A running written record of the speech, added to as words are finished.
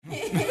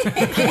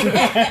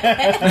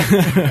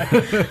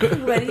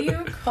What do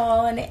you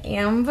call an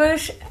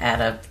ambush at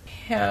a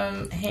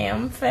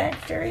ham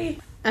factory?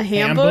 A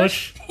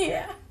hambush?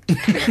 Yeah.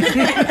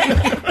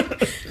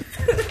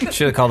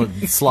 Should have called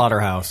it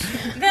slaughterhouse.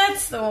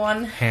 That's the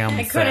one. Ham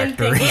I couldn't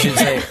factory. think Should of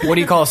say, what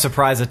do you call a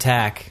surprise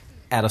attack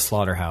at a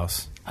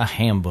slaughterhouse? A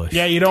hambush.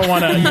 Yeah, you don't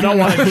want to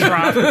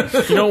drop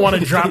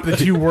the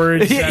two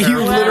words. That You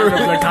are literally-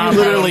 the compound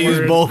literally use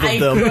word. both of I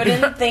them.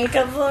 couldn't think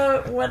of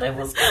what it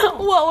was called.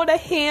 What would a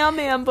ham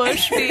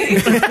ambush be?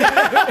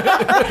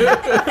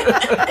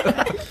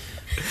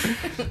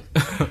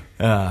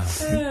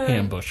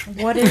 Ambush.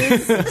 What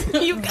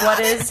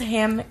is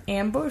ham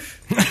ambush?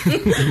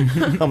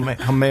 A ambush.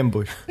 Ham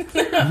ambush.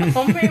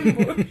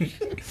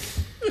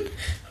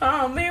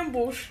 Ham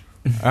ambush.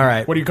 All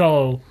right. What do you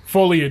call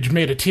foliage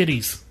made of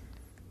titties?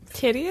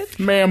 Idiot?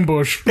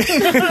 Mambush.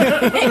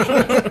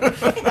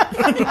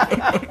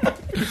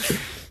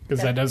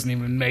 Because that doesn't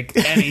even make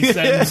any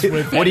sense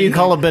with What do you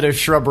call a bit of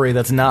shrubbery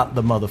that's not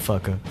the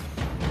motherfucker?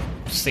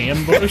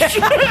 Sambush?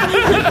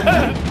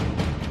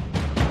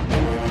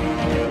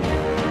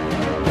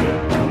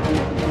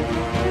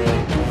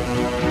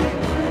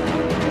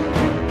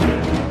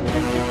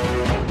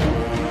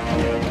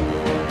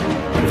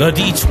 The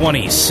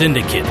D20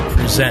 Syndicate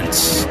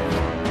presents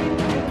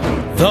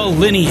The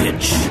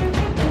Lineage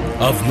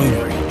of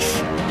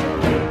Moonreach.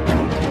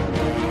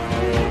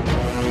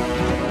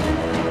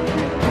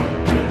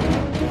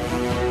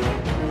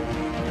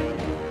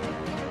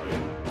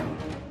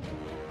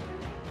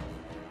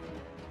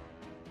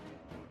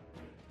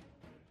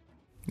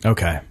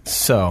 Okay.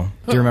 So,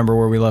 do you remember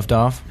where we left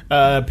off?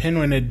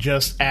 Pinwin had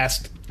just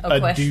asked A a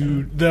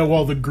question. dude,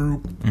 the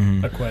group,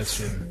 a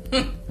question.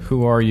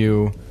 Who are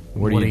you?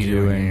 What are you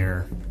doing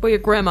here? Where your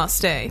grandma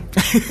stay?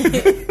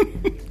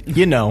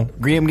 You know,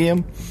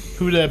 Graham.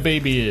 Who that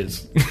baby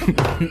is?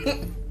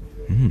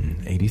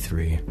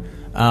 83.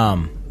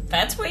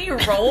 That's what you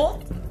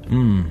roll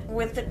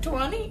with the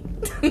 20?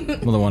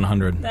 Well, the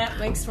 100. That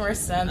makes more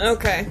sense.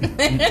 Okay.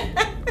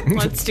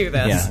 Let's do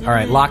this. Yeah. All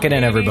right, lock it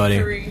in, everybody.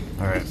 83.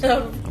 All right,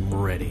 I'm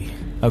ready.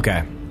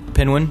 Okay.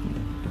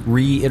 Pinwin,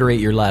 reiterate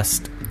your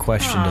last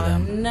question to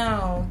them.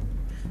 No.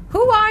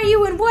 Who are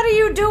you and what are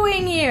you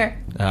doing here?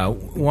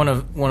 One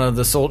of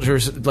the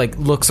soldiers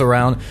looks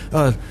around.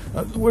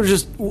 We're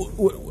just.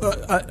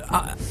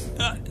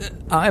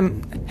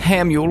 I'm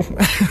Hamule.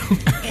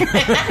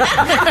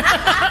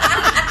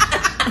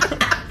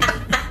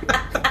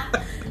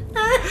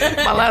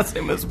 My last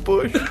name is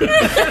Bush.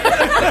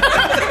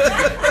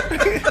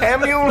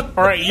 Hamule.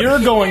 All right, you're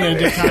going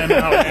into timeout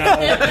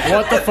now.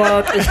 What the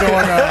fuck is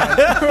going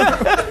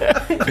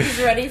on? He's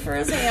ready for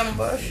his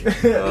ambush.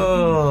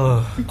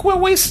 Quit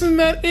wasting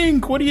that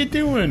ink. What are you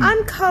doing?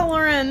 I'm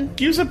coloring.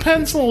 Use a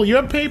pencil. You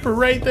have paper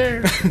right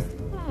there.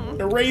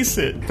 Erase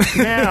it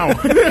now.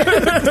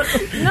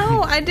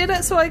 No, I did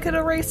it so I could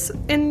erase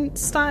in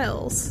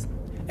styles.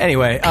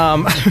 Anyway,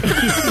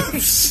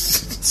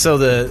 so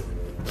the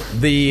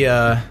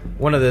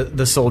one of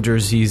the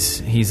soldiers,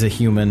 he's a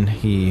human.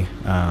 He's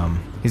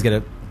got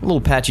a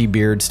little patchy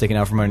beard sticking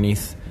out from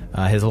underneath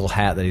his little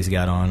hat that he's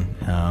got on,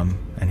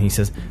 and he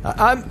says,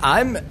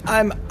 "I'm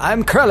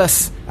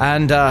Krellis,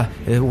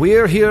 and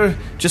we're here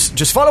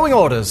just following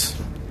orders."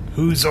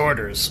 Whose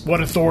orders?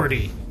 What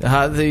authority?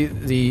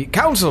 The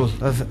Council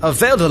of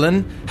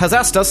Veldalin has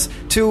asked us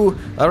to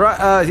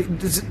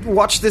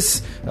watch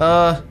this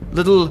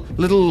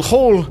little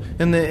hole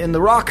in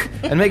the rock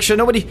and make sure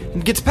nobody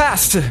gets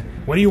past.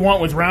 What do you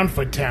want with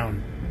Roundfoot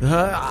Town?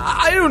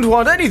 I don't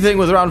want anything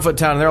with Roundfoot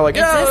Town. And they're like,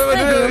 Is this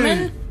the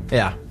human?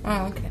 Yeah.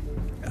 Oh, okay.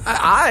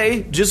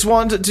 I just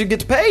want to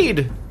get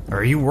paid.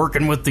 Are you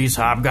working with these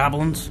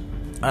hobgoblins?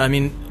 I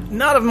mean,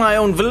 not of my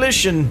own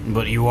volition.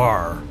 But you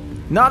are.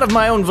 Not of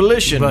my own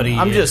volition. But he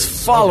I'm is.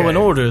 just following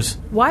Okay. orders.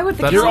 Why would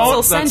the That's council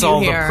all, send that's you all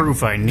here? the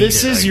proof I need.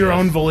 This is your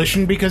own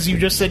volition because you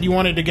just said you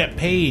wanted to get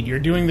paid. You're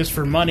doing this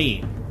for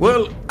money.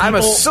 Well, I'm a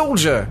People-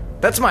 soldier.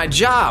 That's my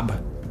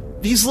job.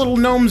 These little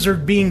gnomes are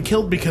being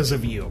killed because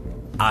of you.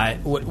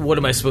 What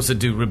am I supposed to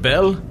do?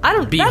 Rebel? I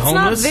don't. Be That's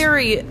homeless? not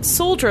very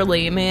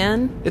soldierly,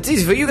 man. It's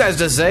easy for you guys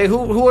to say.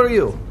 Who are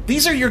you?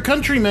 These are your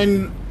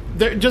countrymen.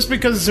 Just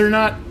because they're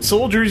not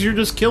soldiers, you're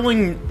just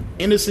killing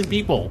innocent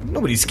people.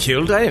 Nobody's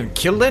killed. I haven't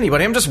killed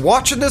anybody. I'm just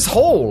watching this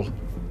hole.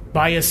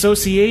 By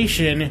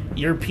association,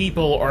 your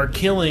people are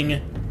killing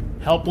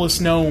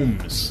helpless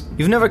gnomes.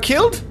 You've never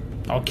killed?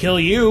 I'll kill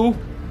you.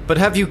 But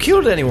have you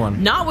killed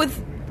anyone? Not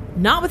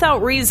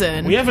without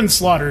reason. We haven't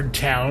slaughtered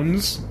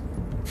towns.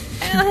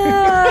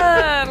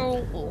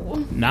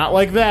 Not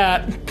like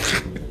that.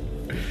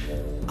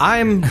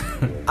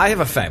 I have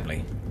a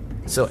family.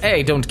 So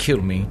A, don't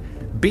kill me.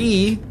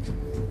 B,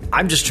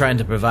 I'm just trying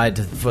to provide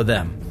for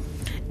them.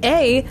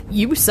 A,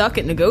 you suck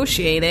at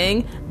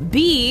negotiating.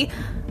 B,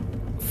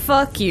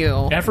 fuck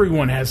you.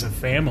 Everyone has a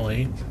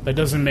family. That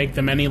doesn't make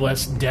them any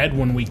less dead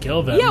when we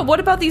kill them. Yeah, what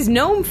about these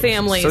gnome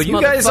families, So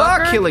you guys motherfucker?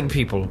 are killing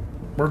people.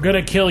 We're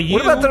gonna kill you.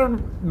 What about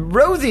the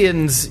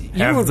Rothians?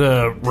 Have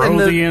the and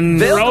the Rothians-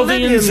 Veldalinians-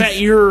 Rothians that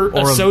you're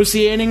Or-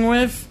 associating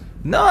with?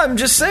 No, I'm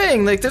just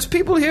saying, like, there's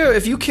people here.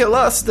 If you kill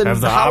us, then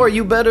how are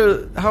you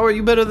better? How are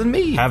you better than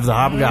me? Have the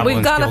hobgoblins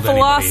We've got a killed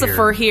anybody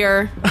philosopher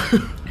here.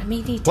 I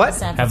mean, he What?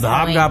 does have Have the a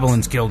point.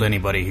 hobgoblins killed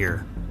anybody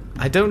here?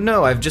 I don't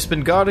know. I've just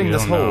been guarding You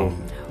this don't hole. know.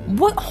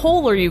 What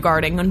hole are you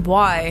guarding and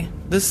why?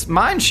 This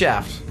mine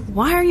shaft.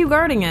 Why are you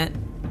guarding it?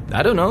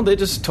 I don't know. They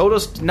just told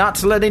us not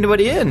to let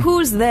anybody in.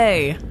 Who's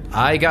they?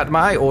 I got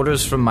my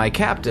orders from my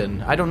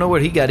captain. I don't know where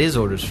he got his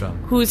orders from.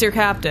 Who's your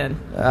captain?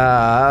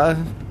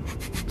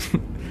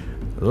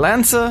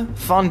 Lanza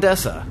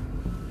Fondessa.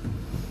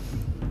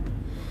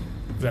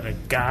 Is that a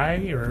guy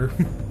or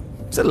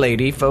It's a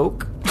lady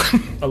folk.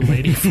 a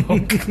lady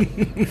folk?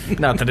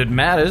 Not that it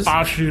matters.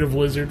 Offshoot of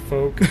lizard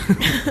folk.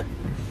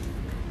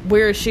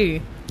 Where is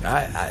she?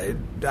 I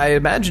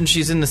imagine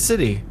she's in the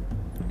city.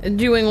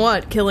 Doing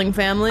what? Killing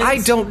families? I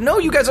don't know.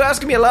 You guys are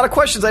asking me a lot of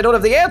questions I don't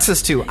have the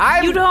answers to.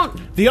 You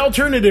don't. The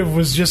alternative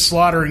was just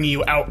slaughtering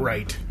you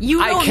outright. You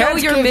I don't can't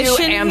know your give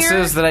mission you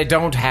answers here. that I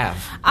don't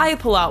have. I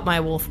pull out my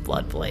wolf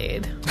blood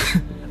blade.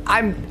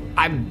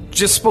 I'm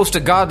just supposed to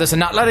guard this and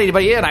not let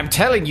anybody in. I'm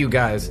telling you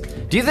guys.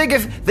 Do you think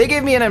if they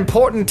gave me an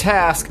important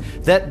task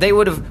that they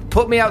would have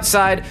put me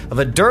outside of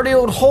a dirty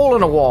old hole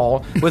in a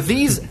wall with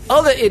these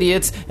other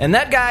idiots and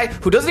that guy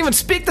who doesn't even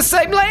speak the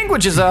same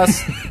language as us?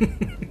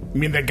 You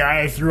mean the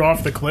guy I threw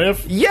off the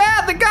cliff?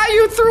 Yeah, the guy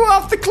you threw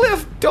off the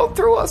cliff. Don't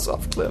throw us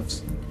off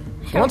cliffs.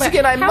 Once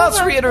again, I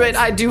must reiterate,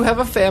 I do have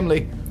a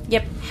family.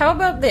 Yep. How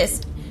about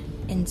this?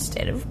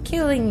 Instead of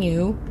killing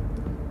you,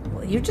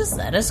 will you just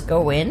let us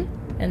go in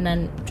and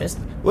then just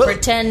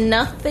pretend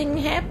nothing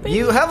happened?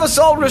 You have us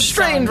all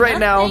restrained So right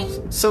now,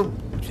 nothing? so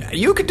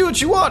you can do what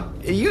you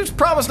want. You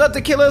promise not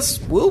to kill us,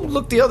 we'll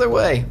look the other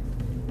way.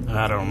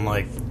 I don't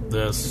like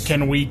this.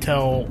 Can we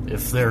tell?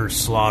 If they're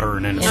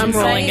slaughtering innocent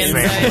I'm rolling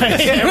Insight.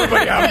 insight.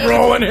 Everybody, I'm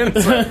rolling in.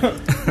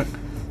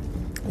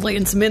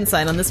 Laying some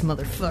insight on this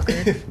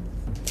motherfucker.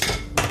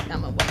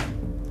 I'm a what?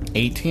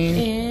 18?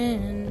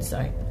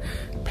 Insight.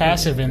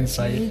 Passive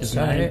insight is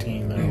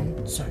 19, though.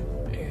 Insight.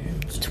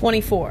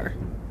 24.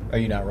 Are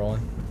you not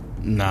rolling?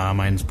 Nah,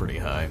 mine's pretty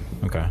high.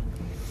 Okay.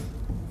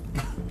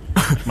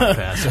 My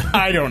passive.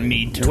 I don't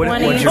need to.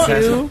 What's your 22?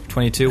 passive?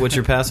 22. What's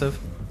your passive?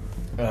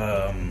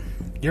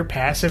 Your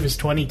passive is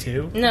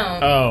 22? No.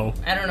 Oh.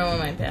 I don't know what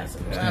my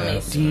passive is. Let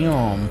me see.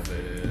 Damn.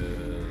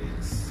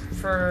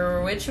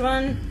 For which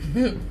one?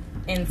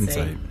 Insight.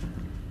 Insight.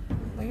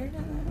 Where did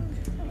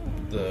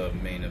I... The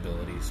main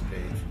abilities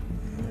page.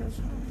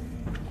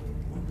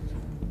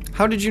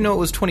 How did you know it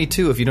was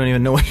 22 if you don't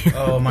even know what you're...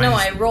 Oh, mine's, No,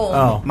 I rolled.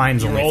 Oh.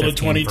 mine's You only rolled a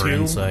 15 for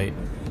 22? insight.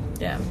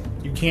 Yeah.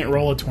 You can't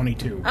roll a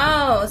 22.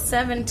 Oh,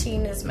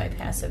 17 is my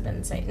passive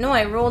insight. No,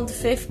 I rolled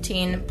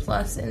 15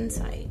 plus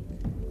insight.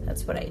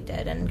 That's what I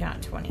did and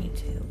got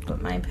 22.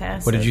 But my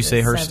passive What did you say,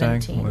 is Herstag?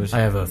 17. What was- I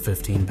have a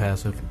 15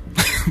 passive.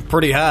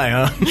 Pretty high,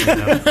 huh?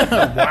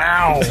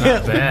 Wow.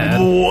 Not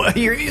bad.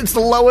 It's the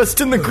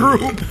lowest in the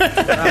group. Not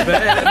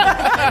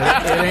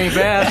bad. It ain't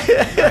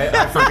bad.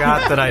 I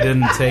forgot that I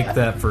didn't take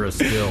that for a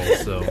skill,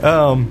 so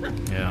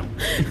yeah.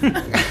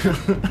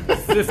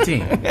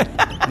 15.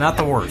 Not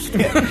the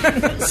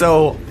worst.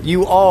 So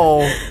you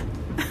all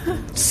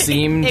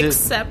seem to...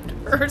 Except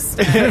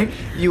Herstag.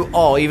 You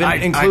all, even I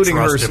including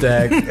trust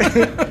him.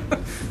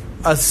 Herstag,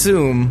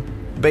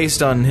 assume,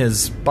 based on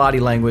his body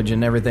language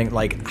and everything,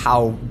 like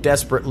how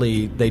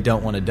desperately they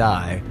don't want to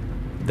die.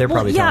 They're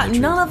probably yeah, telling the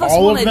truth. none of us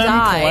All want of to them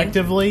die.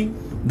 collectively?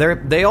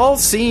 They all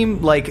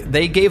seem like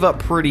they gave up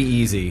pretty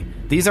easy.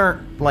 These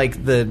aren't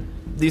like the.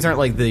 This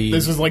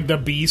is like the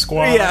B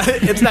squad? Yeah,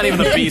 it's not even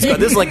the B squad.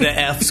 This is like the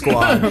F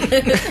squad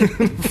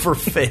for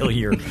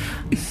failure.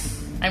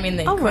 I mean,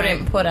 they All couldn't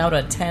right. put out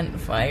a tent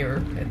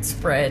fire. It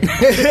spread.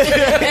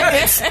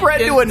 Spread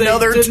to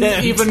another They didn't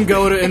tent. even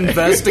go to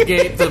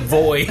investigate the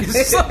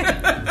voice.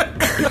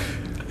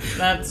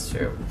 That's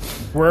true.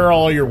 Where are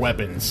all your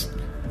weapons?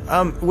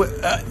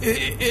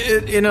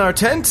 In our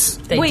tents.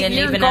 They Wait, didn't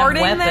you're even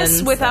guarding have weapons.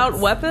 this without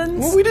That's- weapons?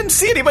 Well, we didn't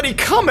see anybody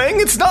coming.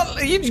 It's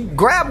not. You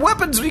grab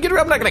weapons when you get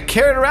around. I'm not going to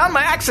carry it around.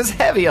 My axe is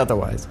heavy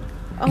otherwise.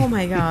 Oh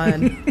my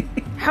god.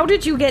 How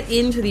did you get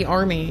into the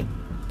army?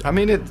 I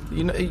mean,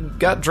 you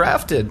got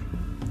drafted.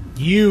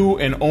 You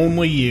and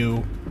only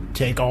you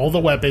take all the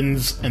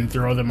weapons and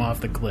throw them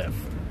off the cliff.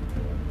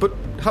 But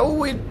how will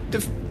we...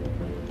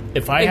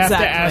 If I have to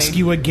Exactly. ask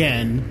you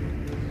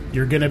again,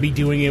 you're going to be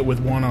doing it with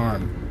one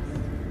arm.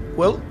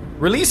 Well,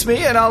 release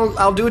me and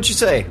I'll do what you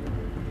say.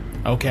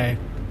 Okay.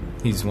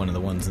 He's one of the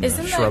ones in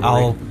Isn't the that- shrubbery.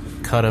 I'll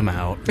cut him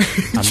out.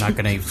 I'm not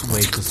going to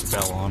waste a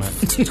spell on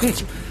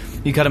it.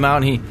 You cut him out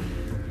and he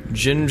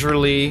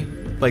gingerly,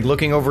 like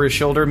looking over his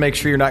shoulder, make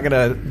sure you're not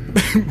going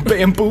to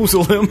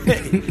bamboozle him.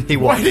 He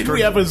Why walks did through-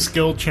 we have a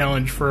skill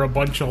challenge for a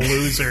bunch of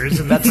losers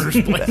in the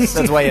first place?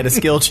 That's why he had a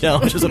skill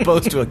challenge as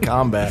opposed to a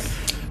combat.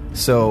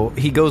 So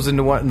he goes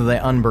into one of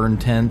the unburned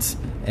tents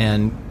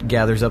and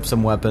gathers up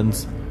some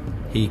weapons.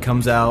 He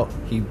comes out,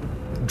 he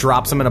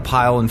drops them in a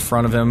pile in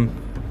front of him,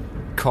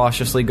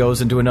 cautiously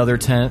goes into another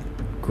tent,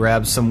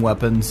 grabs some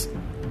weapons,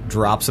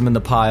 drops them in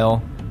the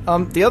pile.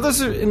 The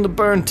others are in the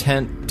burned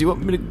tent. Do you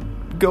want me to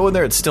go in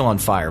there? It's still on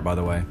fire, by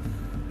the way.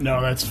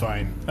 No, that's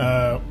fine.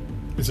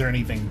 Is there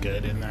anything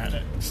good in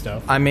that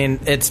stuff? I mean,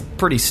 it's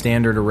pretty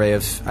standard array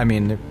of... I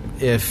mean,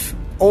 if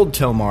old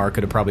Tomar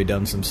could have probably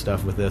done some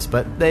stuff with this,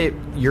 but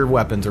your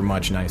weapons are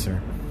much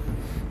nicer.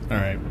 All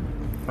right,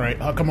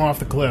 I'll come off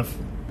the cliff.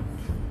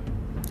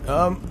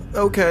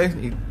 Okay.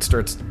 He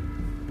starts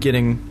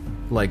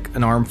getting, like,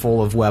 an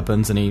armful of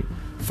weapons, and he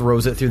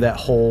throws it through that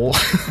hole.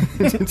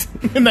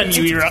 And then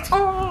you hear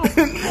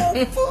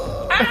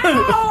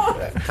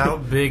How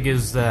big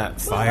is that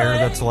fire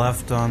that's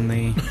left on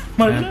the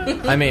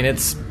tent? I mean,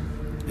 it's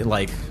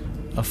like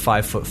a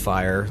 5-foot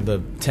fire. The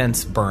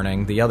tent's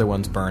burning. The other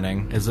one's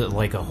burning. Is it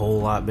like a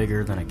whole lot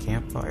bigger than a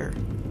campfire?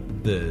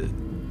 The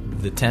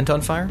tent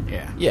on fire?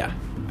 Yeah. Yeah.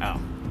 Oh.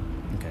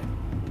 Okay.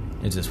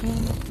 It's just...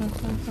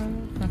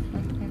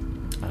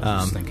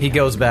 I was thinking he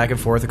goes back and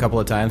forth a couple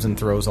of times and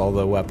throws all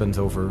the weapons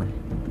over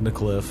the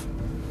cliff.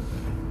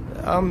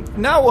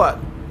 Now what?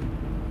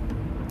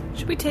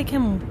 Should we take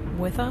him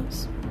with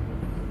us?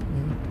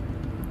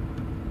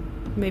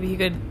 Maybe he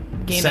could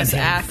gain send us him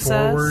access.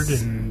 forward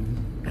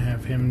and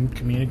have him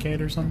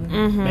communicate or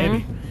something.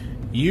 Maybe.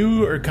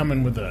 You are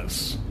coming with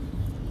us.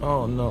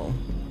 Oh, no.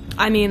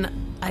 I mean,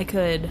 I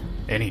could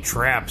Any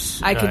traps?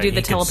 do he the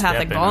could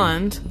telepathic step in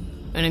bond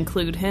and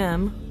include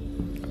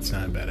him. That's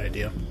not a bad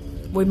idea.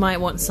 We might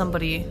want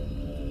somebody,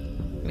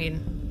 I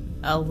mean,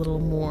 a little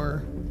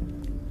more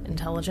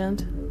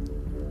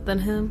intelligent than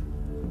him.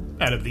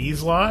 Out of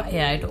these lot?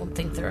 Yeah, I don't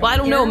think they're. Well, I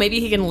don't know. here. Maybe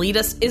he can lead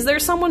us. Is there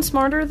someone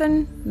smarter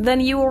than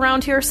you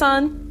around here,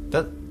 son?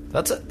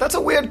 That's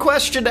a weird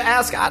question to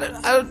ask.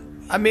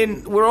 I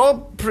mean, we're all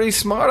pretty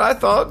smart, I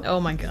thought. Oh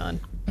my god.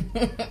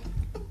 It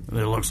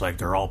looks like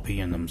they're all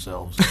peeing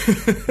themselves.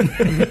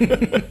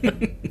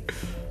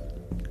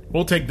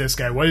 We'll take this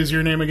guy. What is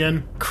your name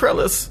again?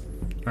 Krellis,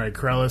 All right,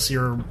 Krellis,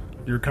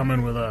 you're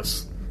coming with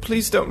us.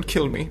 please don't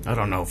kill me. I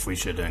don't know if we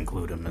should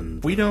include him in.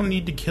 We don't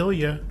need to kill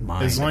you.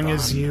 Mind As long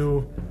as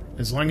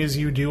bond.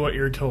 you do what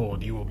you're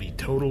told, you will be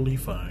totally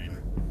fine.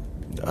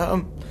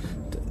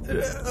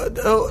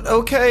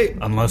 Okay.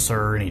 Unless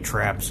there are any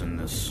traps in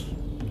this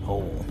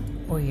hole.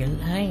 Or you're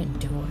lying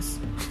to us.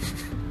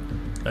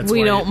 That's We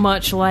why- don't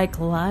much like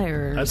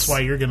liars. That's why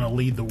you're gonna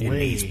lead the In way.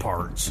 these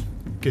parts.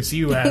 Because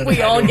you have.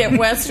 We all get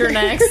Western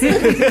accents.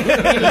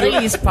 In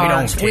these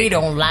parts, we take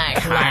don't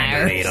like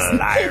liars.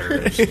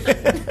 liars.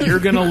 You're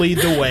gonna lead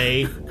the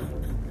way,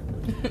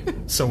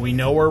 so we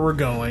know where we're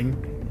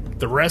going.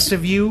 The rest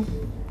of you,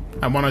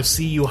 I want to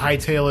see you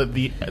hightail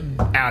it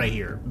out of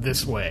here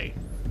this way.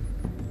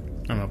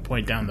 I'm gonna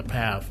point down the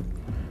path.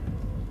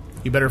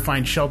 You better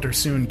find shelter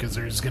soon, because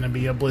there's gonna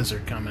be a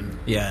blizzard coming.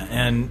 Yeah,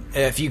 and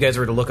if you guys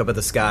were to look up at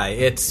the sky,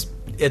 it's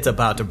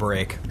about to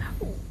break.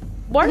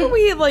 Why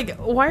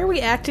are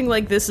we acting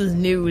like this is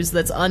news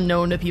that's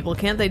unknown to people?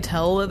 Can't they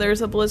tell that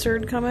there's a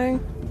blizzard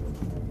coming?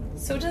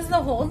 So does the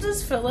hole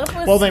just fill up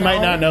with Well, they snow?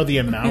 might not know the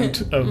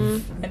amount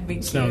of That'd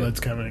be snow cute. that's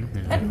coming.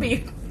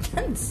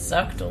 That'd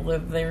suck to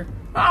live there.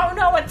 Oh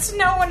no, it's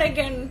snowing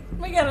again.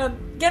 We gotta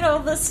get all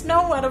the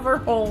snow out of our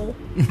hole.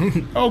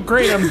 Oh,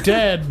 great, I'm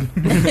dead.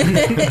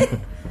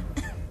 Did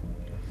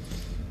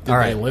All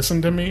right. they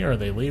listen to me, or are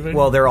they leaving?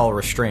 Well, they're all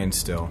restrained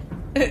still.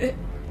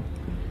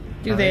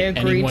 Do they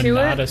agree Anyone to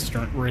not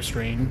it?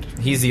 Restrained?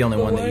 He's the only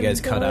one that you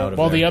guys cut out of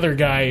Well, there. the other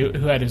guy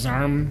who had his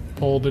arm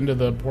pulled into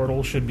the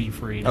portal should be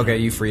free. Okay,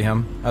 you free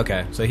him.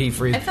 Okay, so he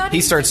frees. I thought He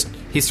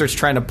he- starts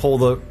trying to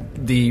pull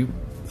the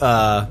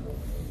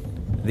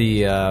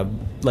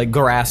like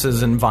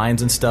grasses and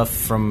vines and stuff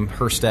from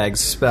Herstag's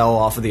spell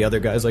off of the other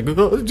guys. Like,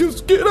 oh,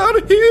 just get out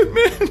of here,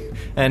 man!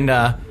 And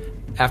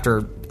after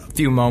a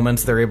few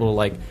moments, they're able to,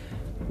 like,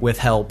 with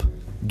help,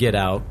 get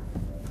out.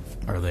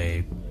 Are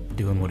they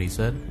doing what he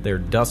said? They're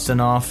dusting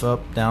off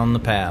up down the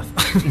path,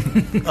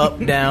 up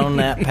down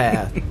that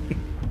path.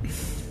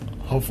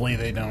 Hopefully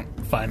they don't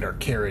find our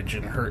carriage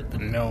and hurt the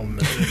gnome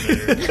that's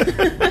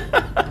in there.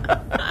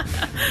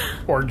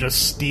 Or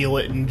just steal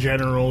it in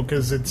general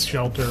because it's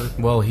shelter.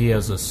 Well, he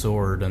has a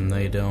sword and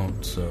they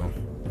don't, so.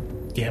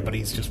 Yeah, but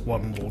he's just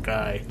one little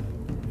guy.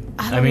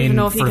 I don't even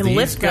know if he for can these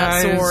lift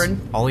guys, that sword.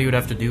 all he would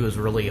have to do is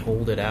really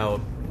hold it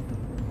out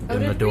Oh,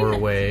 in the did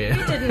doorway. We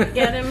didn't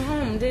get him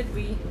home, did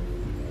we?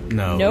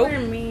 No. We're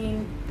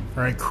mean.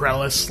 All right,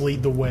 Krellis,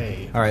 lead the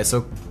way. All right,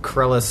 so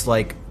Krellis,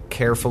 like,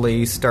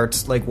 carefully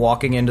starts, like,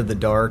 walking into the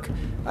dark.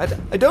 I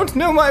don't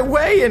know my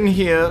way in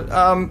here.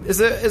 Is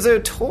there a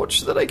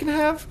torch that I can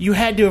have? You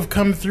had to have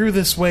come through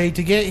this way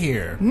to get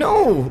here.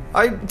 No,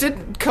 I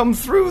didn't come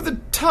through the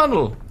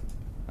tunnel.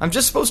 I'm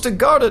just supposed to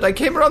guard it. I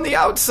came around the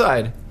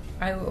outside.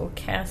 I will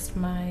cast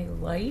my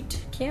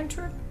light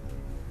cantrip.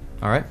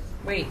 All right.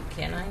 Wait,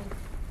 can I?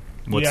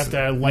 You have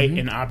to light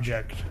an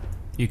object.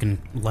 You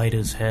can light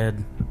his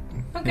head.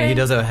 Okay. He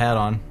does have a hat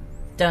on.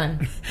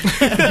 Done.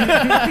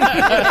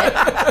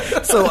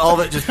 So all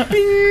of it just... So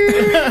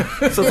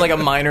it's like a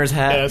miner's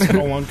hat. Yeah,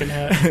 Spelunkin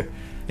hat.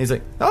 He's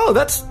like, oh,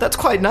 that's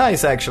quite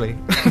nice, actually.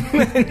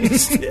 and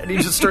he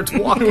just starts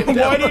walking down.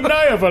 Why didn't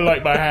I ever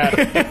light my hat?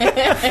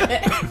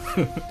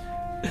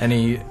 And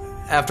he,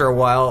 after a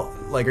while,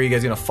 like, are you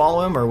guys going to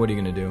follow him, or what are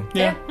you going to do?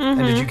 Yeah. And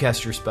did you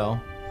cast your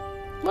spell?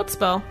 What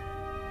spell?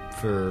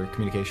 for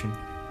communication?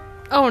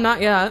 Oh,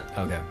 not yet.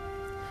 Okay.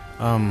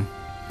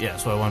 Yeah,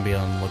 so I want to be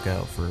on the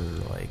lookout for,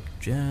 like,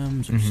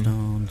 gems or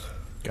stones.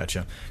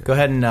 Gotcha. Go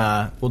ahead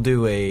and we'll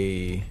do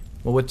a...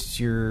 Well, what's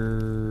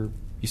your...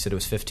 You said it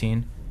was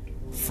 15?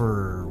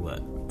 For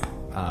what?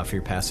 For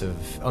your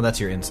passive... Oh, that's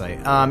your insight.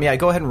 Yeah,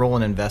 go ahead and roll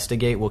an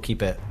investigate. We'll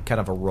keep it kind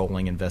of a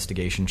rolling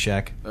investigation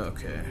check.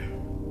 Okay.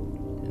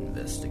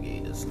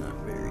 Investigate is not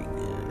very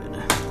good.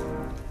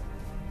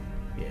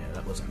 Yeah,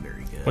 that wasn't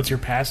very good. What's your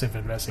passive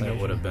investigation?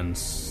 That would have been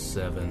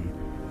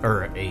 7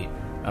 or 8.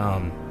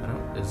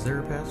 Is there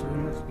a passive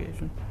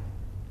investigation?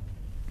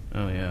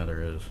 Oh yeah,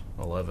 there is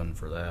 11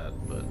 for that.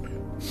 But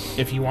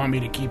If you want me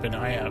to keep an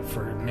eye out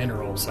for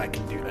minerals, I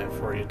can do that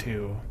for you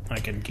too. I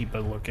can keep a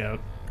lookout.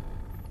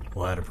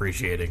 well, I'd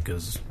appreciate it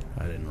because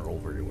I didn't roll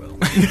very well.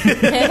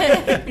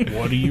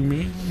 What do you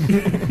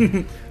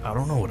mean? I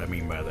don't know what I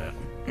mean by that.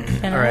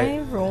 Can All right. I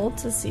roll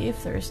to see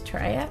if there's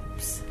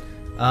triaps?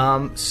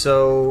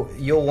 So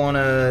you'll want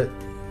to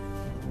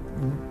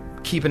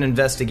keep an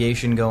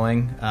investigation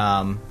going.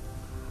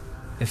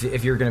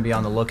 If you're going to be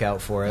on the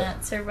lookout for it.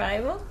 Not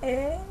survival?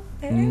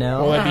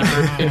 No.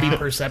 Well, it'd be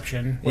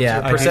perception. What's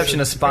Yeah, your perception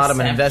to spot them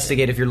and Perception.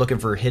 investigate if you're looking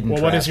for hidden Well,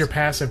 traps. what is your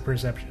passive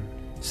perception?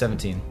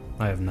 17.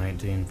 I have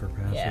 19 for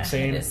passive. Yeah,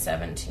 Same. it is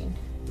 17.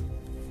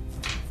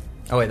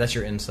 Oh, wait, that's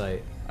your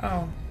insight.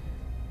 Oh,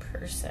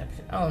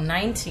 perception. Oh,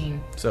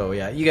 19. So,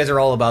 yeah, you guys are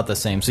all about the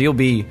same. So you'll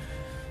be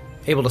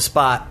able to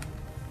spot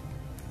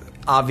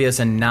obvious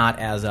and not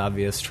as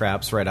obvious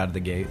traps right out of the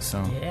gate.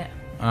 So,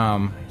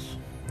 Yeah.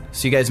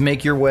 so you guys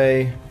make your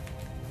way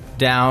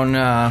down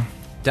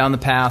the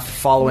path,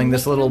 following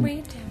this little Making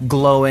our way down.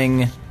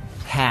 glowing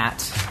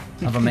hat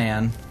of a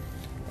man,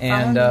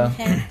 and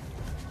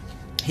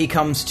he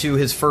comes to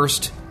his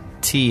first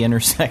T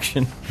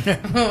intersection.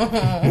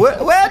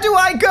 Where do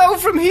I go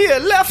from here?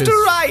 Left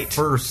or right?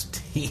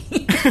 First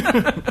tee.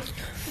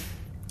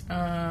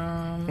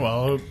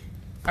 Well,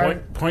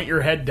 point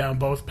your head down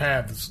both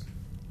paths.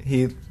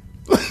 He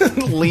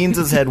leans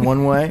his head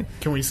one way.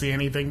 Can we see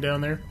anything down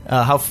there?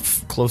 How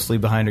closely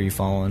behind are you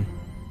following?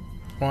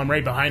 Well, I'm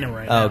right behind him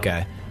right now. Oh,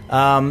 okay.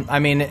 I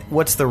mean,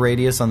 what's the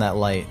radius on that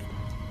light?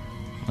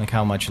 Like,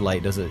 how much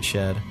light does it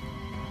shed?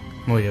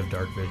 Well, you have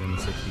dark vision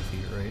to 60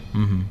 feet,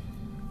 right?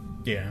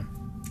 Yeah.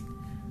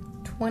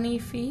 20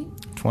 feet?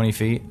 20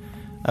 feet?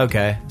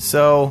 Okay.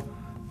 So,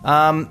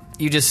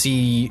 you just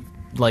see,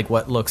 like,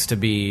 what looks to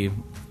be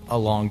a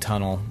long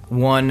tunnel.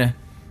 One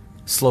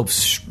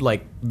slopes,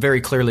 like,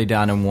 very clearly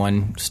down and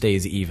one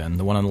stays even.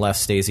 The one on the left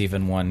stays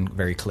even, one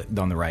very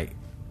on the right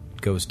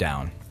goes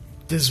down.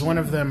 Does one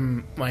of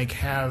them, like,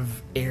 have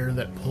air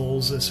that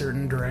pulls a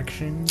certain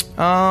direction?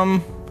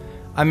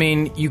 I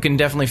mean, you can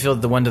definitely feel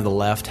that the one to the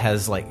left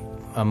has, like,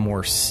 a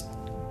more,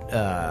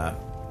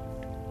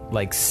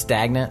 like,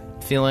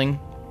 stagnant feeling.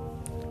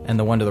 And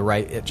the one to the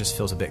right, it just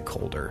feels a bit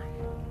colder.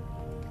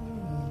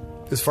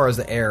 As far as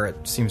the air,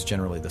 it seems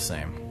generally the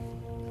same.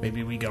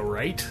 Maybe we go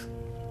right?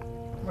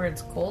 Where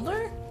it's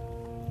colder?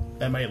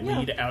 That might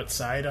lead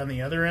outside on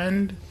the other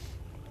end?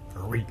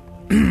 Are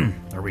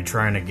we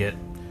trying to get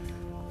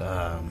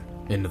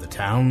into the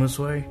town this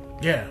way?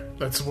 Yeah,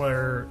 that's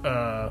where,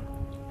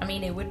 I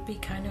mean, it would be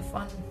kind of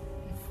fun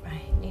if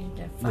I needed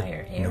to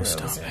fire arrows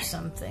or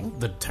something.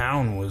 The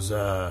town was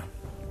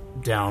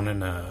down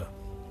in a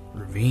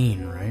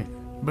ravine, right?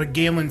 But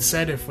Galen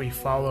said if we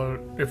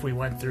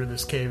went through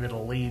this cave,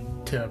 it'll lead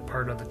to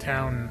part of the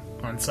town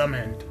on some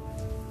end.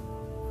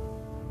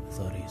 I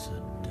thought he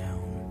said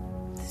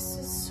down. This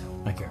is so...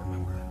 I can't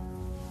remember.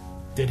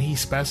 Did he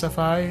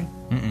specify?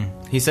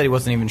 He said he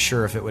wasn't even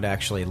sure if it would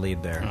actually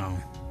lead there.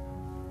 Oh.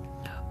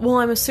 Well,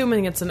 I'm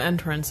assuming it's an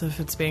entrance if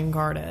it's being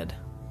guarded.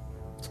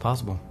 It's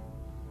possible.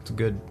 It's a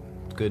good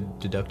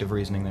deductive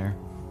reasoning there.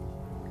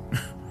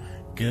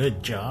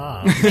 Good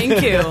job.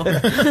 Thank you.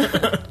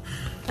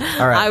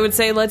 All right. I would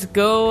say let's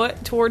go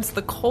towards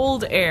the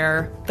cold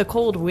air, the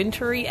cold,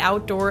 wintry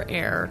outdoor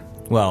air.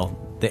 Well,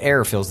 the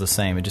air feels the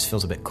same. It just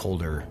feels a bit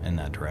colder in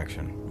that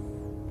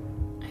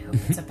direction. I hope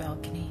it's a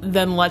balcony.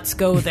 Then let's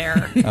go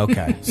there.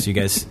 Okay, so you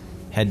guys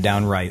head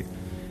down right,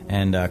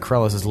 and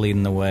Krellis is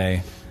leading the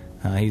way.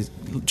 He's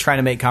trying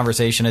to make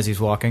conversation as he's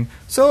walking.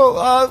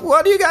 So,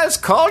 what do you guys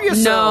call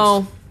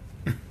yourselves?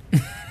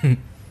 No.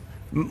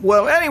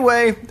 Well,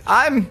 anyway,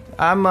 I'm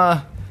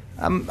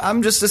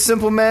just a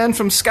simple man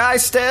from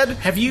Skystead.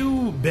 Have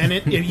you been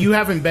in... You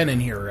haven't been in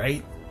here,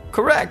 right?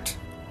 Correct.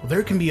 Well,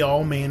 there can be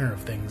all manner of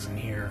things in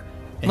here.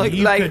 And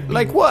you could be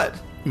Like what?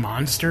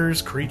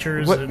 monsters,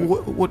 creatures, and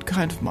What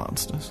kind of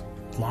monsters?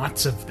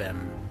 lots of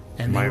them.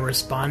 And they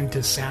respond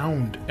to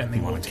sound, and they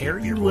will tear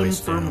keep you your limb voice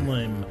from down.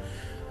 limb.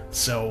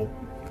 So,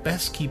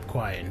 best keep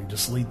quiet and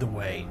just lead the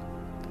way.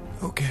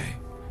 Okay.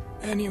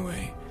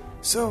 Anyway,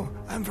 so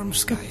I'm from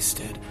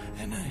Skystead,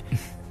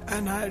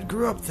 and I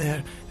grew up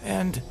there,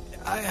 and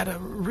I had a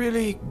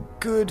really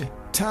good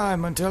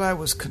time until I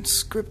was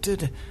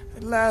conscripted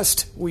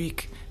last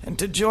week and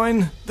to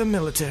join the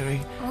military.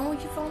 Oh,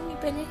 you've only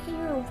been in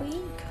here a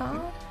week, huh?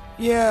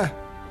 Yeah,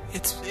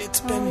 it's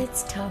Oh, been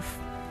it's tough.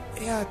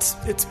 Yeah,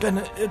 it's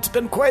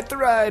been quite the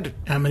ride.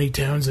 How many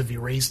towns have you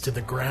razed to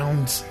the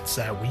ground since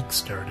that week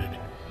started?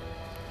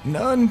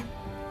 None.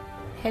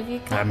 Have you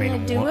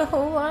gotten to do a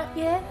whole lot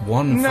yet?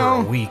 One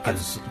No. for a week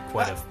is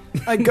quite a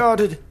I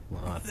guarded.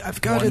 lot.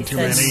 I've guarded too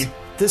many.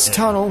 this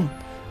tunnel.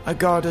 I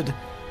guarded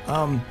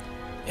a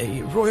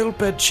royal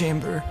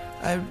bedchamber.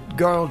 I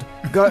guard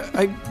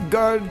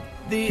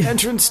the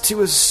entrance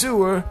to a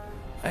sewer,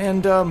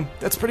 and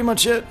that's pretty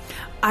much it.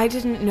 I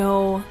didn't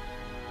know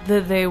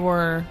that they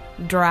were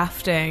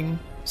drafting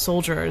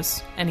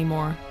soldiers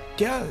anymore.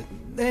 Yeah,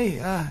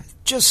 they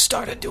just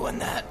started doing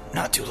that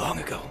not too long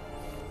ago.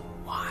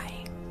 Why?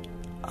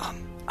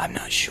 I'm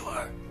not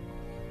sure.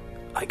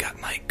 I got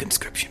my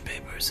conscription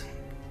papers, and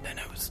then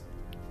I was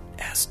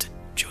asked to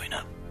join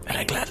up, and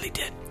I gladly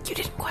did. You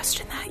didn't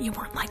question that? You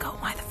weren't like, oh,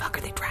 why the fuck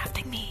are they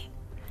drafting me?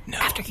 No.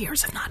 After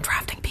years of not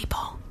drafting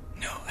people.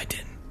 No, I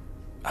didn't.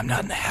 I'm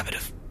not in the habit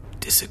of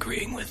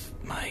disagreeing with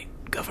my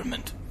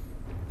government.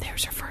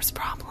 There's your first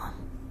problem.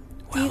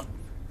 Well,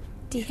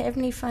 Do you have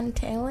any fun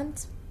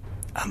talents?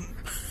 I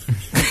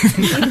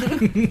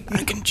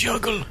can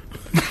juggle.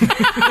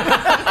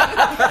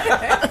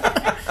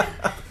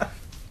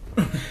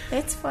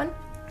 That's fun.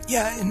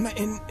 Yeah, in my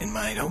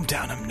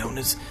hometown, I'm known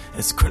as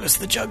Krillus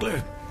the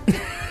Juggler.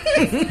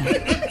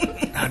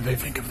 How'd they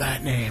think of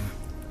that name?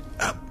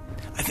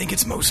 I think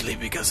it's mostly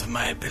because of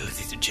my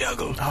ability to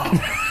juggle.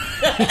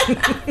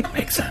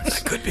 Makes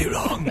sense. I could be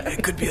wrong.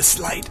 It could be a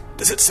slight.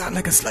 Does it sound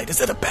like a slight? Is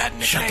that a bad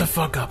nickname? Shut the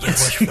fuck up.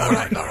 Yes. All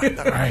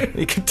right.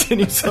 He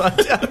continues on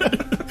down.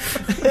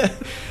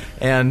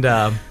 And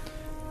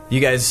you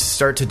guys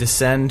start to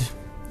descend,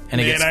 and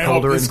it gets Man, I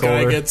colder hope and this guy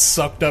colder. gets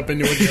sucked up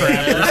into a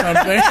trap or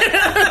something.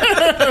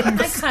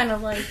 I kind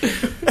of like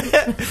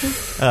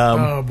it.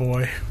 Oh,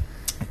 boy.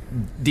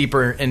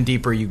 Deeper and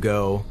deeper you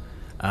go.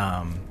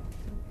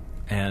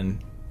 And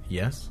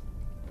yes?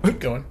 Keep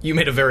going. You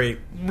made a very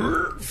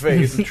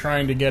face. I'm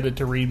trying to get it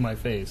to read my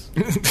face.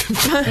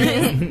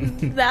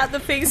 That the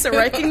face to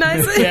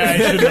recognize it? Yeah, I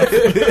should have.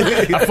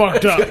 I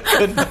fucked up.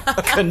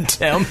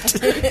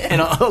 Contempt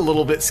and a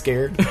little bit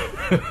scared. Do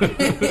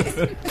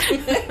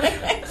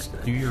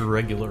your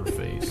regular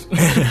face.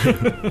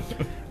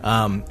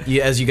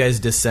 As you guys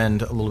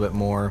descend a little bit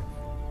more,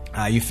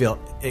 you feel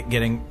it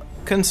getting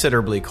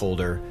considerably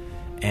colder,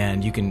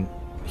 and you can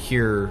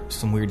hear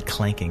some weird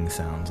clanking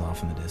sounds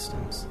off in the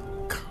distance.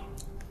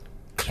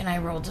 Can I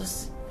roll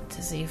just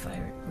to see if I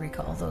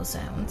recall those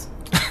sounds?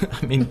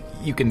 I mean,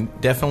 you can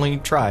definitely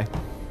try.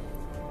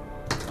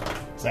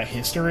 Is that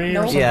history or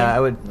Nope. something? Yeah, I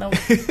would. Nope.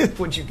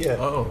 What'd you get?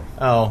 Oh.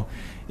 Oh.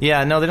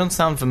 Yeah, no, they don't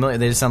sound familiar.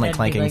 They just sound like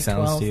That'd be clanking like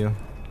sounds 12. to you.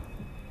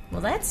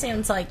 Well, that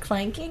sounds like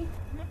clanking.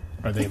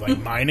 Are they, like,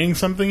 mining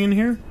something in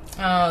here?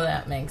 Oh,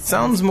 that makes sense.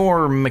 Sounds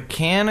more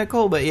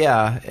mechanical, but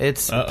yeah,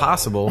 it's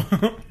possible.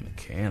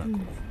 Mechanical.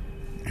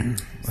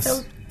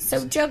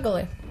 So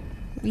juggler,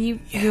 you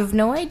have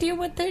no idea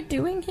what they're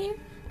doing here?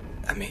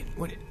 I mean,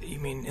 what you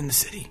mean in the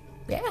city?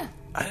 Yeah.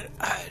 I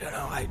don't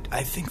know.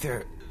 I think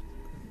they're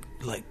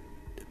like,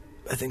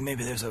 I think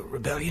maybe there's a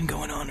rebellion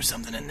going on or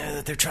something in there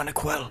that they're trying to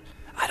quell.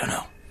 I don't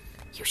know.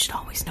 You should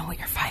always know what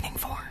you're fighting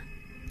for.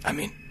 I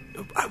mean,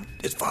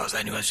 as far as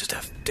I knew, I just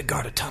have to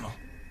guard a tunnel.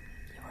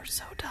 You are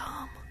so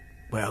dumb.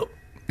 Well,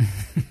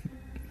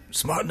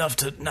 smart enough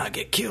to not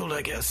get killed,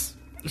 I guess.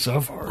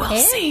 So far. We'll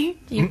Hey, see.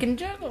 you can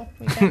juggle.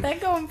 We got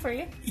that going for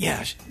you.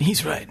 Yeah,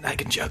 he's right. I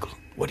can juggle.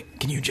 What?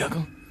 Can you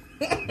juggle?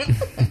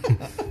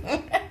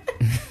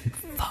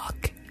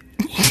 Fuck.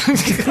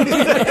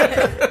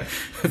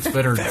 It's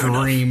better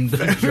dreamed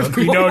than juggled.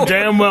 You know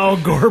damn well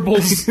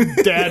Gorbel's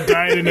dad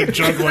died in a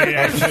juggling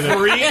accident.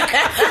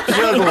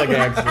 Juggling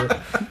accident.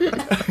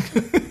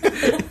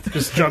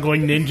 Just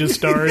juggling ninja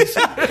stars.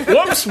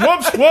 Whoops,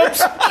 whoops,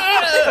 whoops.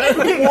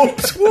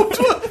 Whoops, whoops,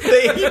 whoops.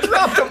 He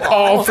dropped them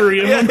All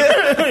three of them.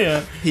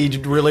 Yeah. He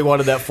really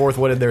wanted that fourth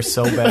one in there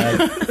so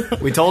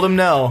bad. We told him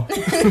no.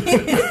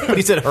 But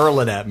he said, hurl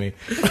it at me.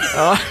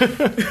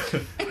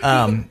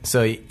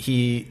 So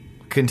he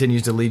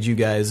continues to lead you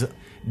guys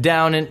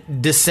down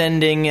and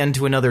descending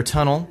into another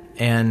tunnel,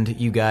 and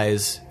you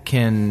guys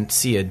can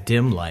see a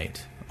dim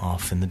light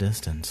off in the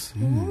distance.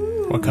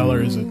 What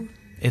color is it?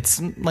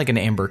 It's like an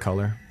amber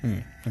color.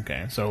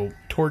 Okay, so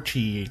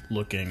torchy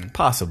looking.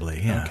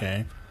 Possibly, yeah.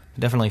 Okay.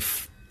 Definitely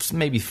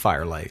maybe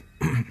firelight.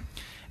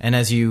 And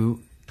as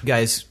you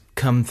guys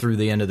come through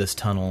the end of this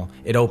tunnel,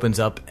 it opens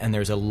up and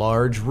there's a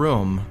large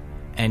room,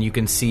 and you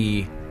can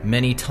see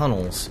many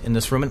tunnels in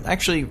this room. It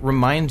actually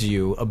reminds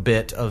you a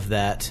bit of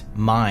that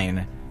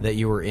mine that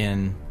you were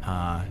in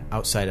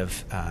outside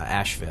of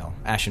Ashenvale.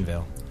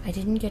 I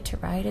didn't get to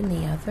ride in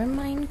the other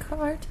mine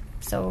cart,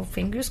 so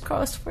fingers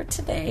crossed for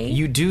today.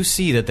 You do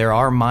see that there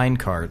are mine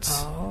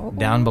carts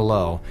down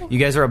below. You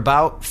guys are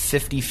about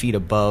 50 feet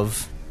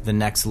above the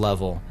next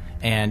level,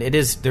 and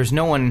there's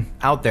no one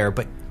out there,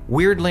 but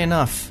weirdly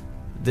enough,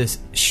 this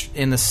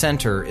in the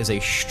center is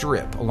a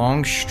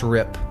long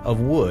strip of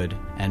wood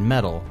and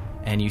metal,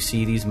 and you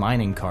see these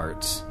mining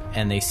carts,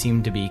 and they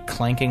seem to be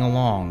clanking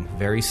along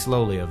very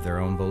slowly of their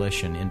own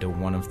volition into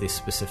one of the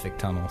specific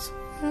tunnels.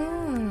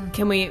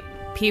 Can we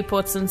peep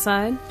what's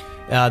inside?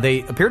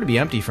 They appear to be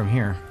empty from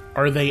here.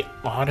 Are they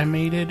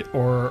automated,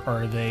 or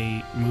are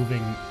they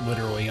moving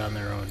literally on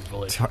their own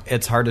volition?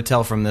 It's hard to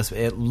tell from this.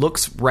 It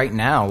looks right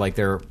now like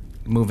they're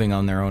moving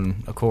on their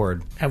own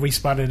accord. Have we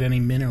spotted any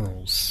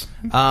minerals?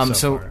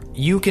 So far?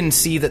 you can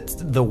see that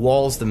the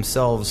walls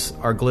themselves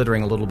are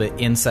glittering a little bit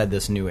inside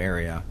this new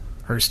area.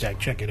 Herstack,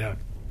 check it out.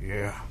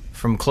 Yeah.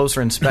 From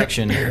closer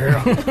inspection,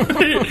 Yeah.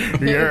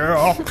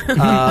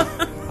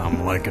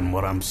 I'm liking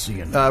what I'm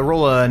seeing.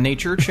 roll a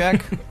nature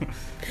check.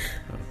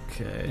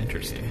 Okay.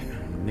 Interesting.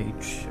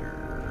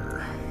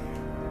 Nature.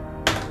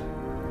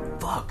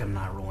 Fuck, I'm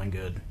not rolling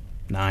good.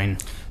 9.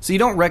 So you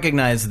don't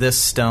recognize this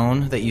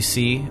stone that you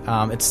see.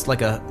 It's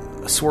like a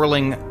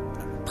swirling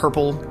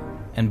purple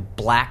and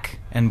black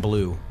and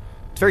blue.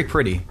 It's very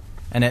pretty,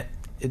 and it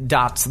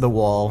dots the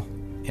wall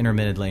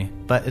intermittently,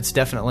 but it's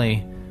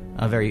definitely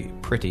a very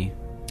pretty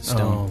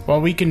stone.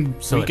 Well, we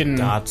can. So we it can.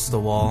 dots the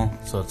wall,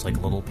 so it's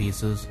like little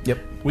pieces. Yep.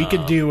 We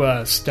could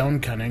do stone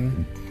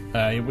cunning.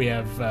 We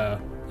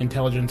have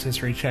intelligence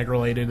history check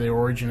related to the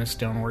origin of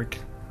stonework.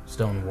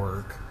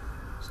 Stonework.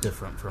 It's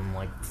different from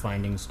like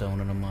finding stone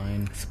in a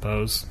mine. I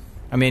suppose.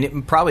 I mean, it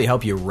would probably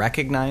help you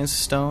recognize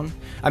stone.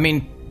 I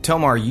mean,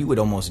 Tomar, you would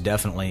almost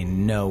definitely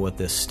know what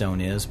this stone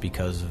is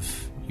because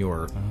of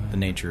the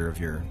nature of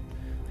your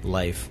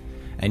life,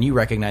 and you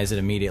recognize it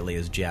immediately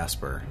as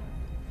jasper.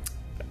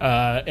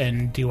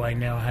 And do I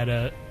know how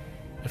to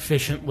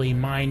efficiently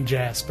mine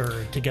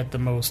jasper to get the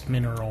most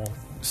mineral?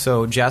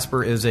 So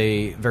jasper is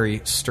a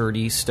very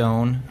sturdy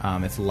stone.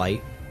 It's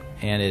light,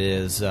 and it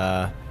is.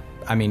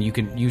 I mean, you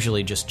can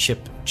usually just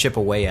chip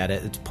away at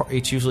it.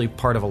 It's usually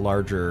part of a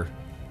larger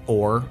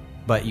ore,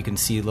 but you can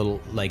see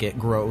like it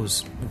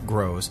grows.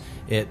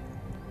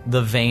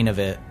 The vein of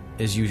it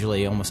is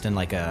usually almost in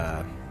like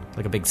a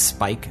big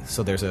spike.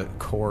 So there's a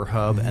core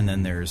hub, and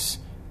then there's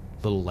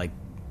little like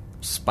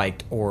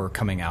spiked ore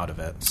coming out of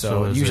it.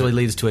 So it usually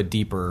leads to a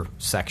deeper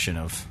section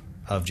of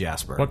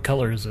jasper. What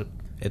color is it?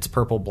 It's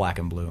purple, black,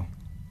 and blue.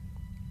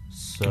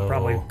 So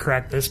Probably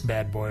crack this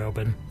bad boy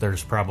open.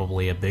 there's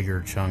probably a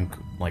bigger chunk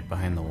like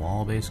behind the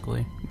wall,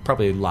 basically.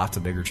 Probably lots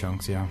of bigger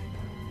chunks, yeah.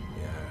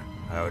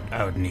 Yeah,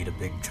 I would need a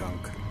big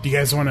chunk. Do you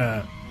guys want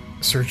to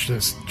search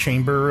this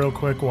chamber real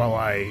quick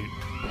while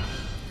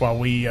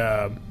we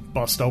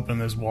bust open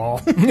this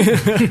wall?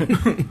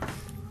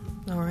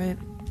 All right.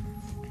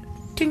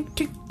 Tink,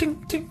 tink,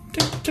 tink, tink,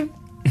 tink,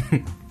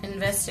 tink.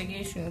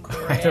 Investigation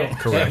correct.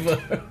 Correct.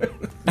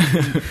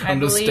 I'm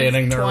just believe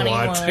standing there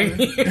 21. watching.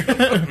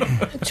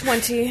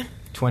 20.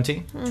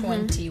 20?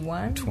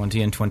 21.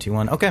 20 and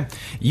 21. Okay.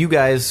 You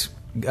guys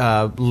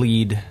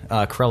lead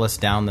Krellis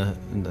down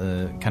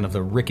the kind of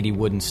the rickety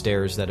wooden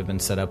stairs that have been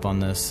set up on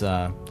this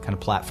kind of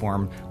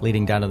platform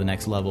leading down to the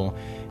next level.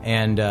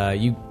 And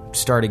you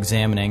start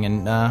examining,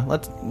 and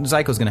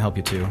Zyko's going to help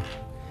you too.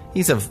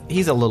 He's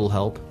a little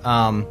help.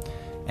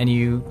 And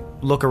you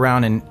look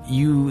around, and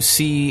you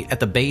see at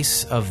the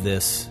base of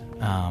this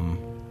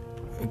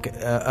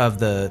of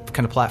the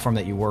kind of platform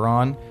that you were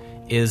on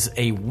is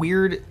a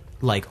weird,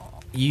 like,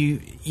 you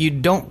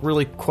don't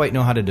really quite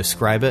know how to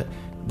describe it.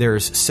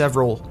 There's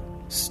several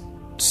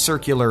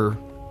circular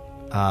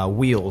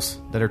wheels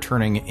that are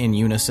turning in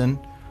unison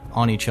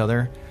on each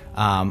other.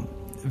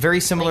 Very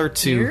similar Like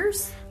to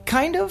gears?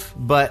 kind of,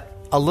 but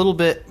a little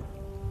bit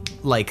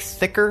like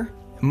thicker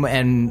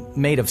and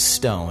made of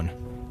stone.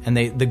 And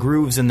the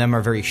grooves in them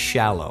are very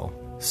shallow,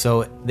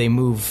 so they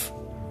move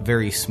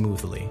very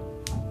smoothly.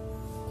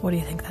 What do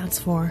you think that's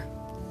for?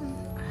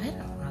 I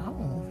don't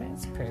know.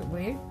 That's pretty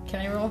weird.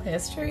 Can I roll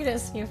history to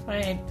see if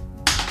I...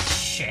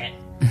 Shit.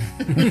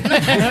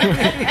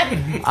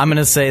 I'm going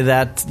to say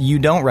that you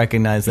don't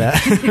recognize that.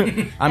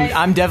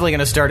 I'm definitely going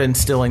to start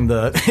instilling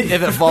the...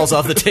 If it falls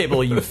off the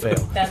table, you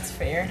fail. That's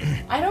fair.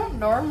 I don't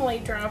normally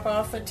drop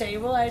off the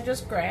table. I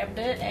just grabbed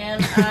it,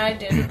 and I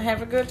didn't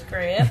have a good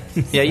grip.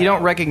 Yeah, you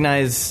don't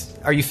recognize...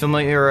 Are you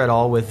familiar at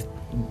all with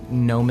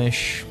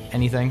gnomish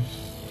anything?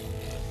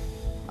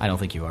 I don't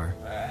think you are.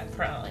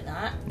 Probably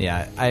not.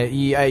 Yeah,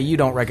 you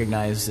don't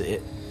recognize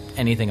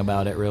anything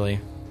about it, really.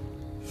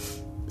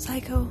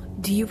 Psycho,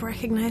 do you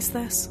recognize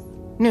this?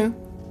 No.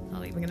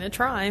 Not even gonna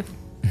try.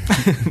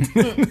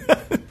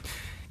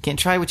 Can't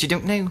try what you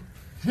don't know.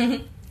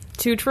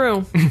 Too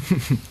true.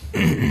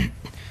 Tink,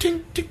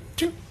 tink, tink,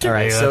 tink. All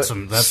right, Hey, so that's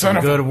son some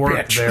of a good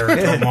work bitch.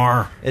 there,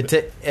 Tomar.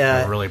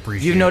 I really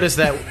appreciate You've it. noticed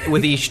that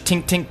with each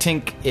tink, tink,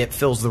 tink, it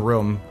fills the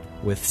room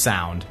with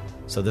sound.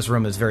 So this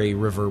room is very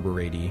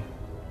reverberate-y.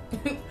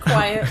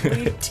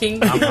 Quietly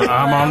tinkle.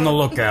 I'm on the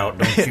lookout.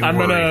 Don't you I'm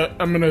worry.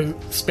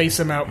 gonna space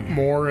them out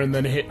more and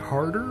then hit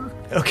harder.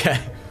 Okay.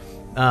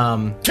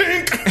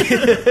 Tink.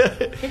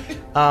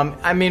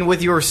 I mean,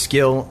 with your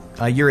skill,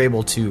 you're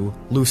able to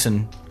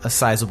loosen a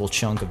sizable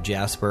chunk of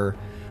jasper.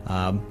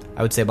 I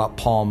would say about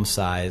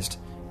palm-sized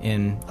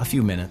in a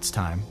few minutes'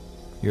 time.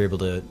 You're able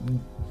to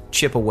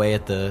chip away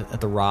at the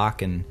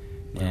rock and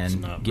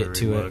Not get very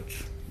to it.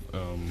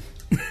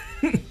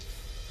 much.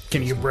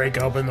 Can you break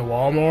open the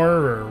wall more,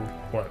 or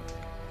what?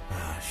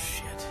 Ah,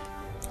 shit.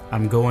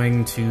 I'm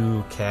going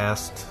to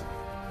cast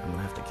I'm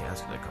gonna have to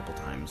cast it a couple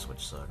times,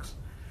 which sucks.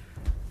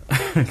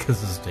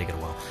 Because this is taking a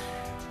while.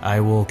 I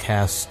will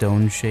cast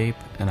Stone Shape,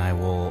 and I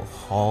will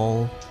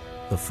haul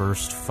the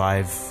first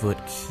 5-foot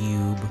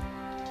cube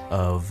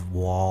of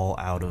wall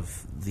out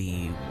of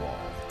the wall.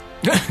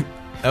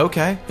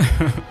 Okay.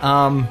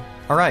 All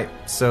right.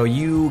 So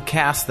you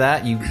cast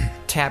that. You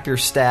tap your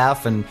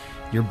staff, and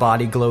your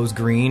body glows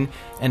green,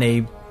 and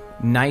a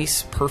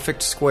nice,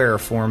 perfect square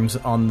forms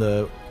on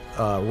the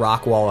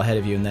rock wall ahead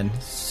of you, and then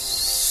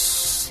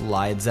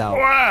slides out.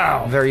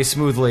 Wow! Very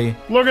smoothly.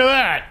 Look at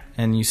that!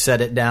 And you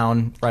set it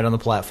down right on the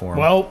platform.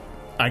 Well,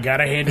 I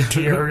gotta hand it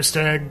to you,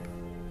 Herstag.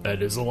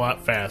 That is a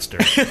lot faster.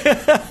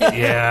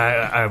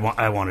 Yeah,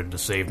 I wanted to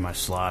save my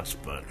slots,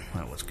 but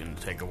that was going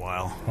to take a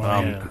while.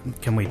 Yeah.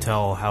 Can we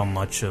tell how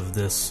much of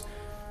this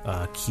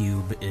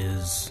cube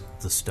is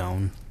the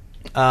stone?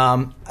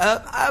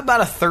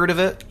 About a third of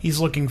it.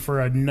 He's looking for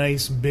a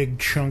nice big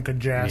chunk of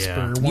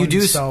jasper. Yeah. One You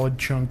do solid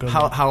chunk of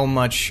How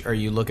much are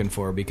you looking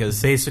for?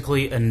 Because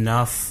Basically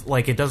enough,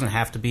 like it doesn't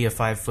have to be a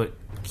 5-foot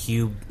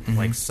cube,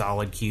 like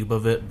solid cube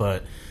of it,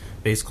 but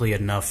basically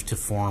enough to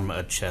form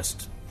a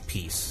chest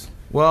piece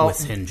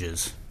with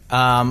hinges.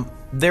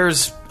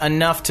 There's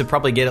enough to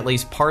probably get at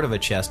least part of a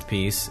chest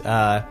piece.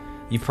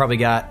 You've probably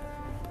got,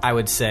 I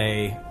would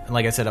say,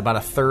 like I said, about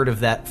a third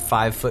of that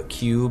 5-foot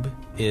cube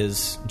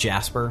is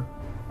jasper.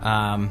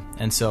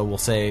 And so we'll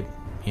say,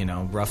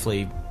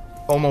 roughly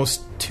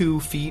almost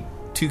 2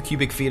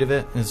 cubic feet of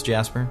it is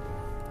jasper.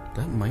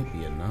 That might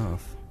be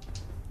enough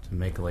to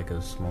make like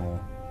a small...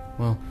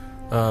 Well,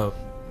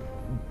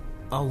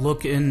 I'll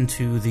look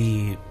into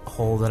the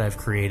hole that I've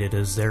created.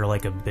 Is there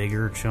like a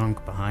bigger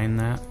chunk behind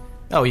that?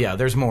 Oh yeah,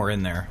 there's more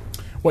in there.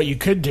 What you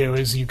could do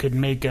is you could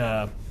make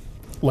a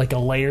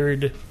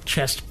layered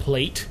chest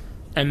plate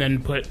and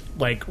then put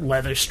like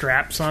leather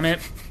straps on it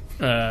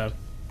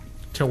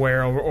to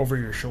wear over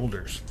your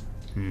shoulders.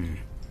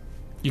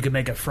 You could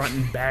make a front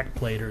and back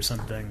plate or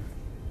something.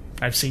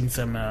 I've seen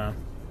some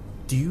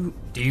Do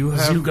you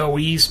have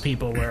Zugoese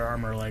people wear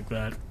armor like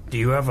that. Do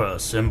you have a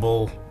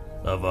symbol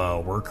of a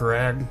work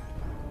rag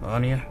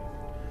on you?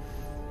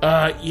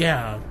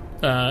 Yeah.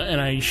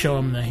 And I show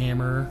him the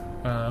hammer.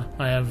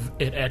 I have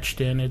it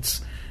etched in.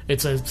 It's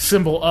a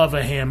symbol of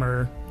a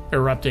hammer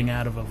erupting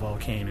out of a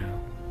volcano.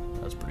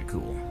 That's pretty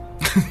cool.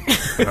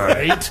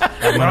 Right?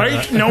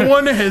 Right? No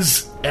one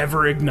has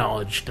ever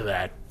acknowledged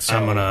that. So.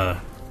 I'm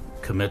gonna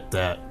commit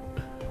that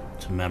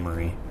to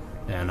memory,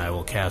 and I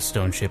will cast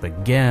Stone Shape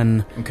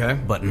again. Okay.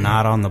 But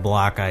not on the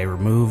block I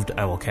removed.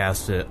 I will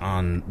cast it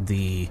on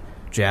the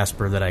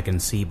jasper that I can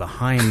see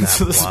behind that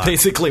So this block. is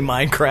basically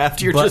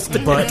Minecraft. You're just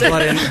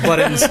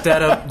But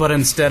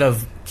instead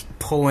of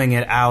pulling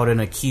it out in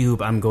a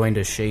cube, I'm going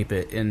to shape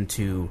it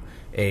into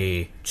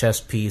a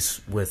chest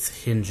piece with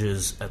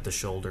hinges at the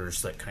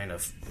shoulders that kind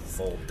of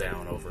fold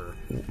down over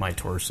my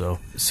torso.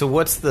 So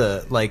what's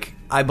the,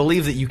 I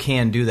believe that you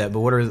can do that,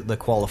 but what are the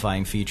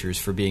qualifying features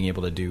for being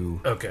able to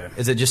do... Okay.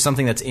 Is it just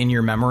something that's in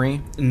your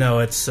memory? No,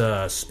 it's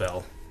a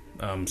spell.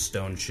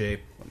 Stone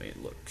Shape. Let me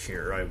look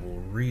here. I will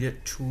read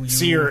it to you.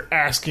 So you're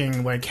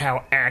asking,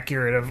 how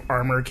accurate of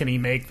armor can he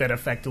make that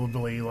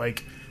effectively,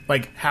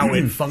 how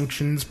it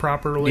functions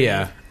properly?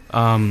 Yeah.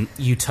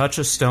 You touch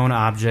a stone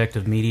object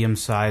of medium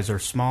size or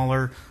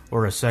smaller,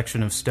 or a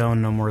section of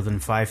stone no more than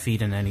 5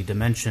 feet in any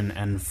dimension,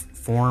 and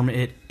form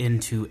it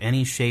into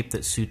any shape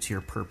that suits your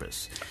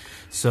purpose.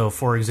 So,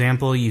 for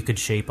example, you could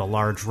shape a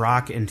large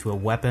rock into a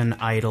weapon,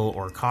 idol,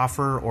 or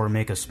coffer, or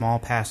make a small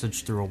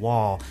passage through a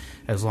wall,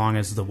 as long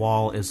as the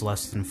wall is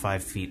less than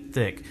 5 feet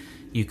thick.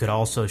 You could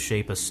also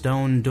shape a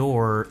stone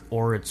door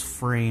or its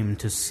frame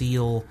to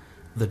seal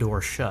the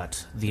door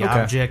shut. The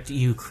object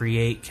you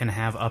create can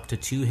have up to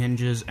 2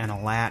 hinges and a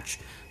latch,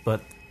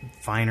 but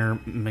finer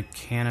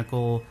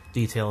mechanical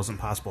detail isn't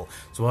possible.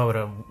 So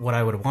what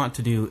I would want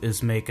to do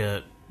is make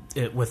it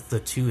with the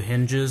 2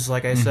 hinges,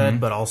 like I said,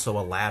 but also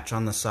a latch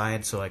on the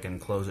side so I can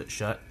close it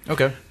shut.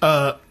 Okay.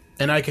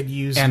 And I could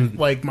use,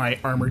 my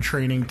armor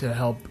training to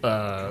help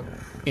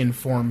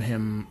inform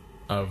him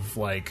of,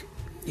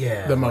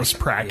 the most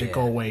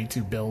practical way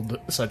to build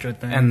such a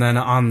thing. And then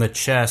on the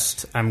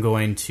chest, I'm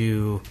going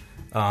to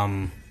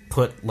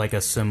put,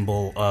 a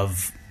symbol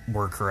of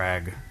work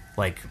rag,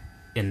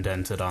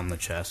 indented on the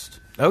chest.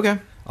 Okay.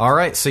 All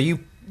right. So you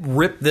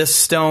rip this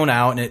stone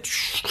out, and it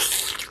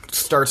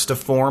starts to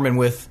form, and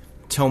with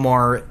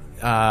Tomar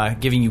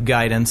giving you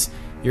guidance,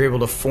 you're able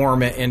to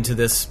form it into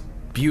this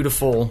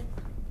beautiful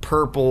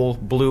purple,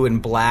 blue,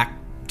 and black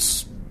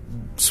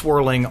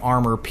swirling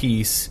armor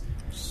piece.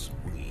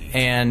 Sweet.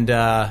 And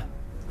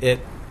it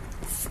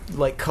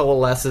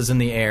coalesces in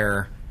the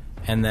air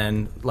and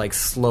then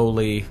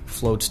slowly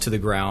floats to the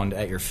ground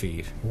at your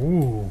feet.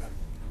 Ooh.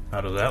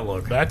 How does that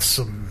look? That's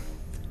some...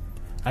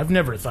 I've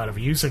never thought of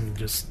using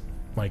just,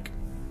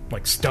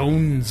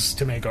 stones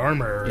to make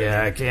armor.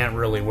 Yeah, I can't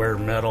really wear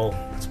metal.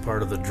 It's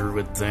part of the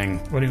druid thing.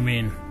 What do you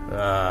mean?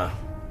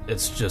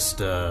 It's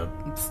just a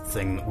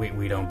thing.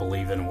 We don't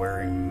believe in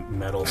wearing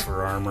metal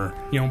for armor.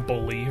 You don't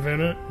believe in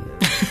it?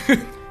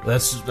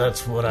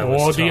 That's what I was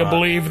Well, do you taught.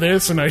 believe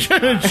this? And I show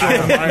him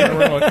my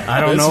heroic. I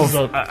don't This know. is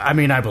If, I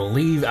mean, I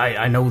believe.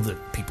 I know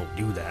that people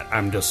do that.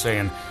 I'm just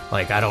saying,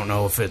 like, I don't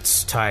know if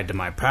it's tied to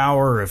my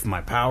power. If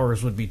my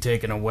powers would be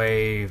taken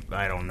away,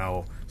 I don't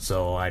know.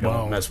 So I don't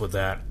Well, mess with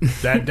that.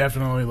 That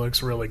definitely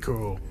looks really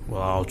cool.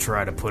 Well, I'll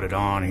try to put it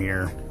on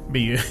here.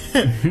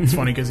 It's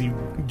funny because you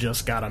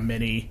just got a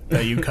mini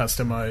that you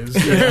customized,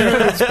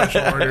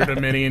 special ordered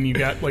a mini, and you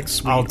got like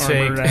sweet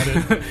armor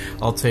added.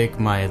 I'll take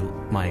my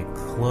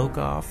cloak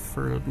off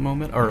for a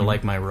moment, or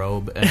like my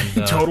robe, and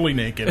Totally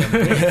naked.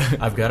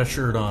 I've got a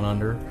shirt on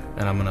under,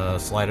 and I'm gonna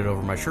slide it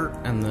over my shirt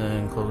and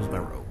then close my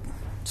robe.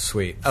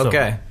 Sweet. So,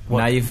 Okay, what-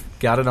 now you've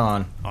got it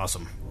on.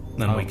 Awesome.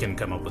 Then we can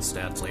come up with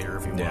stats later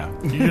if you want.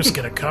 Yeah. You're just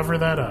gonna cover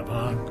that up,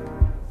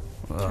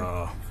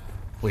 huh?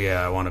 Well,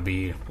 yeah, I want to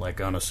be like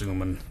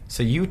unassuming.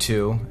 So you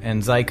two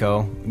and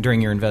Zyko,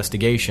 during your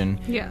investigation,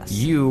 Yes.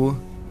 you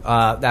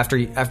after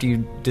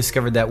you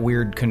discovered that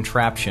weird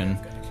contraption,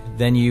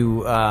 then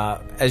you,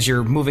 as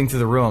you're moving through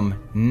the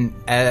room,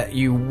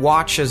 you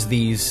watch as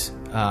these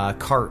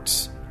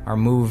carts are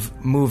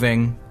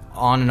moving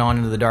on and on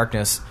into the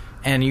darkness,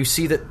 and you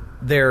see that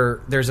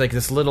there's like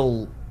this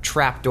little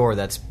trap door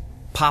that's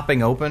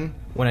popping open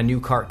when a new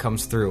cart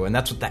comes through, and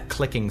that's what that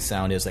clicking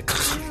sound is, like.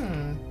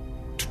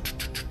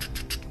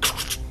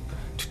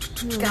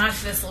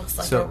 Gosh, this looks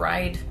like So- a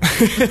ride.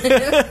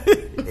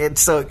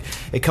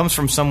 It comes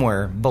from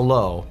somewhere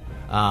below,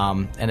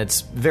 and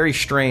it's very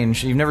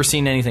strange. You've never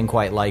seen anything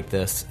quite like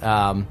this.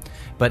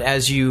 But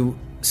as you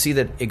see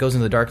that it goes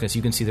into the darkness,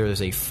 you can see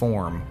there's a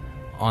form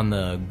on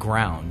the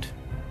ground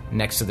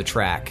next to the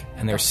track,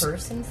 and A there's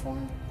person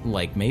form?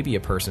 like maybe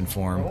a person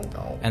form, Oh,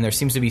 no. and there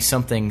seems to be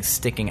something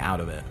sticking out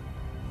of it.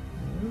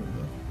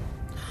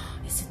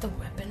 Is it the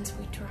weapons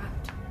we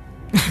dropped?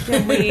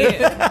 Can we?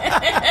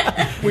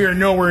 We are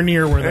nowhere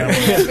near where that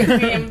was.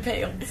 We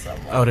impaled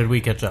someone. Oh, did we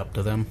catch up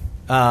to them?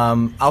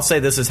 I'll say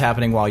this is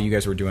happening while you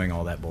guys were doing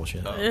all that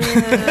bullshit.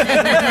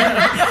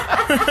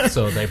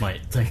 So they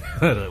might think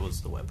that it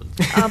was the weapons.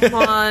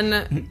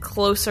 Upon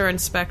closer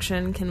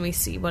inspection, can we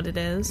see what it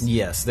is?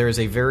 Yes, there is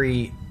a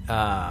very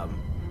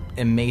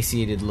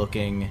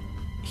emaciated-looking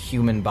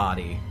human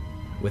body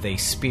with a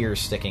spear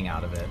sticking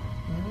out of it,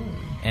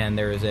 and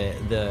there is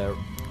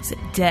Is it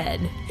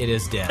dead? it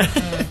is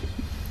dead,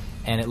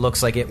 and it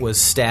looks like it was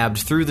stabbed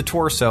through the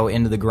torso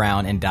into the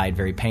ground and died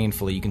very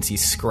painfully. You can see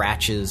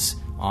scratches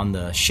on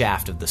the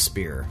shaft of the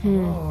spear.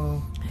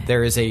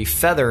 There is a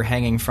feather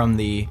hanging from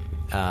the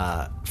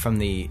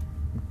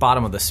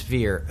bottom of the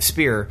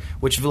spear,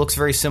 which looks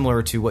very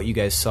similar to what you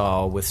guys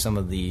saw with some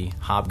of the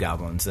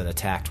hobgoblins that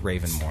attacked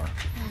Ravenmore.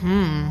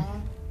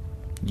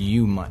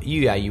 You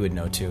would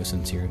know too,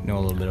 since you know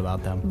a little bit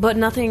about them. But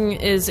nothing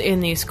is in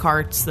these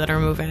carts that are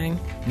moving.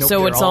 Nope, So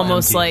they're it's all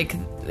almost empty. like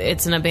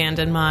it's an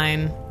abandoned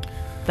mine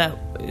that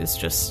is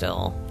just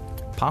still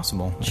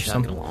Possible. There's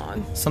chugging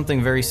along.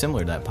 something very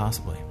similar to that,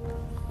 possibly.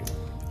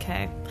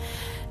 Okay.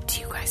 Do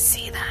you guys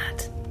see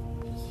that?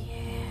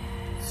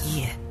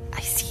 Yeah,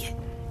 I see it.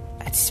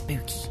 That's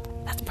spooky.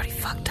 That's pretty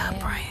fucked up,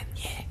 Brian.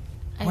 Yeah.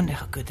 I wonder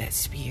how good that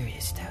spear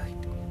is, though.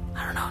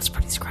 I don't know. It's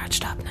pretty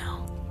scratched up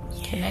now.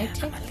 Yeah,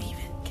 I'm gonna leave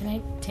it. Can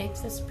I take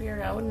the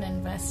spear out and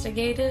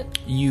investigate it?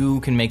 You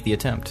can make the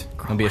attempt.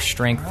 It'll be a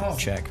strength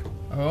check.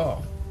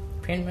 Oh,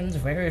 Pinman's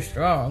very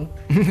strong.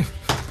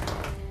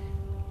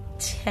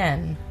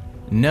 10.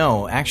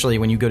 No, actually,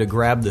 when you go to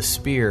grab the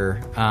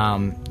spear,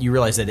 you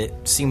realize that it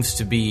seems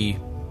to be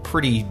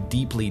pretty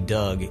deeply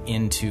dug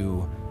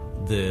into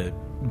the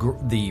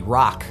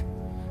rock.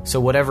 So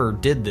whatever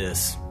did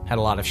this had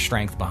a lot of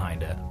strength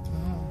behind it.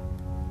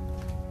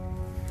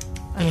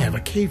 I have a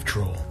cave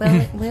troll.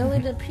 Well,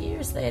 it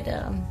appears that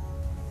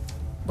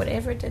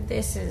whatever did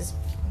this is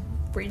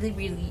really,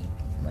 really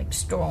like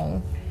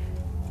strong.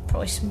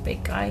 Probably some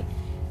big guy.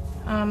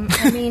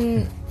 I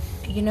mean,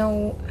 you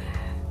know,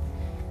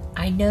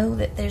 I know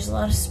that there's a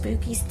lot of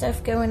spooky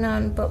stuff going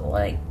on, but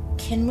like,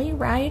 can we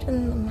ride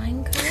in the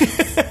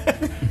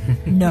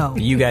minecart? No.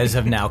 You guys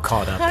have now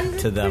caught up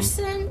to them.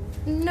 100%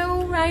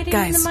 no riding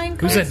Guys, in the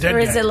minecart. who's that dead or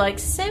is guy? it like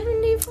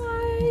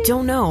 75?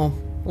 Don't know.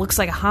 Looks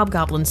like a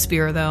hobgoblin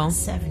spear, though.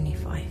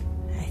 75.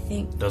 I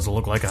think. Does it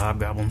look like a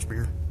hobgoblin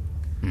spear?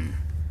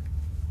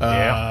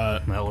 Yeah,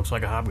 that looks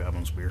like a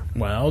hobgoblin spear.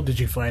 Well, did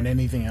you find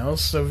anything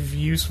else of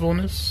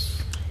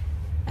usefulness?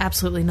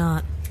 Absolutely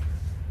not.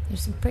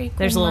 There's some pretty cool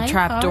There's a little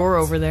trap door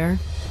over there.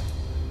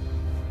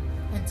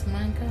 That's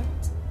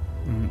minecarts.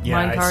 Yeah,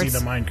 I see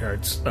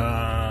Minecarts? the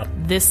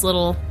minecarts. This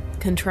little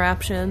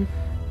contraption.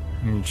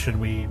 Should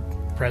we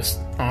press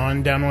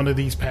on down one of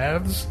these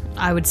paths?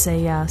 I would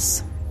say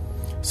yes.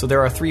 So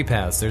there are 3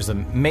 paths. There's a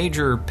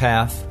major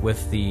path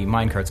with the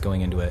minecarts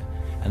going into it,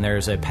 and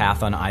there's a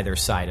path on either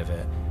side of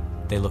it.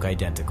 They look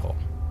identical.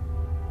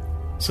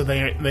 So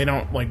they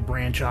don't like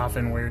branch off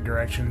in weird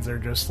directions. They're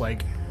just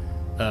like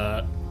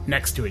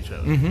next to each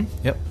other.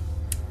 Yep.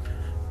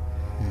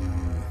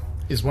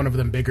 Is one of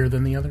them bigger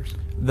than the others?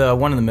 The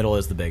one in the middle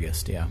is the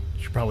biggest, yeah.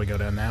 Should probably go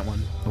down that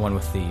one. The one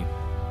with the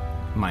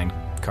mine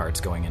carts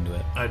going into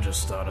it. I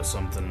just thought of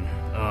something.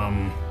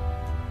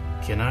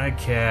 Can I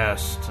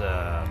cast...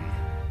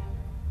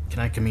 can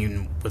I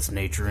commune with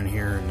nature in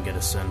here and get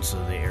a sense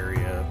of the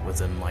area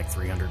within, like,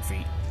 300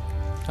 feet?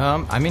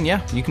 I mean,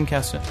 yeah, you can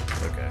cast it.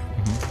 Okay.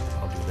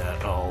 I'll do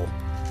that. I'll,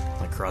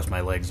 like, cross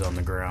my legs on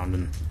the ground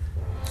and...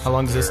 How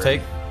long does this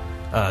take?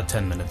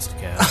 10 minutes to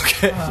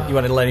cast. Okay. You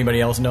want to let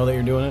anybody else know that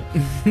you're doing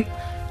it?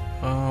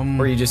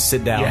 Or you just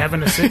sit down? You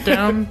having to sit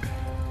down?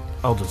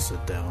 I'll just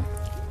sit down.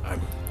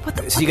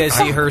 So you guys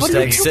see her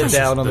sit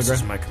down on the This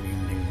is ground? my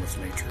communing with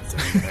nature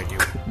thing that I do.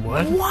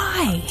 What?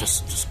 Why?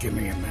 Just give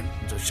me a minute.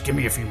 Just give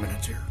me a few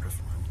minutes here.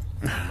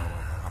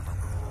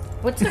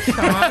 What's a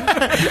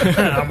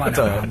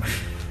sham?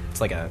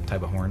 It's like a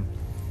type of horn.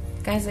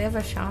 Guys, I have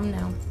a sham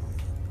now.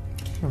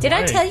 Did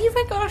I tell you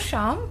I got a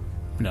sham?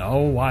 No,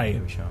 why?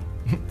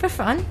 For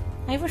fun.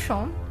 I have a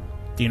sham.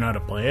 Do you know how to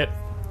play it?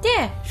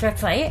 Yeah, should I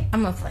play it?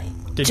 I'm gonna play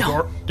it. Did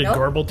Nope.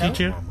 Gorbel teach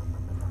you?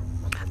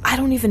 I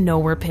don't even know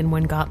where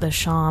Pinwin got the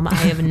sham. I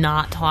have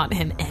not taught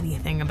him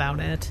anything about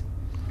it.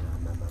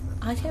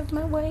 I have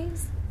my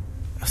ways.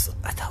 I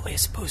thought we were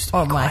supposed to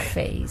Or be my quiet.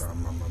 face.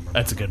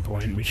 That's a good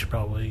point. We should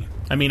probably...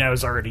 I mean, I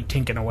was already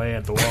tinking away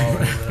at the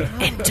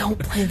wall. And don't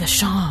play the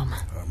sham.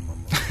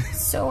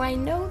 So I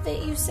know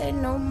that you said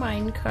no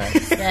mine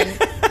carts then.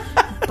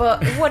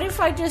 But what if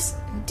I just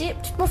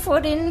dipped my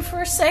foot in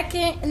for a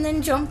second and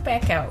then jumped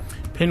back out?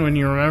 Pinwin,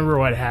 you remember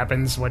what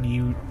happens when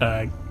you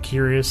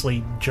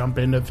curiously jump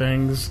into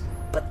things?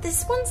 But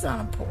this one's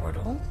not a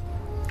portal.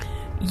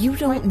 You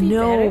don't Might be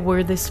know better.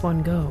 where this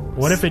one goes.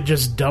 What if it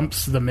just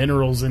dumps the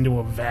minerals into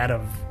a vat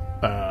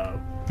of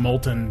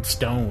molten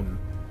stone?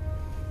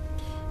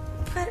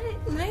 But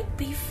it might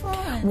be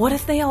fun. What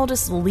if they all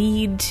just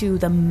lead to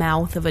the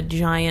mouth of a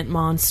giant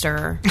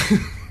monster?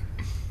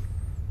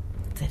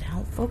 Then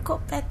I'll look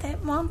up at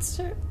that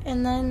monster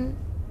and then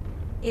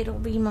it'll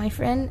be my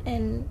friend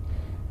and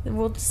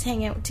we'll just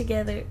hang out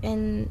together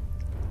and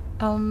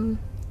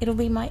it'll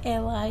be my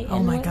ally. Oh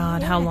and my we'll-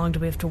 god, yeah. how long do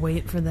we have to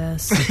wait for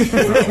this?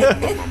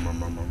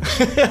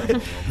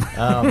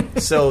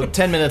 So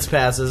 10 minutes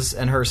passes,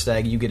 and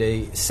Herstag, you get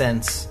a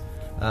sense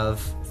of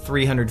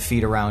 300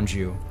 feet around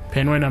you.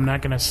 Pinwin, I'm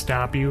not going to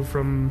stop you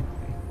from...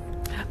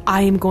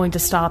 I am going to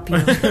stop you.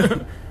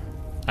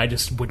 I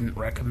just wouldn't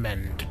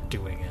recommend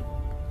doing it.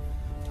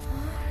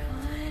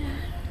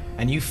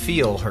 And you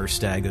feel,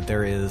 Herstag, that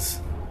there is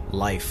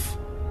life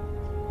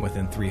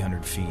within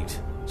 300 feet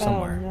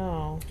somewhere.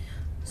 no.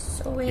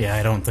 So if Yeah,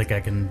 I don't think I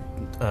can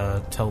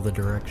tell the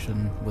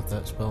direction with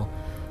that spell.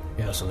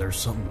 Yeah, so there's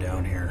something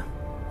down here.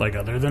 Like,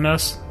 other than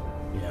us?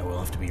 Yeah, we'll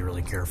have to be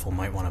really careful.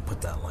 Might want to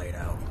put that light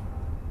out,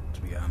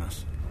 to be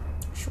honest.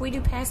 should we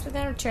do pass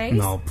without a trace?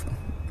 And I'll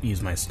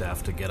use my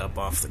staff to get up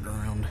off the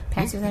ground.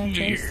 Pass without a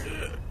trace.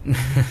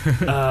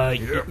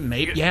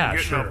 Maybe, yeah,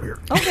 sure.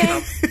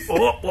 Okay.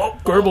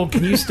 Gorbel,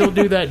 can you still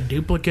do that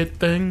duplicate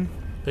thing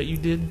that you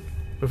did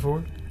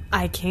before?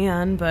 I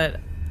can, but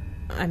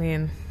I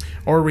mean,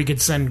 Or we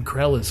could send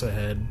Krellis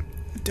ahead.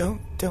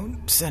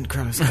 Don't send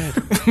Krellis ahead.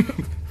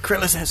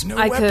 Krellis has no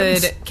I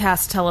weapons. could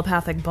cast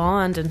telepathic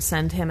bond and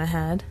send him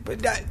ahead.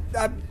 But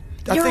I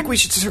think we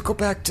should circle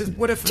back to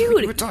whatever we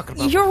were Dude, talking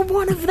about. you're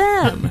one of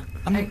them.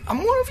 I'm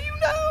one of you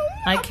now.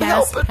 I I'm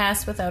cast helping.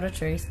 pass without a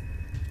trace.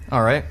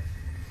 All right.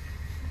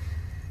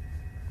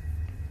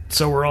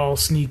 So we're all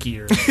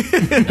sneakier.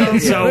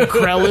 So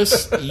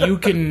Krellis,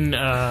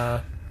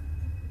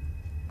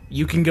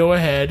 you can go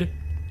ahead,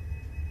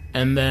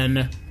 and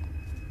then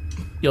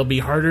you'll be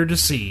harder to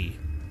see.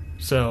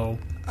 So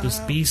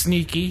just be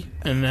sneaky,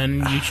 and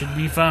then you should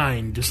be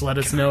fine. Just let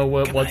us know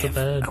what's up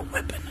ahead. A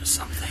weapon or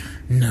something.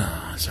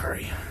 No,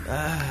 sorry.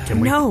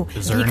 No,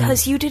 is there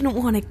because you didn't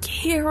want to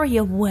carry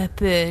a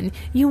weapon.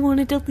 You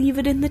wanted to leave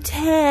it in the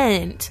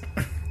tent.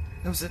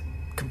 That was a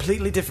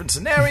completely different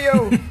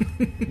scenario.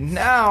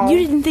 Now You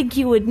didn't think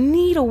you would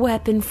need a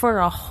weapon for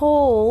a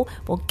hole.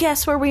 Well,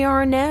 guess where we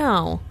are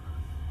now?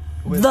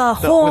 The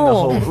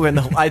hole.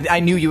 I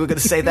knew you were going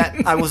to say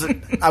that. I was.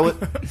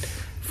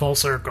 Full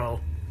circle.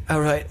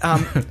 All right.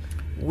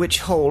 Which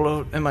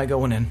hole am I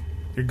going in?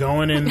 You're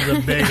going in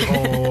the big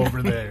hole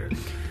over there.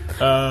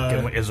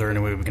 Is there any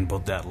way we can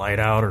put that light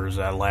out, or does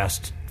that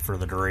last for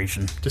the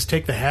duration? Just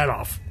take the hat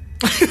off.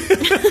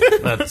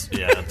 That's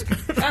good.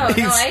 Oh,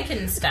 no, I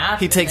can stop.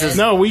 He takes his.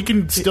 No, we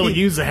can still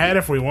use the hat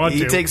if we want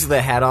He to. takes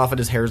the hat off, and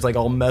his hair's like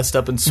all messed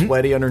up and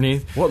sweaty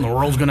underneath. What in the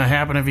world's going to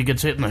happen if he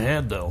gets hit in the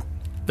head, though?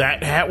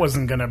 That hat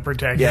wasn't going to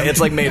protect Yeah, him. it's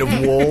like made of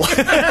wool.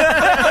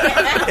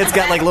 It's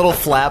got like little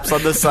flaps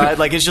on the side.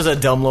 Like it's just a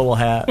dumb little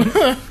hat.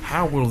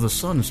 How will the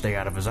sun stay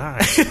out of his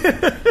eyes?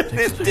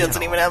 It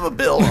doesn't even have a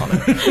bill on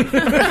it.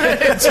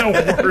 It's a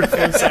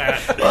worthless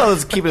hat. Well,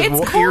 it's keeping his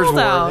It's ears cold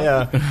warm. out.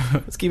 Yeah,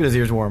 it's keeping his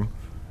ears warm.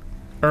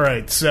 All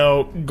right,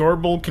 so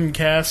Gorbel can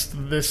cast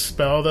this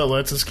spell that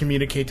lets us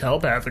communicate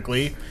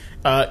telepathically.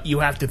 You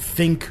have to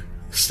think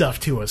stuff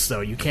to us,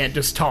 though. You can't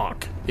just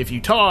talk. If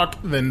you talk,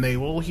 then they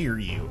will hear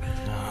you.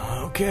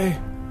 Okay.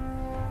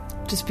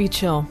 Just be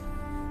chill.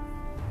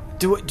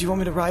 Do you want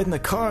me to ride in the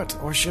cart,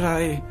 or should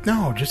I?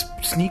 No, just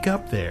sneak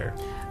up there.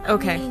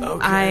 Okay.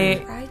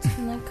 Okay. I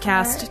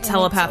cast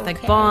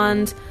telepathic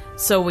bond,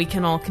 so we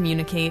can all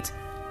communicate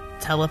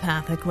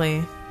telepathically.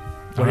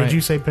 What did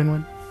you say,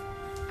 Pinwin?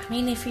 I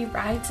mean, if he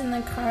rides in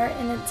the cart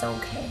and it's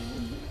okay,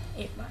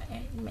 it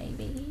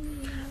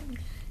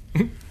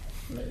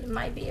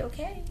might be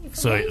okay.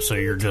 So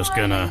you're just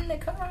gonna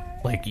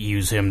like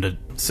use him to?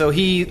 So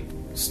he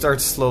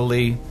starts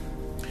slowly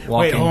walking.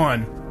 Wait, hold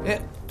on. Eh,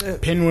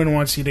 Pinwin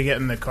wants you to get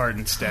in the cart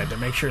instead to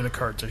make sure the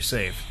carts are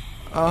safe.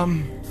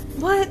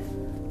 What?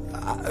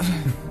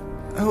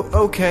 Oh,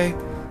 okay.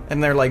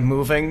 And they're like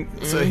moving,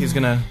 so he's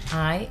gonna.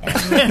 I am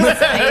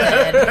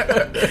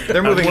excited.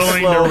 They're moving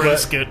Willing slow, to but-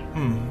 risk it.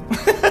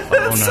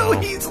 Oh So no!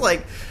 he's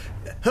like,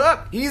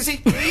 easy,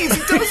 does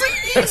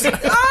it, easy.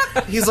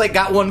 He's like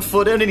got one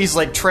foot in, and he's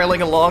like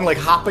trailing along, like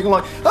hopping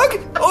along.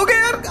 Okay,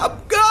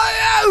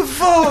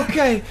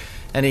 okay.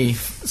 And he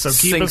So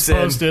keep sinks us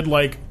posted.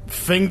 Like,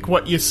 think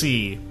what you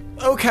see. in.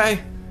 Okay.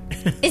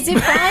 Is it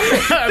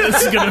fun?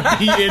 This is gonna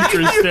be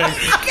interesting.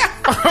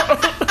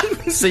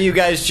 So you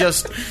guys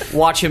just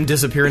watch him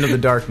disappear into the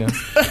darkness.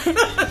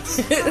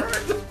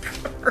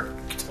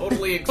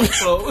 Totally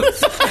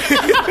exposed.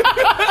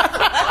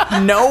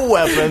 No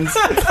weapons.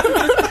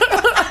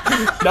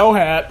 No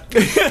hat.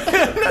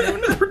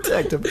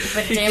 Protect him.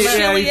 But damn it,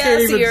 Chilly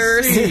ass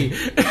ears.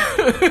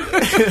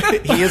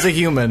 He is a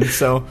human,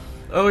 so.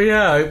 Oh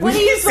yeah, What do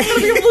you not gonna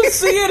be able to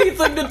see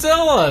anything to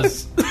tell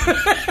us. no,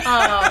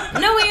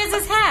 he has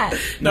his hat.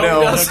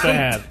 No. Took the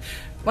hat.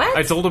 What?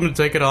 I told him to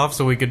take it off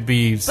so we could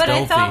be but stealthy.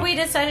 I thought we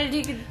decided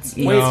you could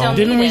still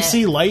Didn't need we it.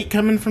 see light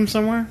coming from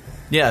somewhere?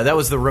 Yeah, that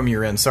was the room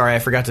you're in. Sorry, I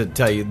forgot to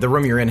tell you. The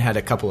room you're in had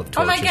a couple of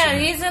Oh torches. my god,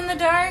 in it. he's in the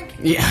dark?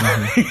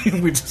 Yeah,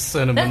 we just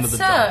sent him That into the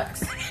dark.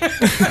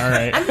 sucks. All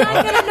right. I'm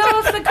not gonna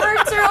know if the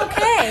carts are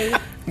okay.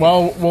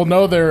 Well, we'll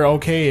know they're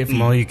okay if he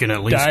Well, you can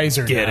at least dies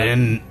or get not.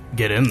 in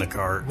the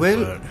cart.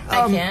 Well, but-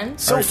 I can.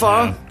 so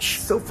far,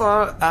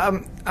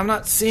 I'm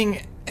not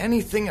seeing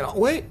anything at all.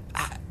 Wait,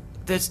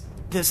 there's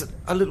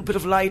a little bit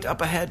of light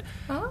up ahead.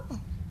 Oh.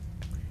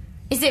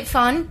 Is it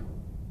fun?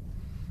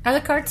 Are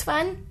the carts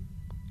fun?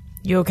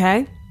 You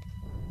okay,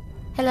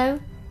 Hello?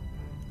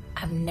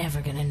 I'm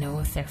never gonna know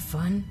if they're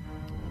fun.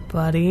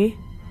 buddy?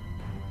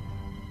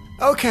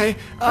 Okay.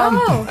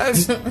 Oh.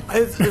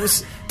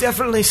 There's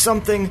definitely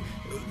something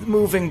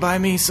moving by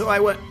me, so I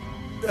went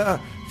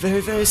very,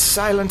 very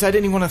silent. I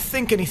didn't even want to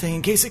think anything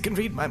in case it can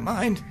read my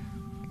mind.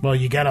 Well,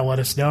 you gotta let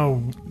us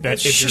know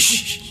that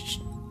if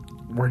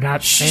we're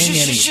not saying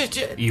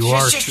anything. You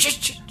are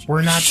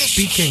We're not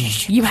speaking.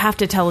 You have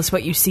to tell us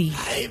what you see.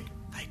 I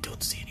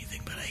don't see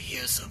anything, but I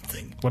hear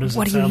something. What does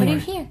What it do you sound What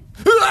do you like? hear?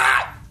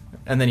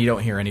 And then you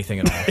don't hear anything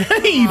at all.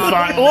 You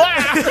thought,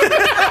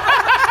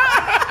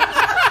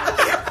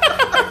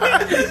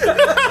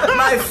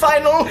 My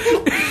final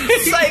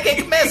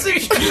psychic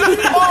message.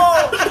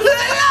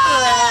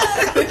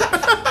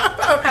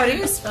 How do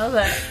you spell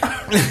that?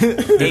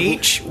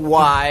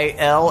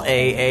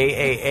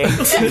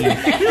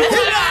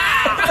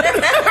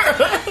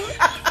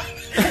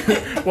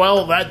 HYLAAAT.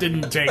 well, that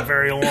didn't take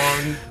very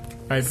long.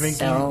 I think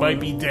So- you might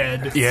be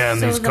dead. Yeah, and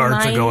So these the carts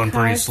are mine going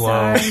pretty carts slow.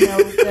 are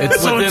no-go.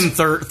 It's So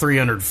within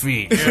 300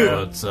 feet,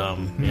 so it's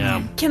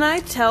yeah. Can I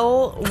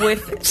tell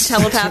with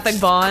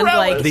telepathic bond,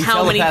 like The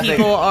how many telepathic-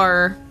 people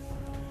are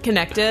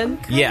connected?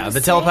 Yeah,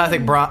 the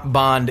telepathic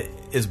bond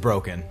is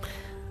broken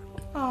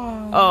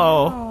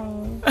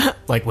Oh,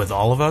 Like with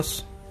all of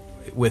us.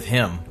 with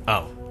him.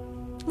 Oh,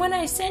 When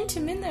I sent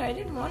him in there, I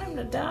didn't want him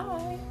to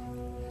die.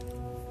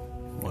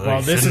 Well,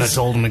 you this shouldn't is have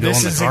told him to go in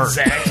this the is cart.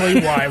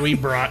 exactly why we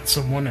brought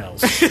someone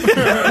else.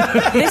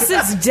 this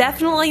is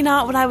definitely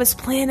not what I was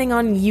planning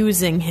on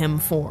using him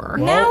for.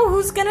 Now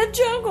who's gonna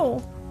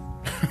juggle?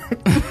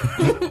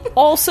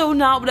 Also,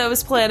 not what I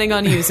was planning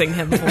on using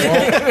him for.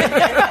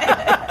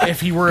 If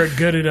he were a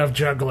good enough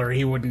juggler,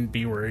 he wouldn't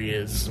be where he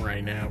is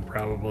right now,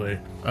 probably.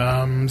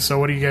 So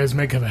what do you guys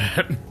make of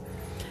that?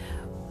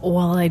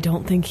 Well, I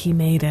don't think he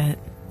made it.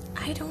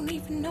 I don't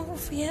even know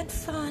if he had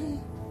fun.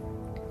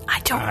 I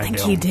don't I think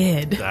don't- he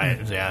did. Yeah,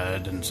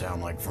 that didn't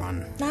sound like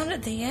fun. Not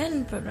at the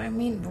end, but I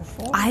mean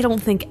before. I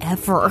don't think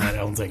ever. I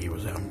don't think he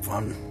was having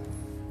fun.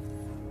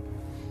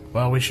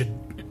 Well, we should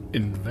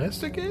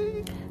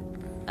investigate?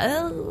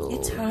 Oh,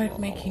 It's hard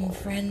making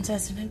friends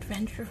as an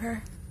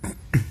adventurer.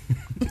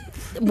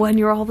 when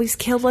you're always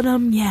killing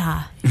them,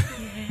 yeah.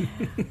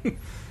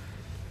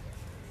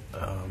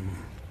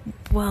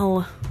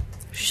 Well,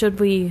 should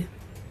we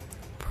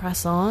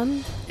press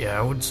on? Yeah,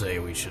 I would say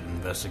we should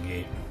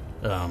investigate.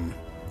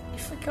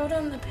 If we go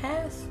down the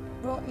path,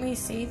 won't we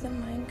see the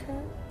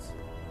minecarts?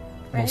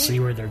 We'll see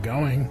where they're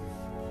going.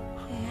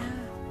 Yeah.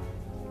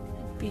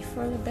 It'd be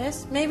for the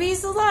best. Maybe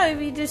he's alive.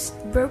 He just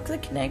broke the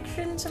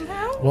connection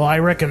somehow. Well, I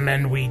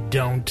recommend we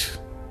don't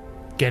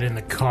get in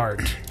the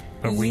cart,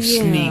 but we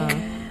sneak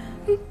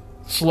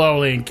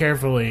slowly and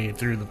carefully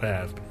through the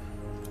path.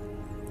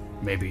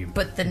 Maybe.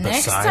 But the beside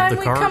next time the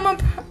we cart? come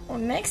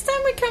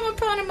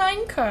upon a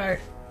minecart,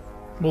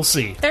 We'll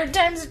see. third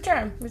time's a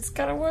charm. It's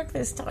gotta work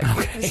this time.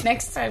 This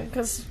next time,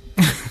 because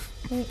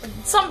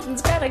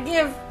something's gotta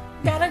give.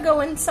 Gotta go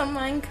in some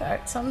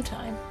minecart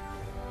sometime.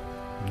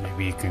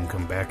 Maybe you can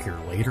come back here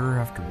later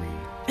after we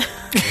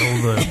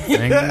kill the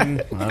thing.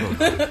 I don't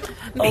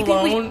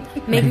know.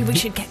 Maybe we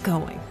should get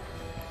going.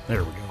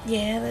 There we go.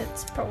 Yeah,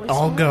 that's probably.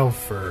 I'll smart. go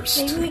first.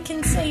 Maybe we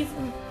can save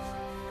him.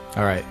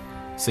 All right.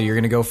 So you're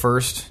going to go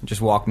first.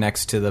 Just walk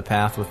next to the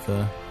path with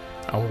the.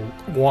 I'll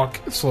walk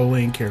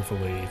slowly and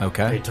carefully.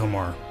 Okay. Hey,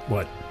 Tomar.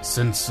 What?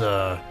 Since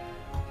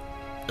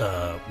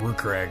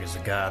Wurkrag is a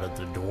god of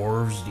the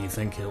dwarves, do you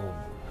think he'll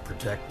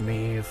protect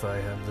me if I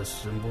have this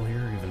symbol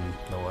here, even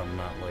though I'm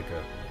not like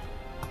a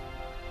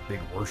big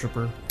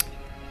worshiper?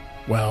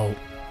 Well,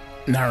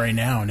 not right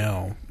now,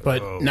 no.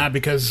 But Oh. not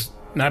because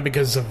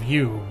of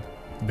you,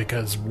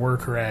 because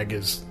Wurkrag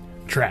is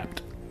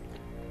trapped.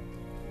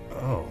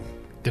 Oh,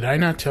 Did I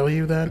not tell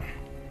you that?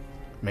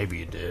 maybe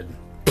you did.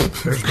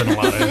 There's been a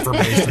lot of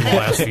information in the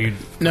last few.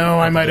 No,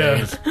 I might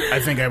days. have. I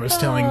think I was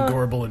telling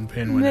Gorbel and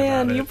Pinwin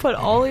Man, about you it. put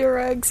all your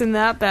eggs in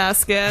that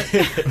basket.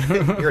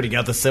 You already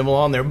got the symbol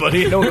on there,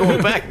 buddy. No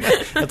going back.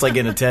 That's like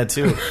getting a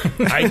tattoo.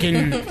 I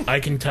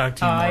can talk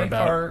to you more I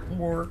about. heart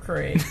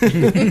Warcraig.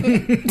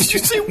 Did you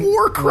say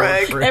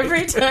Warcrag?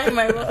 Every time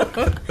I look.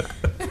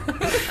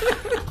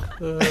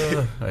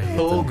 I hate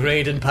Oh,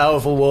 great and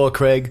powerful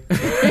Warcrag.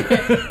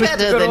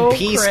 Better than old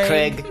peace,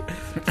 Craig.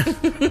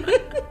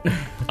 Craig.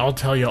 I'll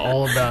tell you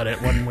all about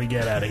it when we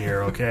get out of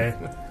here. Okay?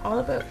 All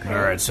about Craig.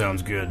 All right,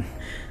 sounds good.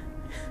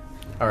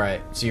 All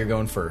right, so you're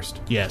going first.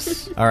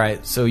 Yes. All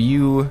right, so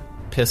you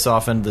piss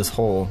off into this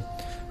hole.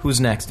 Who's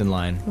next in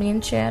line? Me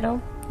and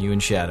Shadow. You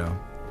and Shadow.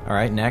 All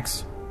right,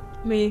 next.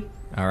 Me.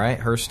 All right,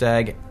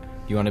 Herstag.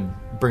 You want to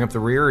bring up the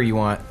rear, or you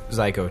want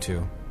Zyko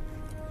to?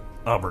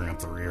 I'll bring up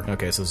the rear.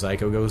 Okay, so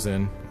Zyko goes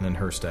in, and then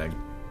Herstag.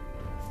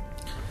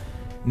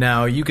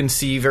 Now, you can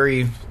see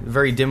very,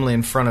 very dimly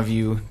in front of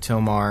you,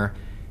 Tomar,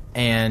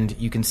 and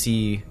you can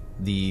see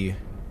the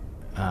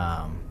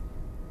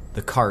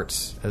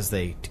carts as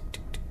they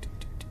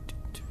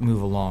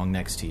move along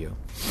next to you.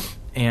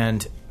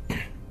 And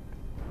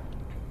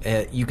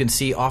you can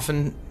see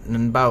often,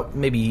 about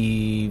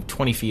maybe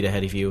 20 feet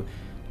ahead of you,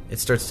 it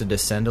starts to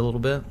descend a little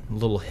bit. A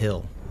little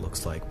hill,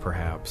 looks like,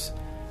 perhaps.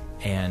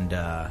 And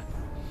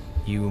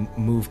you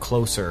move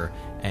closer,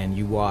 and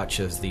you watch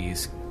as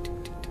these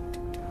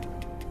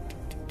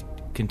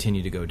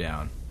continue to go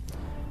down.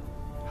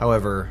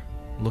 However,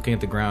 looking at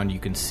the ground, you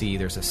can see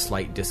there's a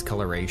slight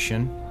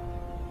discoloration,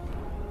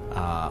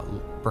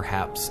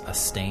 perhaps a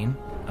stain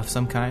of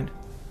some kind,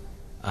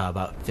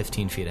 about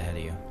 15 feet ahead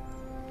of you.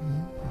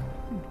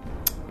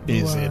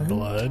 Is it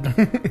blood?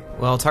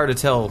 Well, it's hard to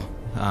tell.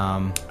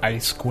 I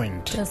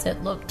squint. Does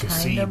it look To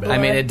kind see, of but- blood?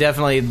 I mean, it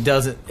definitely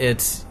doesn't.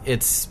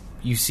 It's.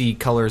 You see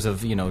colors of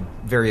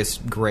various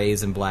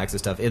grays and blacks and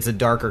stuff. It's a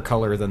darker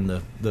color than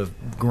the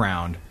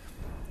ground.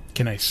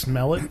 Can I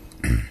smell it?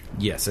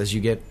 Yes, as you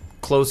get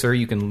closer,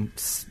 you can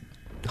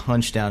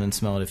hunch down and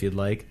smell it if you'd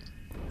like.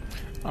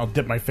 I'll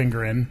dip my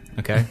finger in.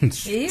 Okay. Ew.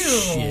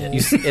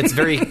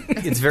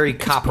 It's very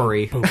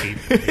coppery. Pokey.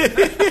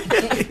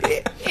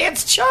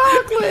 It's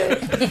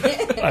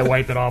chocolate. I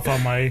wipe it off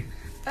on my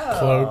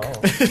cloak.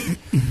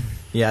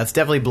 Yeah, it's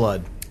definitely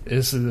blood.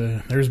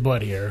 There's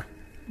blood here.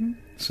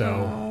 So,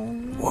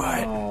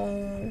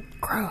 Oh.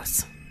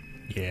 Gross.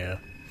 yeah.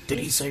 Did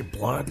he say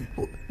blood?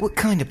 What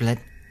kind of blood?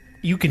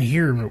 You can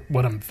hear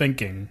what I'm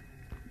thinking.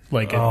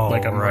 Like, Oh,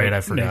 like I'm right,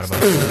 I forgot next-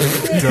 about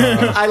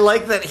that. I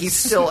like that he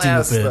still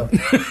asks them.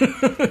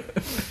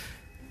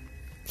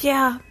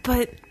 Yeah,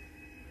 but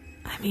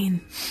I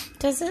mean,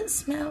 Does it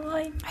smell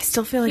like I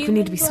still feel like we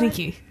need to be Human blood?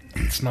 sneaky.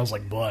 It smells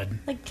like blood.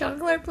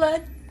 jugular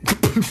blood?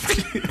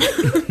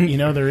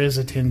 There is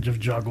a tinge of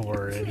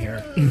jugular in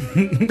here.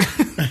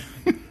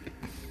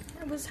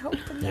 I was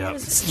hoping there Yeah.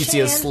 was You see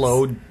a chance.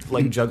 slow,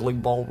 juggling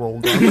ball roll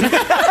down.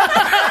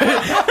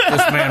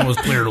 This man was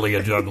clearly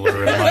a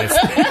juggler in life.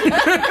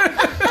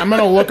 I'm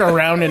gonna look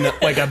around and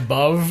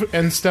above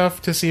and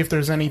stuff to see if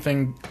there's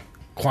anything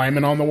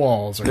climbing on the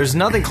walls. Or There's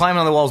nothing climbing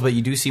on the walls, but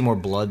you do see more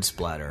blood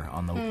splatter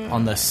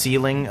on the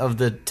ceiling of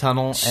the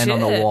tunnel and on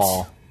the Shit.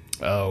 wall.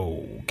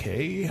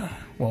 Okay.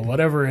 Well,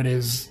 whatever it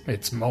is,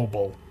 it's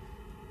mobile.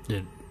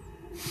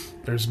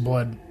 There's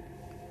blood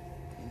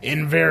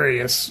in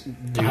various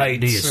heights.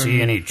 Do you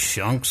see and- any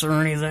chunks or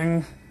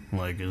anything?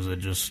 Like, is it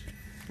just...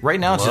 Right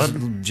now, it's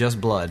Blood?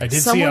 just blood. I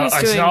did Someone is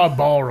I doing- saw a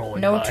ball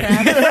rolling No by.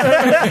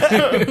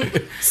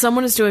 trap.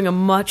 Someone is doing a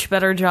much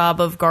better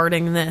job of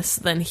guarding this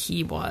than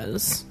he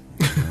was.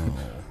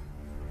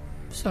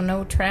 So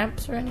no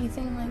traps or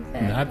anything like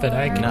that? Not that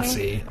I can Alright.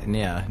 see.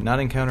 Yeah, not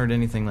encountered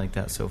anything like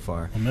that so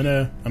far. I'm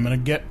gonna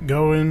get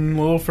going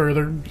a little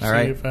further. See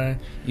right. if I.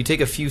 You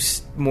take a few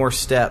more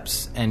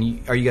steps,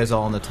 and are you guys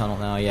all in the tunnel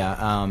now? Yeah.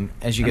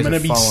 As you I'm guys gonna are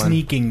be following,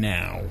 sneaking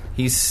now.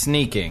 he's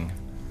sneaking,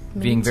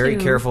 being very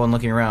too. careful and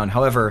looking around.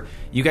 However,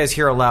 you guys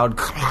hear a loud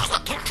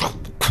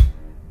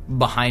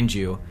behind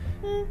you,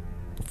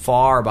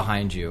 far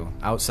behind you,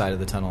 outside of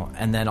the tunnel,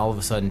 and then all of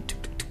a sudden,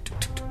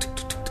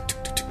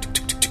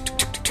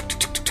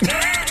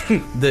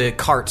 the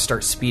cart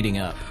starts speeding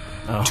up.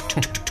 I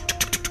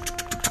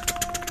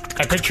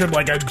pictured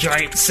like a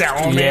giant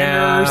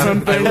salamander or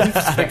something. I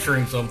was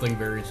picturing something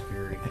very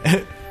scary.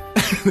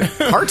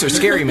 Hearts are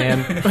scary,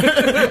 man.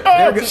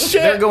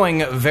 They're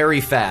going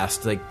very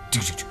fast, like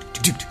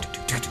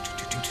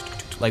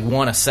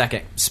one a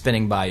second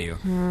spinning by you.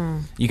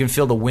 You can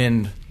feel the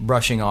wind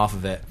brushing off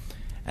of it,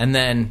 and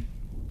then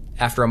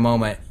after a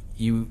moment,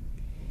 you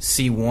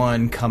see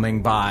one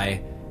coming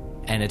by,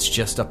 and it's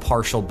just a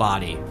partial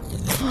body.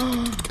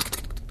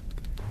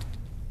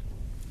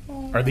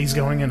 Are these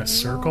going in a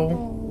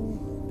circle?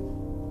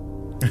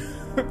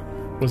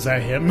 Was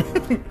that him?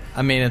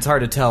 I mean, it's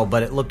hard to tell,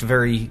 but it looked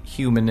very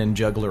human and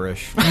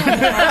jugglerish.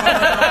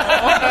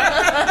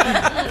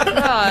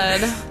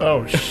 God.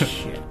 Oh,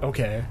 shit.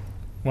 Okay.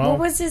 Well, What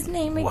was his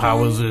name again?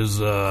 How was his,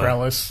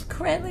 Krellis.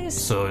 Krellis.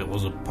 So it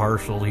was a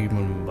partial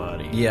human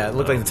body. Yeah, it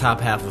looked like the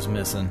top half was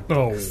missing.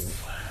 Oh,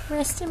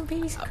 Rest in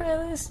peace,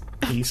 Krellis.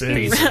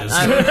 pieces.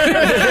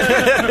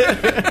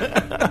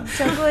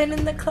 Juggling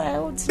in the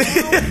clouds now.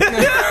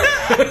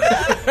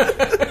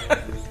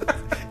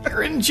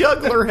 You're in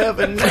juggler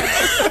heaven.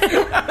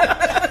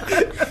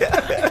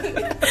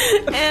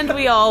 And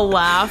we all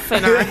laugh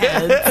in our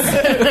heads.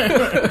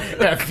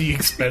 At the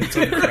expense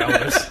of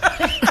Krellis.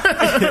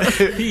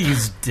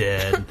 He's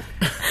dead.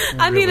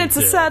 I mean, Really it's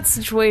a dead. sad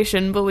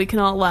situation, but we can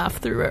all laugh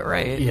through it,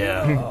 right?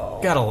 Yeah.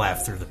 Gotta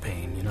laugh through the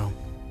pain, you know?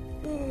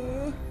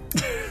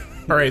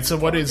 All right, so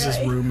what is this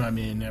room I'm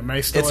in? Am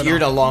I still You're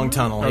in a long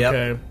tunnel,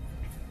 Okay. yep.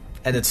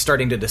 And it's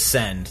starting to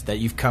descend, that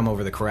you've come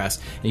over the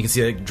crest. And you can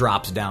see it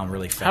drops down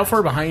really fast. How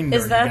far behind are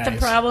Is you that the guys?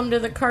 problem? Do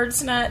the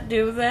carts not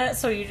do that?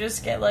 So you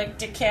just get, like,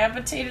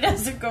 decapitated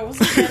as it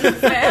goes again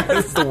fast?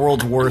 It's the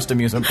world's worst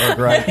amusement park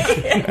ride.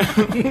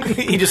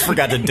 He just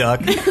forgot to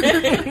duck.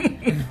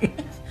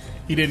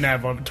 He didn't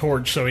have a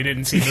torch, so he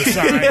didn't see the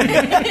sign.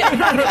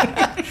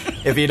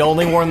 If he'd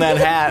only worn that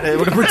hat, it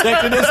would have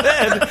protected his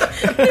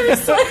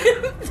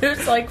head.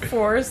 There's like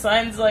 4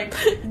 signs like,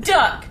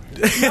 duck.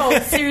 No,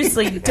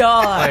 seriously,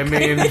 dog. I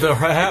mean, the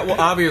hat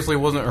obviously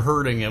wasn't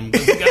hurting him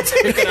because he got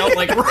taken out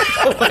like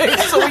right away,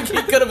 so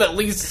he could have at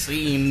least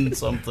seen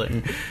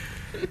something.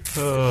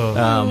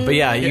 But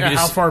yeah, you can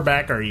How just... far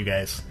back are you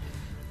guys?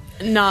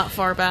 Not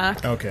far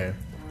back. Okay.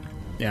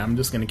 Yeah, I'm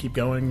just going to keep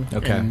going.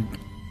 Okay. And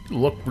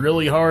look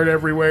really hard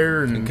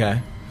everywhere. And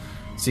Okay.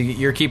 So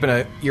you're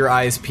keeping your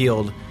eyes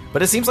peeled.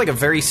 But it seems like a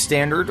very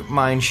standard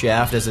mine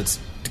shaft as it's...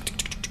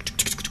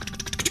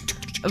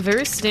 A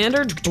very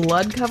standard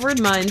blood-covered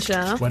mine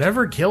shaft.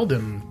 Whatever killed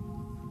him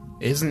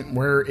isn't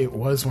where it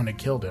was when it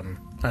killed him,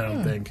 I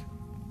don't think.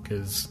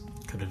 Because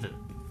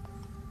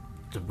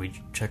Did we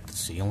check the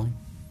ceiling?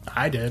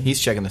 I did.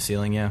 He's checking the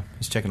ceiling, yeah.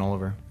 He's checking all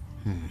over.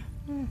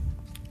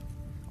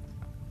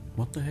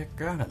 What the heck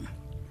got him?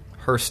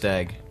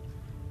 Herstag.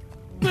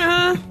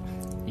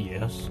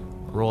 Yes.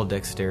 Roll a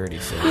dexterity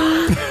save.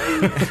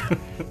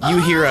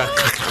 You hear a...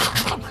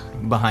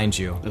 behind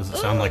you. Does it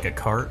sound like a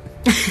cart?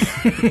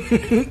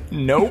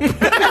 Nope.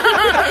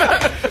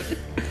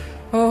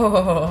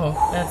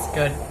 Oh, that's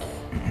good.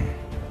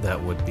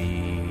 That would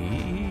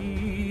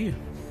be...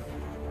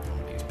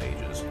 these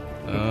pages.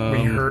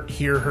 We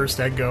hear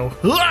Herstag go,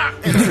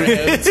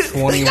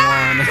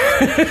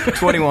 21.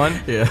 21.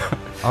 Yeah.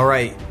 All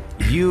right.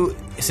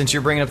 Since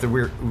you're bringing up the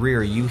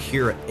rear, you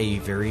hear a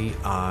very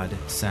odd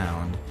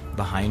sound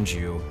behind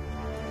you.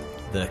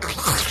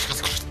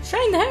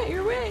 Shine the hat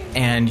your way.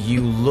 And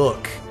you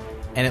look,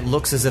 and it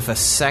looks as if a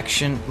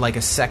section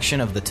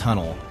of the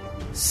tunnel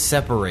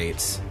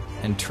separates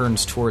and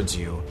turns towards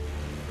you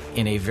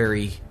in a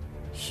very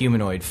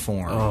humanoid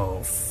form.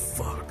 Oh,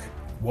 fuck.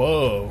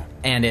 whoa.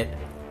 And it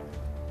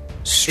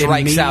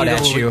strikes out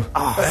at you.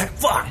 Oh,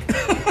 fuck.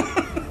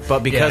 But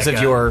because Yeah, I of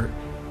got your...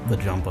 The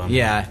jump on.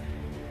 Yeah.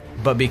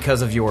 But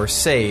because of your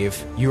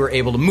save, you were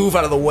able to move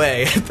out of the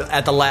way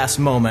at the last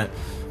moment.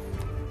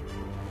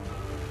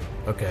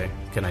 Okay,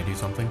 can I do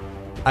something?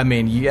 I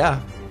mean,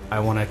 yeah. I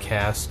want to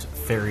cast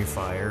Fairy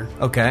Fire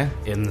Okay.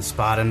 in the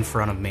spot in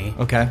front of me.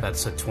 Okay.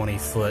 That's a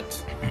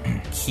 20-foot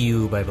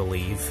cube, I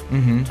believe,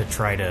 to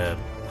try to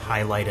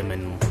highlight him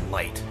in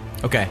light.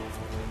 Okay.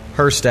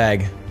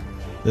 Herstag,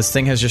 this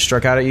thing has just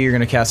struck out at you. You're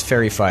going to cast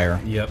Fairy Fire.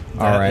 Yep. All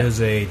That right.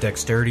 is a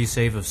dexterity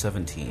save of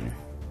 17.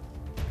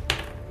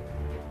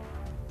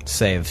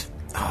 Save.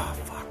 Oh,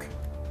 fuck.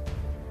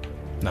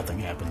 Nothing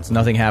happens.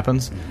 Nothing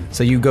happens.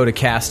 So you go to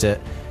cast it,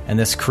 and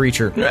this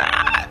creature...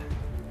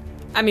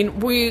 I mean,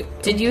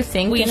 Did you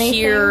think we anything?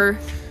 hear,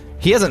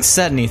 He hasn't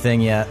said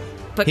anything yet.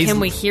 but He's- can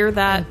we hear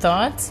that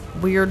Thoughts?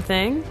 weird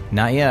thing?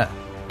 Not yet.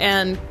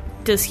 And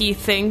does he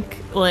think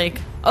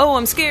like, "Oh,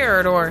 I'm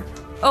scared," or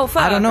 "Oh,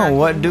 fuck"? I don't know. or-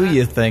 What do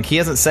you think? He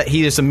hasn't said...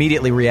 He just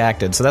immediately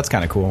reacted, so that's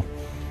kind of cool.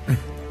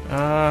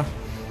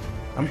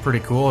 I'm pretty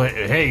cool.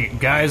 Hey,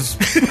 guys.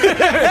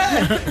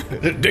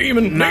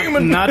 Demon!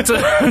 Not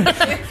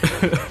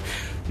to...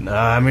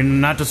 I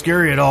mean, not to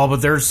scare you at all,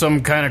 but there's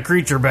some kind of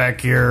creature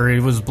back here. He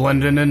was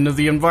blending into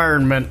the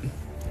environment.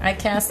 I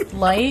cast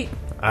light.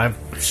 I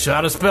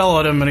shot a spell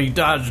at him and he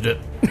dodged it.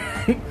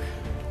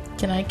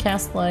 Can I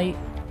cast light?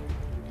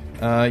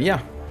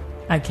 Yeah.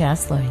 I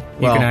cast light. You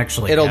Well, can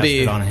actually it'll cast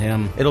be- it on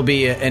him. It'll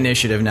be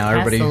initiative now.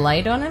 Cast the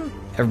light on him?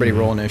 Everybody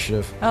roll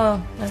initiative.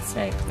 Oh, that's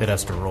right. It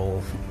has to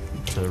roll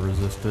to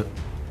resist it.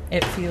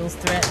 It feels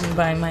threatened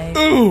by my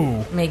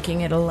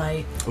making it a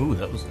light. Ooh,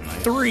 that was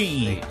nice.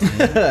 3.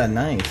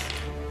 Nice.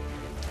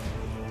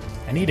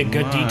 I need a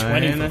good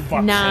D20 for fuck's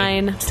sake.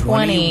 9.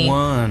 20.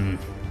 21.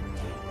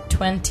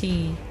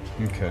 20.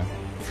 Okay.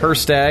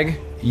 Herstag,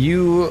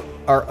 you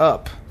are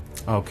up.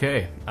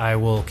 Okay, I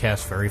will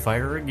cast Fairy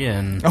Fire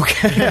again.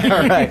 Okay.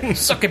 All right.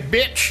 Suck it,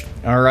 bitch.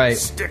 All right.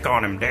 Stick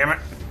on him, damn it.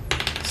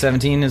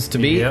 17 is to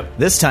beat. Yep.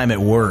 This time it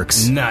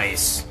works.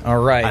 Nice.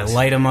 All right. I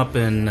light him up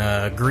in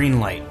green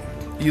light.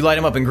 You light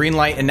him up in green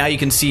light, and now you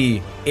can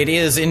see it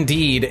is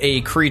indeed a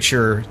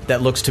creature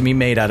that looks to be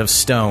made out of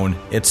stone.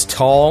 It's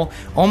tall,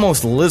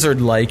 almost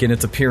lizard-like in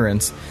its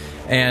appearance,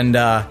 and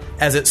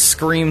as it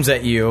screams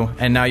at you,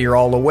 and now you're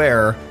all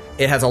aware,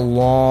 it has a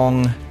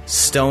long,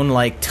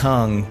 stone-like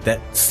tongue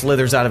that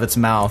slithers out of its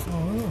mouth.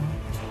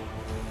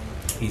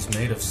 He's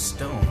made of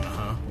stone,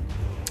 huh?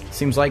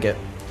 Seems like it.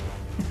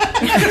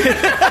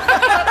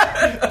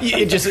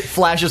 It just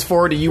flashes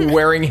forward to you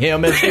wearing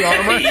him as the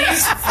armor.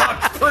 He's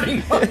fucked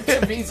pretty much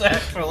if he's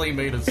actually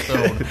made of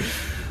stone.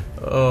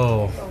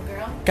 Oh.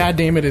 God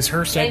damn it, is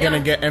Herstag Lay gonna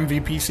down. get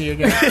MVPC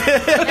again?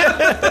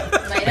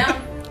 Lay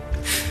down.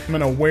 I'm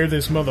gonna wear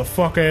this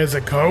motherfucker as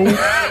a coat.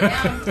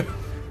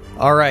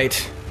 All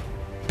right,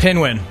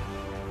 Pinwin,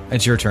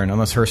 it's your turn.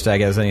 Unless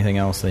Herstag has anything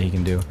else that he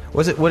can do.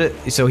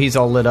 So he's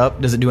all lit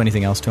up. Does it do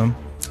anything else to him?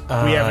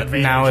 We have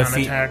advantage now on if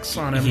attacks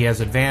on him. he has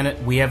advantage,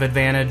 we have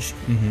advantage,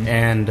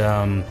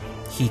 and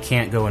he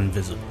can't go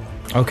invisible.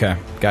 Okay,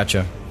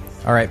 gotcha.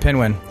 All right,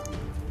 Pinwin,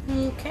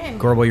 Okay.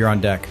 Gorbel, you're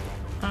on deck.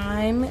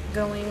 I'm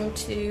going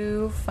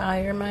to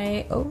fire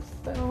my oath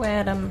bow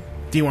at him.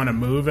 Do you want to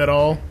move at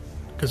all?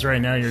 Because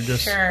right now you're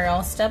just... Sure,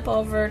 I'll step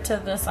over to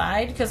the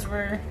side because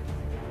we're...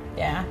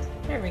 Yeah,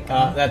 there we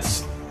go.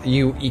 That's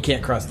you. You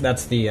can't cross.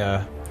 That's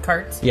the.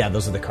 Carts. Yeah,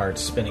 those are the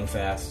carts spinning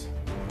fast.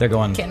 They're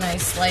going. Can I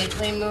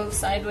slightly move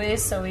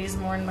sideways so he's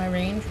more in my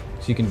range?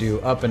 So you can do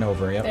up and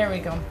over. Yep. There we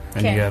go.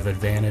 And you have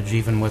advantage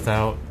even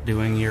without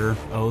doing your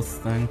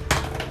oath thing.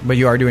 But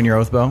you are doing your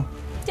oath bow.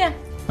 Yeah.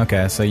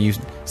 Okay, so you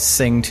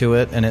sing to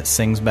it, and it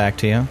sings back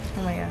to you.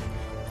 Oh my god.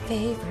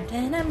 Favored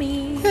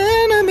enemy.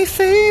 Enemy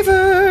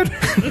favored.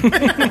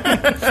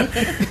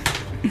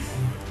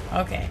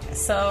 Okay,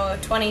 so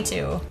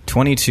 22.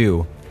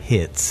 22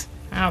 hits.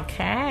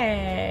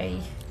 Okay.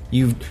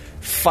 You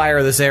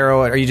fire this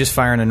arrow. Are you just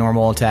firing a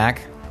normal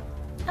attack?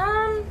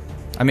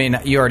 I mean,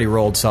 you already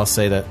rolled, so I'll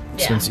say that.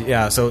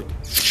 Yeah. So it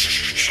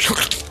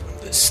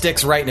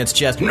sticks right in its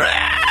chest.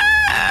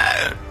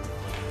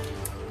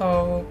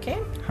 Okay.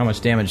 How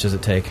much damage does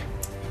it take?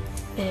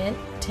 It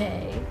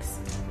takes...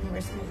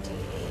 Where's my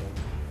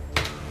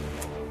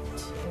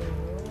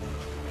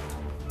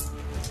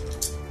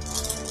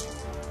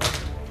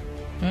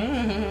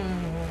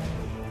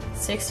D8?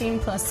 16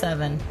 plus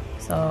 7.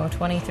 So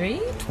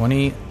 23?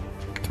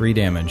 23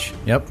 damage.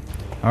 Yep.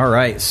 All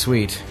right,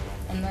 sweet.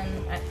 And then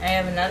I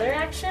have another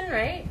action,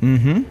 right?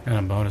 Mm-hmm. And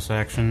a bonus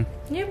action.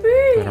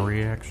 Yippee! And a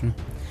reaction.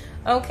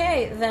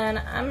 Okay,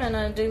 then I'm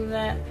gonna do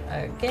that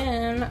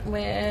again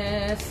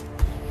with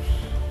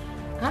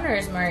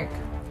Hunter's Mark.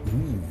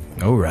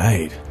 All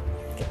right.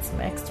 Get some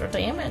extra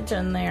damage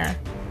in there.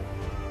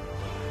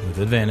 With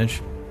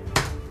advantage.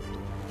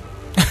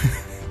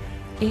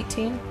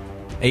 18.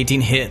 18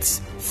 hits.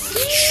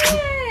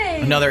 Yay!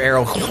 Another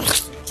arrow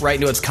right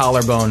into its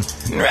collarbone.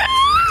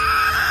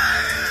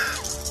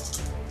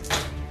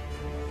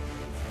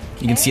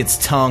 You can see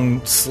its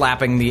tongue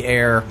slapping the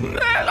air.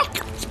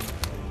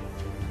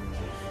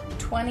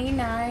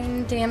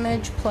 29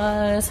 damage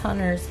plus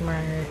Hunter's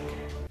Mark.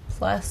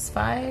 Plus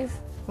 5.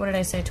 What did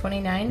I say?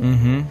 29?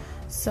 Mm-hmm.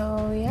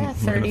 So, yeah,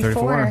 34.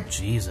 34.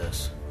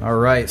 Jesus. All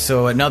right,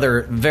 so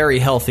another very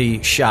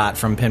healthy shot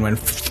from Pinwin.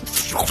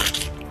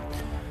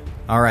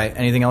 All right,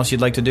 anything else you'd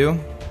like to do?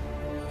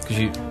 'Cause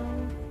you.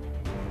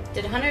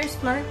 Did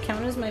Hunter's Mark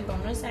count as my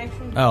bonus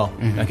action? Oh,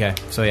 okay.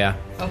 So yeah.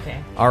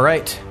 Okay. All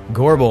right,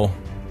 Gorbel.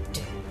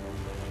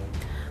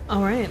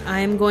 All right,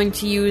 I'm going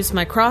to use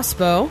my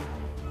crossbow,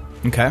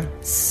 Okay.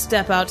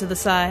 step out to the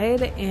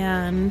side,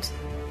 and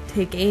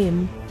take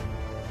aim.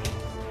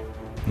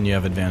 And you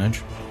have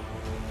advantage.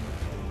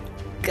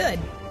 Good.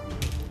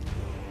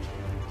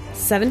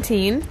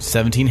 17.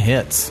 17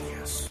 hits.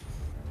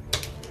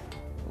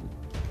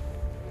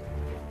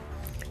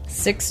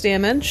 6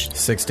 damage.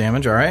 6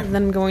 damage. All right.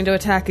 Then I'm going to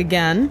attack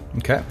again.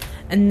 Okay.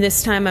 And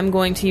this time I'm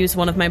going to use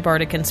one of my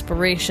Bardic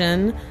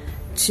Inspiration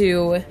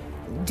to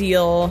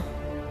deal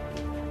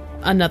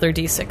another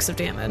d6 of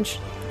damage.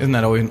 Isn't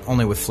that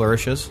only with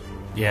flourishes?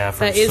 Yeah,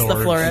 for That is the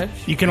swords. flourish.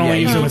 You can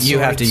only use it with you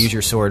have to swords. use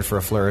your sword for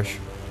a flourish.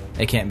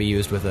 It can't be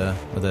used with a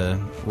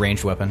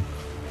ranged weapon.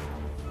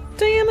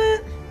 Damn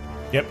it.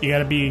 Yep, you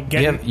gotta be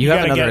getting... You have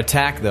gotta another get-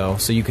 attack though,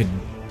 so you could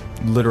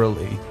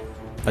literally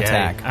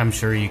attack. Yeah, I'm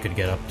sure you could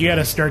get up. You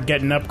gotta start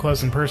getting up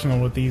close and personal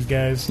with these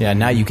guys. Yeah,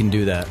 now you can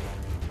do that.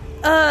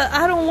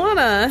 I don't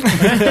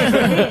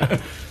wanna.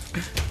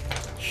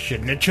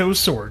 Shouldn't have chose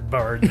sword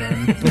bard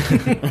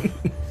then.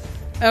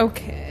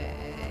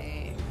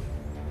 Okay.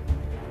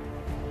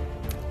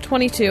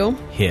 22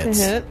 Hits.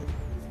 to hit.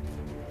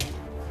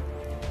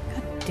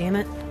 God damn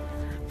it.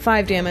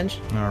 5 damage.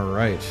 All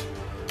right.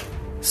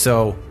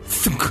 So,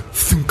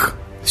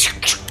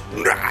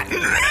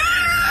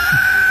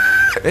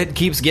 it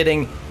keeps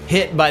getting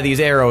hit by these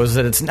arrows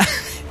that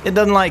it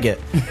doesn't like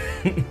it.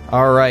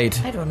 All right.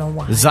 I don't know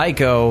why.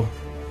 Zyko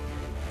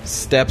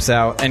steps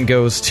out and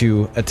goes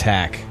to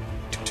attack.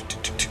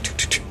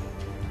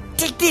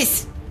 Take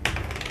this.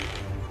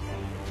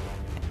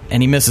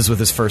 And he misses with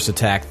his first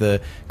attack.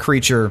 The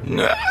creature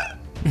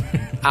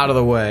out of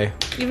the way.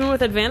 Even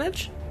with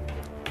advantage?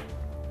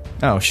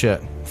 Oh,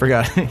 shit.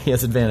 Forgot. He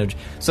has advantage.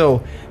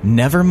 So,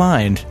 never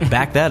mind.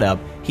 Back that up.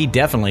 He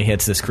definitely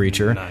hits this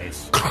creature.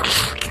 Nice.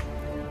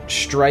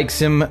 Strikes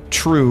him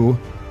true.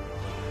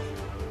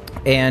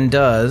 And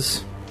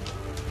does...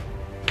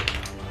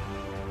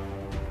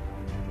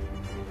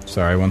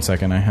 Sorry, 1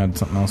 second. I had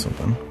something else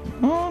open.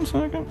 1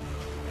 second.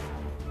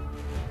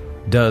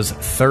 Does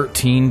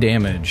 13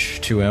 damage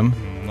to him.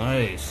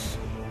 Nice.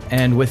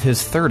 And with his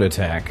second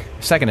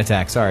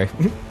attack, sorry.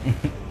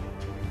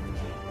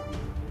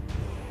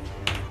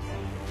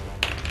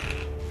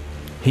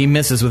 He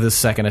misses with his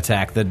second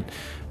attack.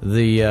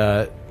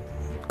 The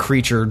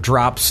creature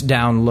drops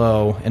down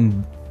low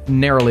and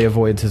narrowly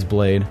avoids his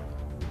blade.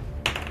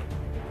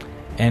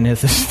 And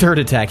with his third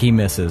attack, he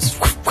misses.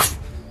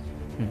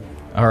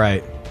 All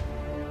right.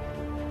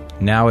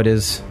 Now it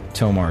is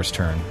Tomar's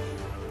turn.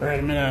 All right,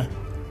 I'm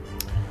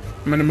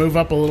gonna move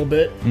up a little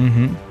bit.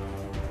 Mm-hmm.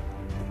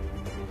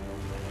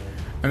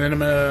 And then I'm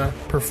gonna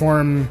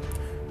perform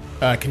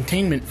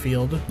containment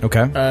field.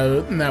 Okay.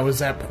 And that was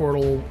that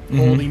portal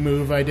holdy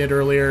move I did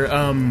earlier.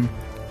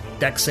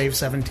 Dex save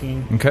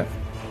 17. Okay.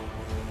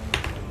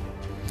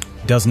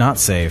 Does not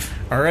save.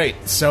 All right,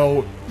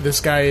 so this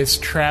guy is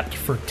trapped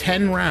for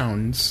 10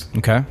 rounds.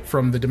 Okay.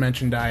 From the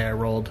dimension die I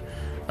rolled.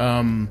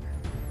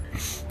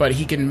 But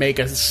he can make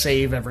a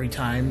save every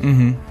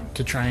time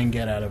to try and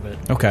get out of it.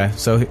 Okay,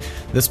 so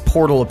this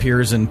portal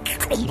appears and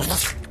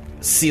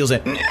seals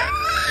it.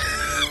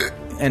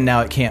 And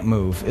now it can't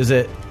move.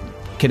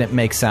 Can it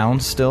make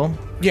sound still?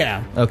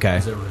 Yeah. Okay.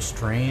 Is it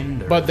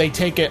restrained? Or? But they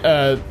take it,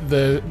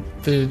 the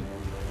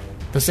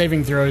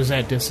saving throw is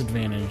at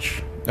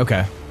disadvantage.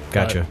 Okay,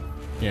 gotcha.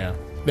 Yeah.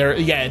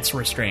 It's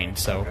restrained,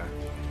 so. Okay.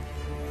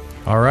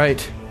 All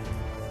right.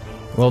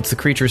 Well, it's the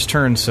creature's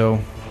turn,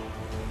 so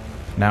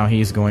now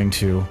he's going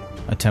to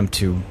attempt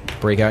to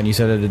break out. And you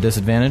said at a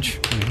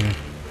disadvantage?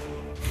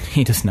 Mm-hmm.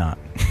 He does not.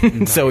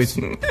 So he's...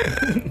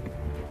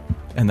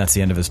 And that's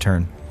the end of his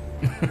turn.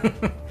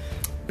 Bitch.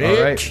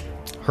 All right.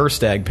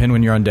 Herstag,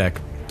 Pinwin, you're on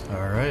deck.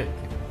 All right.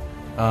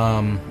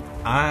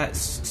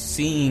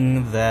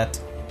 Seeing that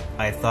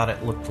I thought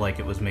it looked like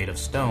it was made of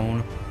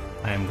stone,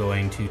 I am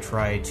going to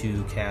try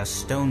to cast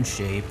Stone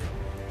Shape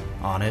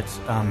on it.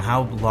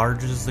 How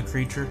large is the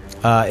creature?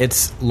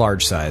 It's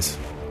large size.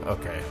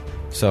 Okay.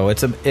 So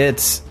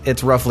it's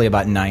roughly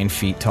about 9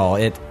 feet tall.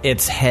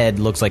 Its head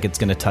looks like it's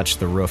going to touch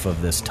the roof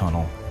of this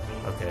tunnel.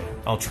 Okay.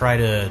 I'll try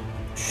to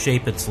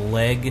shape its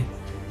leg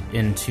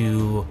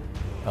into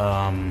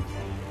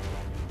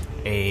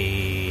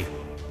a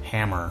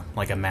hammer,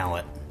 like a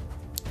mallet.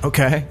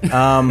 Okay.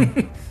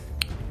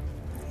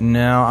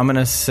 Now I'm going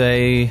to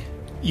say...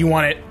 You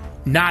want it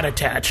not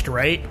attached,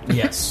 right?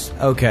 Yes.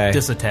 Okay.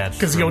 Disattached.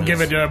 Because you'll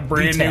give it a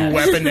brand detached. new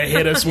weapon to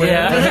hit us with.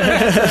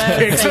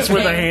 Kicks us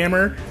with a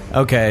hammer.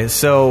 Okay,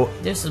 so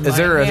This is is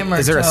there my hammer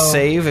a toe.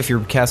 save if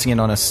you're casting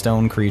it on a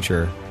stone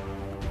creature?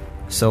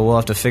 So we'll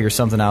have to figure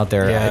something out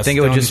there. Yeah, I think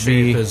it would Stone just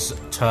be... Shape is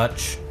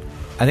touch.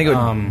 I think it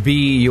would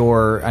be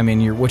your...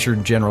 what's your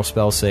general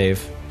spell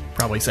save?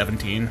 Probably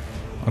 17.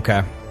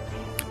 Okay.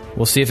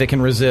 We'll see if it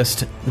can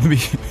resist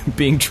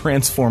being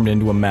transformed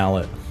into a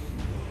mallet.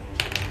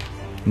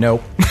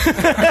 Nope.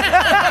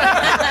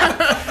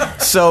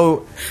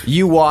 So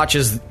you watch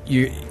as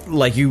you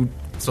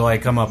So I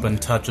come up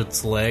and touch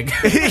its leg.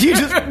 you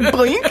just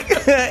blink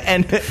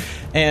and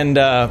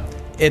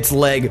its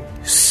leg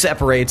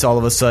separates all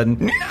of a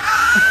sudden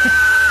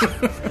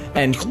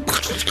and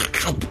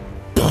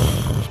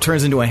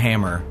turns into a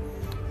hammer.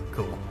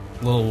 Cool.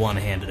 Little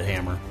one-handed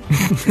hammer.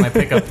 I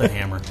pick up the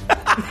hammer.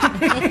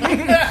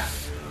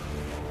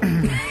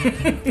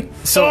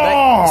 So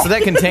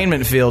that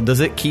containment field, does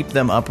it keep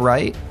them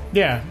upright?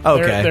 Yeah.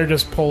 Okay. They're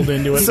just pulled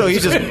into it. So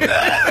you just...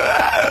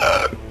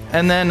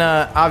 And then,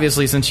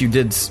 obviously, since you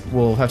did...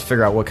 We'll have to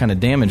figure out what kind of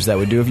damage that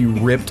would do if you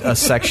ripped a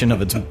section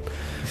of its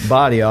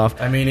body off.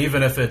 I mean,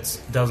 even if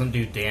it doesn't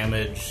do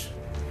damage,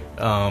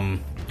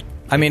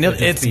 I mean, it'd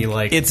just be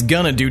like- it's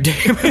gonna do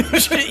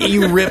damage.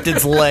 You ripped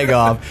its leg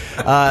off.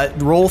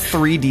 Roll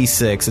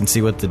 3d6 and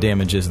see what the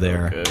damage is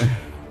there. Okay.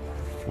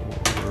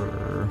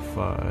 4,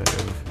 5,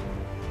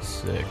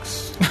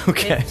 6.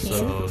 Okay.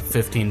 So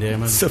 15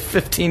 damage. So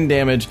 15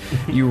 damage.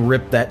 You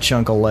rip that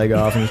chunk of leg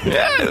off. And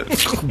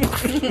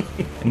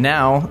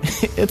now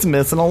it's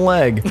missing a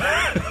leg.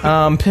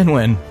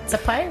 Pinwin. It's a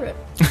pirate.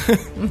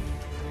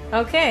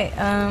 Okay,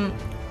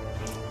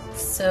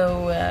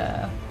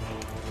 so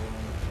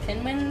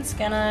Pinwin's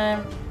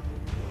gonna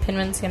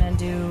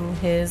do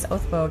his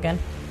Oathbow again.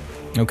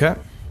 Okay.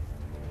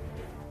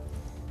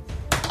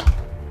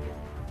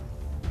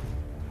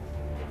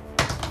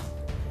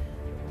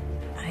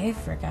 I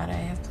forgot I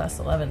have plus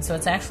 11, so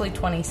it's actually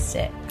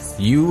 26.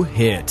 You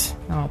hit.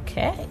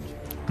 Okay.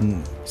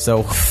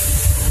 So,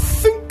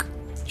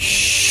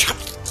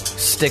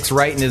 sticks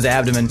right in his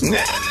abdomen.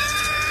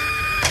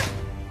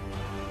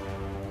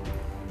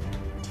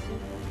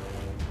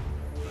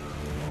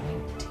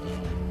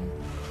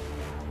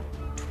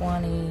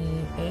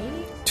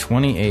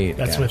 28.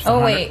 That's Got with it. the Oh,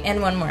 100 wait,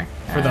 and one more.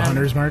 for the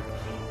hunter's mark.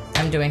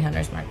 I'm doing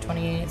Hunter's Mark.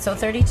 28. So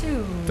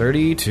 32.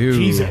 32.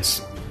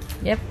 Jesus.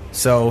 Yep.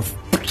 So,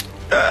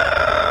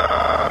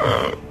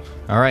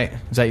 all right.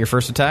 Is that your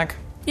first attack?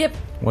 Yep.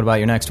 What about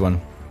your next one?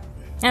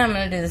 And I'm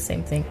going to do the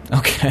same thing.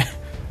 Okay.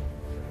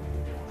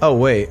 Oh,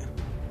 wait.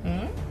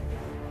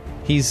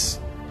 He's...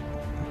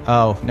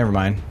 Oh, never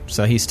mind.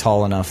 So he's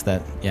tall enough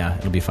that, yeah,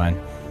 it'll be fine.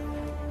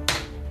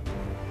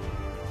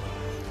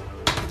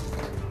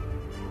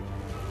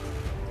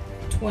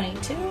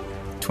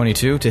 $22.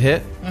 22 to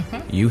hit?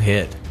 You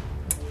hit.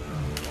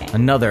 Okay.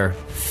 Another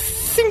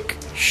think.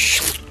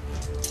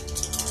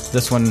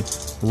 This one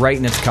right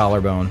in its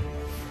collarbone.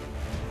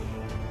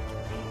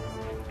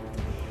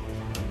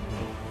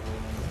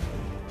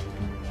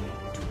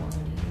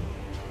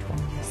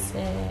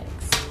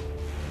 26.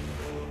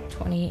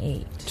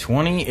 28.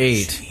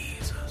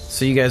 28.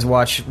 So you guys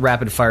watch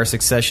rapid fire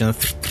succession.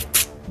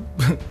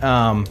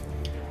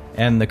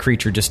 And the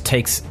creature just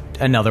takes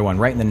another one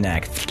right in the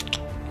neck.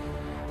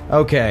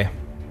 Okay.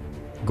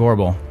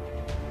 Gorbel.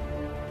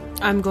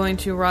 I'm going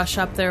to rush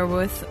up there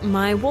with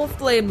my wolf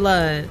blade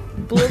blood.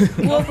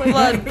 Wolf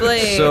blood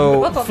blade. So,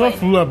 Blah,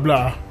 blah,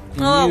 blah.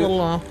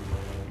 Oh,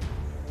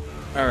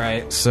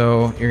 alright,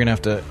 so you're gonna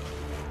have to...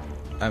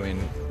 I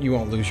mean, you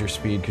won't lose your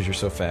speed because you're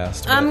so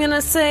fast. I'm but-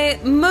 gonna say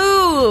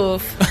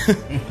move.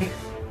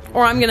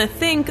 Or I'm gonna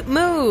think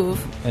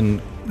move.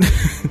 And...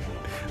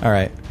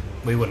 Alright.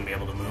 We wouldn't be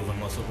able to move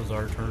unless it was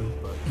our turn,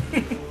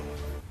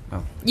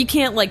 but You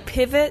can't like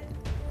pivot,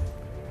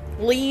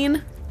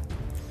 lean,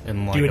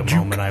 in like Do a a juke.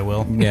 moment I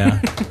will. Yeah.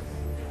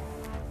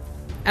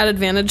 at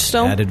advantage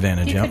still. At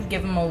advantage, You yep. could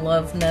give him a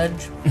love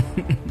nudge.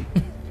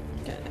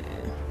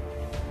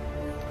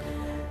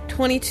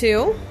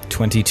 22.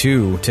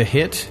 22 to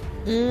hit.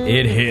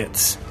 It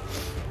hits.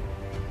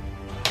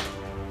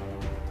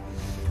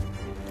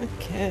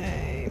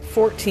 Okay.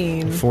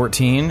 14.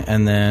 14,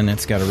 and then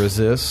it's got to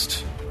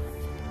resist.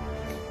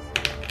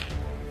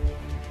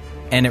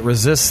 And it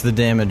resists the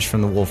damage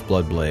from the wolf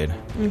blood blade,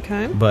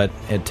 Okay. but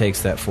it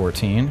takes that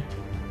 14.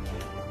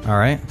 All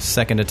right,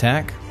 second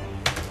attack.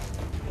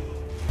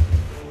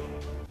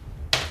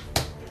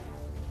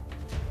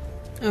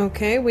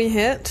 Okay, we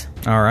hit.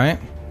 All right.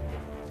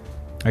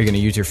 Are you going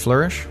to use your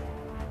flourish?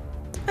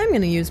 I'm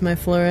going to use my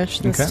flourish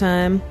this Okay.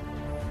 time.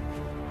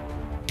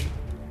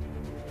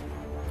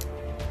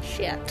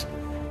 Shit.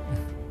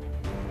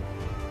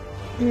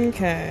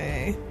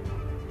 Okay.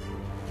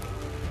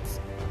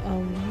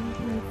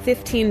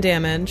 15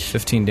 damage.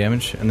 15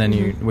 damage, and then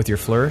you with your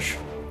flourish?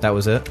 That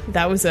was it?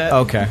 That was it.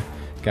 Okay,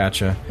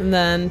 gotcha. And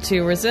then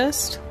to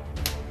resist.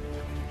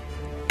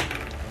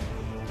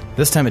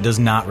 This time it does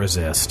not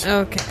resist.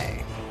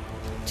 Okay.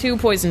 2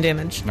 poison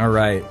damage. All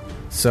right.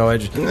 So I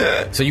just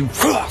so you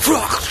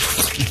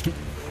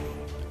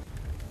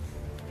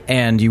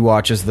and you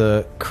watch as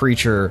the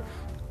creature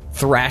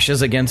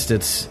thrashes against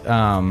its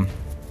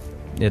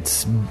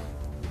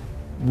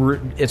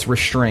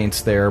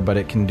restraints there, but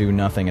it can do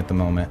nothing at the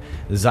moment.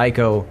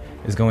 Zyko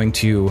is going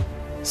to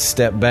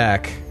step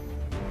back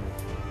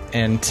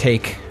and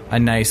take a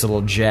nice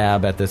little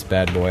jab at this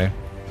bad boy.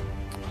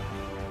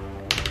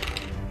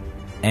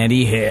 And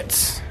he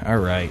hits. All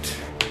right.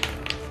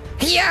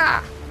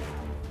 Yeah.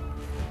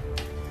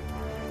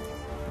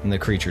 And the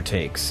creature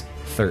takes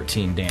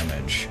 13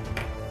 damage.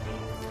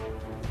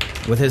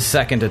 With his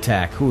second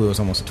attack, ooh, it was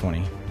almost a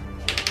 20.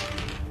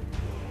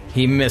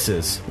 He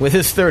misses. With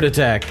his third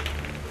attack,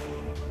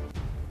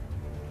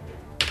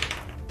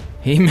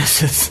 he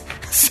misses.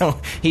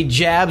 So he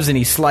jabs and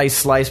he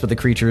slice, but the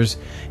creature's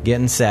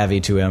getting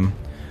savvy to him.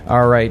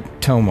 All right,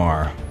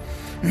 Tomar.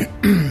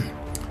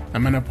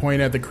 I'm going to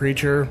point at the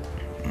creature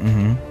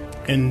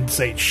and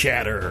say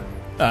shatter.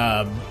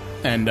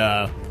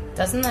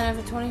 Doesn't that have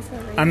a 20-foot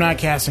radius? I'm not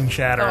casting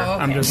shatter. Oh,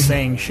 okay. I'm just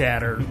saying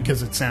shatter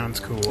because it sounds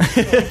cool.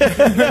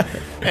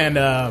 And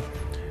a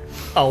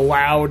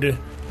loud,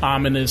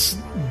 ominous,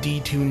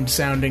 detuned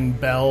sounding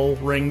bell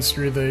rings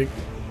through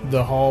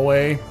the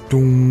hallway.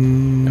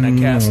 And I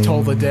cast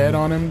Toll the Dead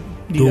on him.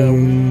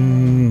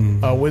 Need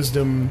a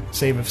wisdom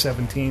save of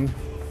 17.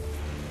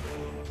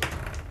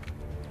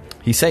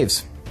 He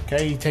saves.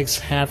 Okay, he takes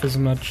half as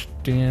much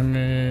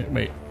damage.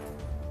 Wait.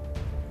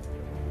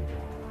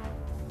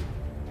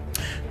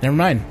 Never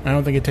mind. I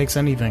don't think it takes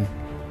anything.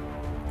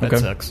 That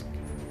Okay. sucks.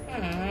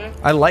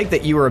 I like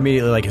that you were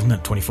immediately like, isn't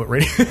that 20-foot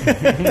radius?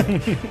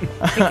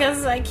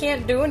 Because I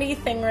can't do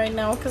anything right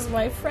now because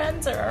my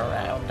friends are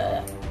around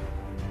it.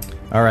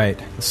 All right,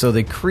 so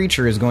the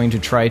creature is going to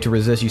try to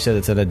resist. You said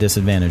it's at a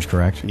disadvantage,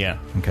 correct? Yeah.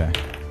 Okay.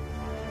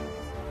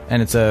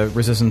 And it's a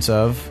resistance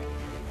of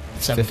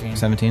 17.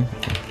 17?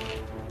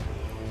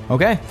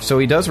 Okay, so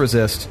he does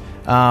resist.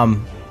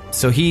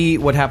 So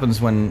what happens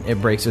when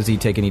it breaks? Does he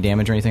take any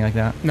damage or anything like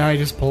that? No, he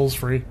just pulls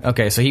free.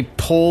 Okay, so he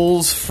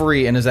pulls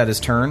free, and is that his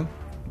turn?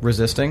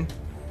 Resisting?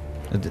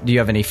 Do you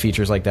have any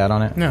features like that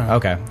on it? No.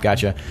 Okay,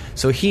 gotcha.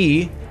 So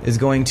he is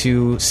going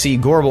to see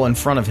Gorbel in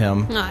front of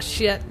him, Ah,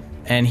 shit.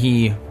 and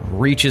he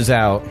reaches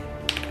out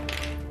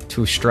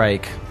to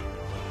strike.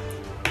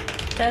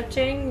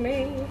 Touching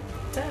me,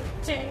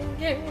 touching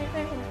you.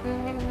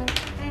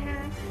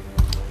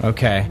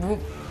 Okay.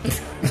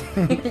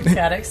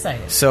 Got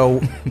excited. So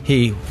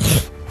he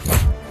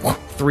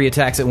 3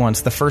 attacks at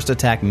once. The first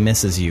attack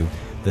misses you.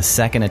 The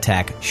second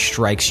attack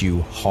strikes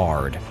you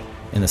hard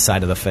in the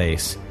side of the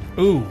face.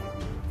 Ooh.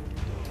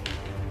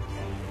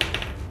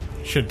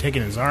 Should have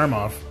taken his arm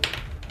off.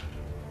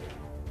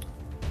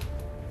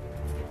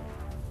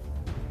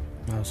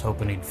 I was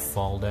hoping he'd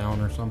fall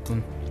down or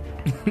something.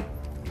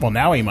 Well,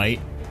 now he might,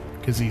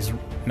 because he's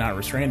not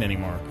restrained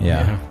anymore.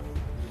 Yeah.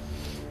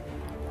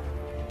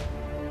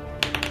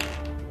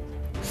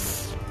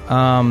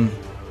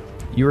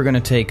 You are going to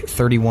take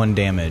 31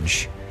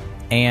 damage,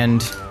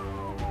 and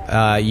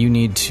you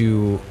need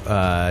to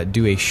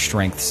do a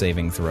strength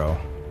saving throw.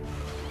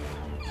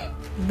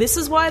 This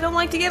is why I don't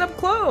like to get up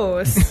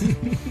close.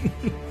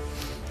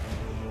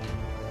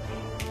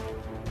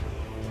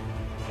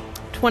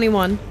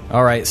 21.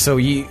 All right, so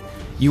you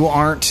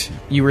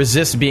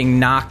resist being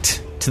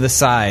knocked to the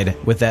side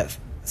with that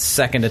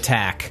second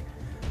attack.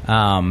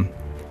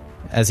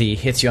 As he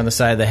hits you on the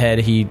side of the head,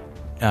 he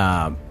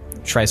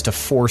tries to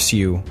force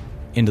you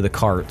into the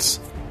carts,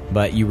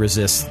 but you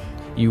resist.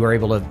 You are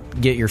able to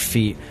get your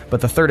feet,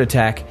 but the third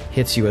attack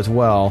hits you as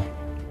well,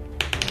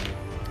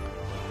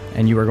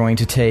 and you are going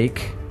to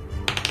take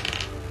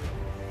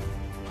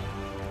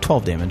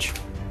 12 damage.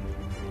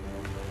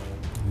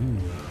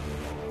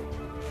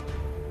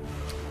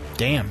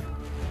 Damn.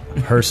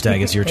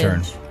 Herstag, it's your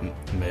turn.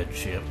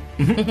 Midship.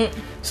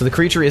 So the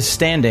creature is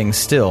standing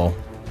still,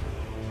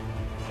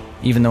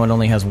 even though it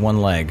only has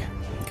one leg.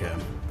 Okay.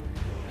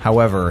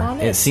 However, On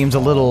it its seems a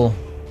little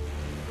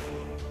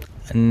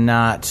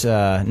not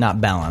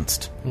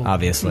balanced, A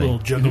obviously. little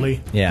juggly.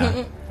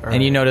 Yeah.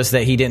 And you notice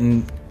that he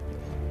didn't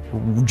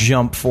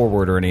jump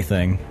forward or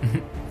anything.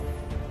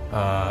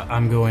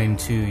 I'm going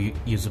to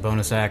use a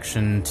bonus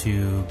action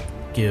to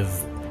give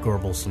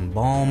Gorbel some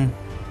balm.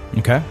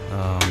 Okay.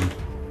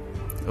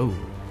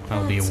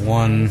 That'll be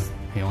 1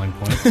 healing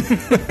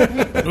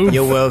point.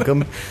 You're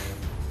welcome.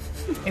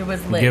 It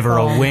was lit. Give her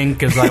a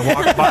wink as I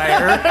walk by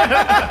her.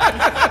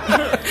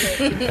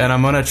 And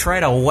I'm going to try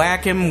to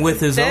whack him with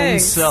his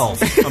Thanks. own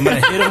self. I'm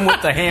going to hit him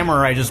with the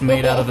hammer I just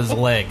made out of his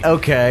leg.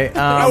 Okay.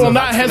 I will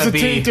not that's gonna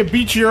hesitate be- to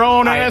beat your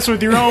own ass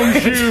with your own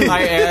shoe.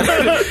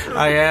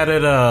 I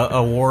added a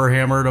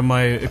warhammer to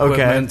my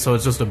equipment, Okay. so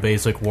it's just a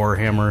basic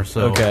warhammer.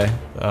 So Okay.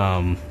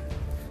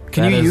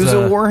 Can that you is, use a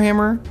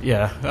warhammer?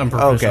 Yeah, I'm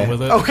proficient Okay.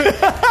 with it. Okay.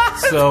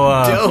 So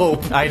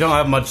Dope. I don't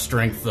have much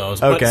strength though.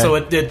 But, Okay. So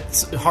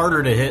it's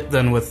harder to hit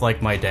than with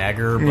like my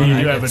dagger. But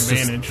You do have it's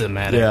just advantage.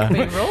 thematic. Yeah.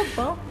 We rolled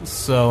well.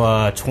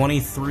 So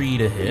 23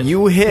 to hit.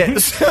 You hit.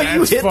 So you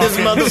That's hit this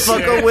fucking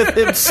motherfucker sick. with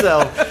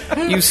himself.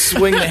 You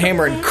swing the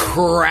hammer and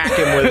crack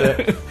him with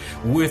it.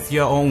 with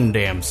your own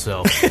damn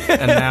self.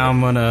 And now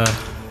I'm gonna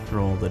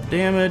roll the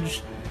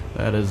damage.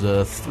 That is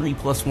a 3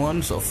 +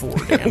 1, so 4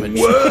 damage.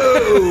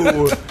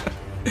 Whoa!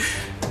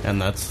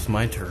 And that's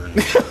my turn.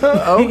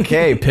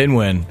 Okay,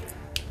 Pinwin.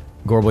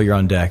 Gorbel, you're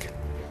on deck.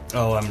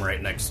 Oh, I'm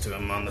right next to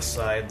him on the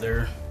side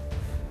there.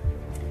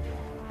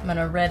 I'm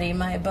gonna ready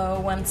my bow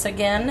once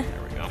again. There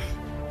we go.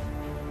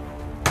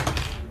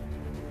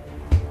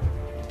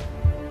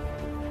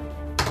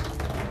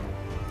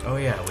 Oh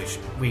yeah,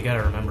 we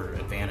gotta remember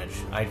advantage.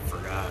 I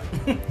forgot.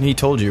 He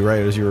told you, right,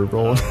 as you were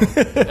rolling.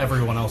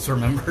 Everyone else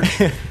remembered.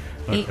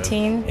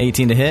 18,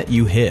 18 to hit.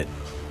 You hit.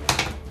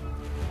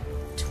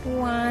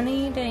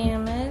 20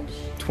 damage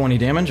 20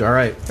 damage. All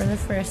right. for the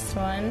first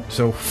one.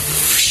 So,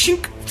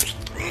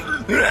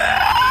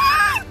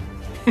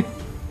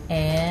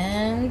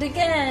 And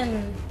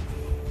again.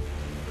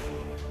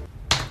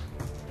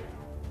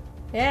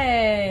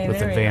 Yay! With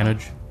there we go.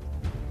 advantage.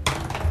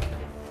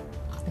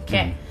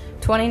 Okay,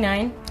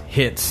 29.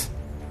 hits.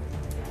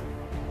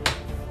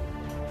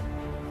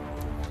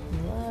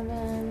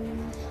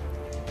 11.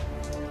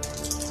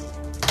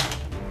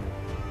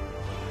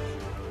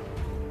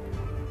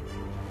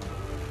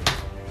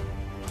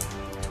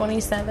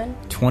 27.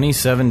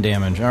 27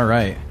 damage. All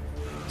right.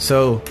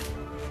 So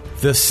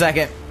the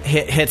second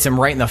hit hits him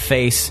right in the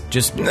face,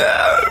 just,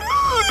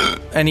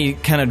 and he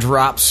kind of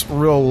drops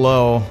real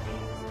low,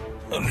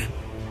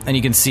 and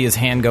you can see his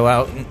hand go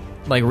out,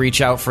 like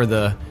reach out for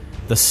the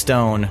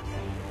stone,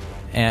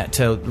 and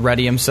to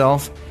ready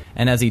himself.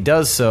 And as he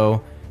does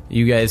so,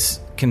 you guys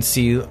can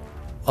see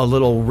a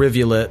little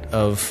rivulet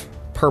of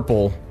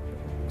purple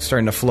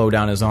starting to flow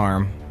down his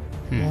arm.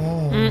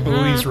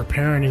 Ooh, he's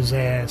repairing his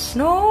ass.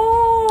 No!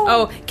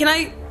 Oh, can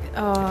I...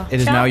 It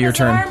is Chop now your his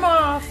turn. arm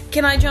off.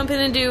 Can I jump in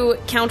and do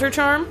counter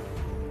charm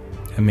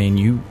I mean,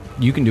 you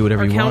can do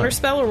whatever or you counter want.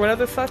 spell or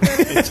whatever the fuck that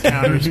is? It's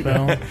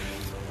counterspell.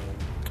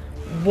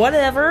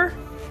 Whatever.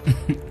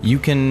 You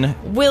can.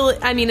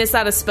 Is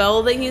that a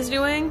spell that he's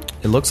doing?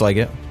 It looks like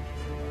it.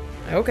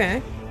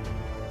 Okay.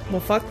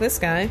 Well, fuck this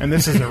guy. And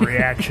this is a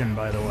reaction,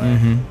 by the way.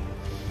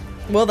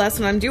 Mm-hmm. Well, that's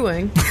what I'm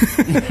doing.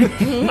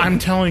 I'm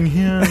telling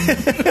him.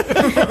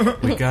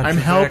 We got I'm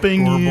your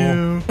helping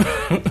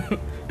back, Gorbel. you.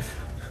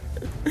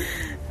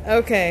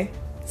 Okay.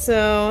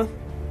 So,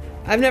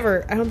 I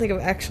don't think I've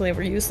actually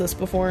ever used this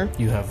before.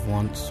 You have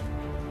once.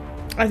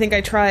 I think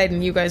I tried,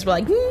 and you guys were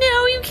like, "No,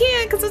 you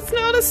can't, because it's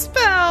not a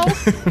spell."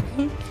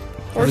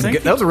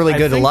 That was a really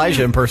good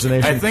Elijah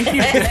impersonation. I think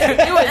you.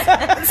 It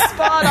was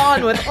spot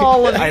on with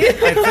all of I it.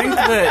 think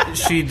that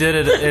she did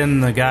it in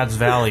the God's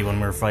Valley when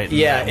we were fighting.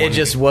 yeah, that it one.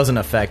 just wasn't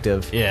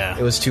effective. Yeah.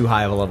 It was too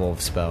high of a level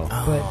of spell.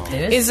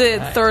 Is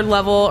it third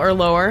level or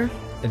lower?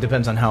 It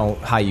depends on how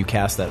high you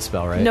cast that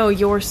spell, right? No,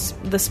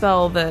 the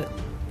spell that.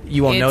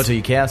 You won't know it's- till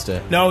you cast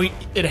it. No,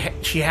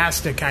 she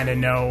has to kind of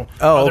know.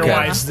 Oh, okay.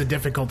 Otherwise, the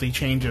difficulty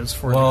changes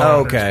for Well, the oh,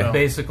 okay. spell.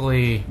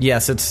 Basically,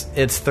 Yes, it's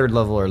third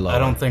level or lower. I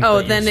don't think Oh,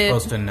 that then you're it-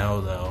 supposed to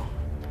know though.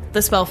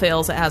 The spell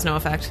fails, it has no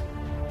effect.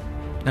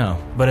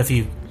 No. But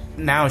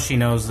now she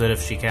knows that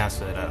if she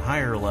casts it at a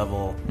higher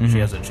level, she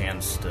has a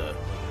chance to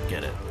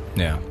get it.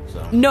 Yeah.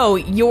 So. No,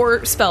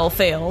 your spell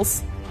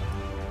fails.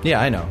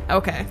 Yeah, I know.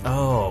 Okay.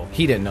 Oh,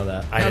 He didn't know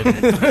that. I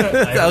didn't.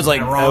 I was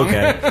like, wrong.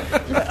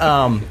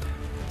 okay.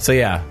 So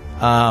yeah.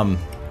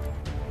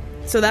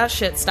 So that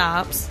shit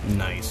stops.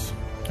 Nice.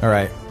 All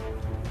right.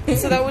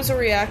 So that was a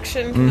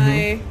reaction. Can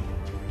I...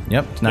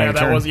 Yep. It's now Yeah, your that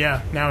turn. was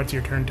Now it's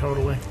your turn.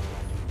 Totally.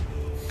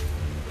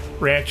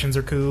 Reactions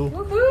are cool.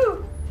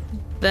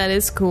 That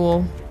is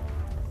cool.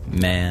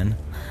 Man.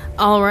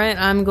 Alright,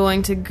 I'm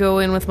going to go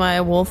in with my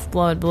Wolf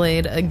Blood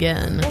Blade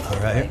again. All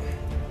right.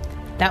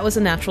 That was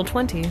a natural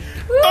 20.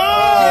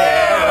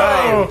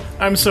 Oh,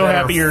 I'm so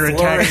happy you're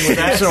attacking with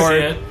that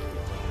sword. Shit.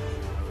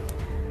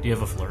 Do you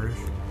have a flourish?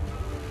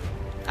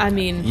 I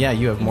mean, Yeah,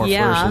 you have more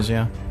Yeah. flourishes.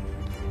 Yeah.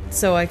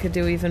 so I could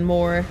do even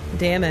more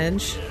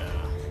damage.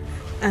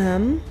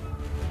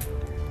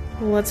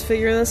 Let's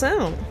figure this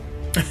out.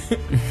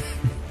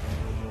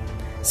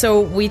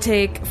 So we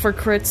take, for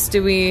crits,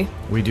 do we...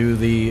 We do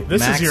the This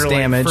max is your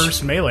damage.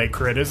 first melee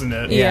crit, isn't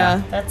it?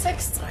 Yeah. That's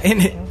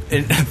exciting.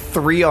 in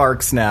 3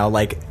 arcs now,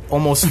 like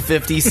almost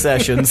 50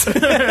 sessions.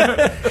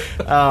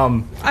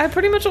 I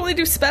pretty much only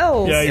do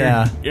spells.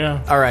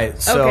 Yeah. All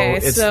right, so Okay,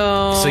 it's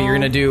so- you're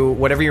gonna do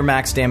whatever your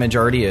max damage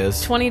already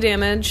is. 20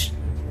 damage.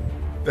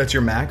 That's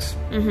your max.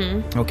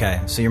 Mm-hmm.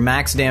 Okay, so your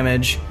max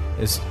damage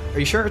is. Are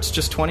you sure it's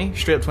just 20?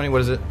 Straight up 20.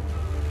 What is it?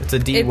 It's a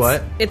D. It's,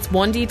 what? It's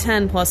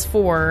 1d10 plus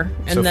 4,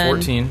 and So then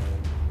 14.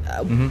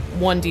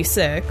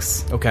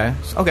 1d6.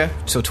 Okay.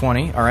 So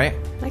 20. All right.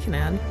 I can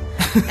add.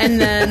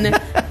 And then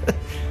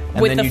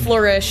with then the you-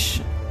 flourish,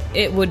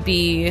 it would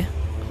be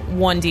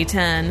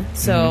 1d10.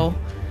 So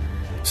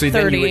So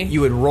then 30.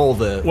 you would roll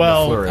the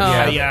Well, flourish.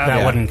 yeah. That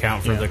Yeah. wouldn't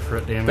count for the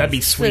crit damage. That'd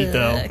be sweet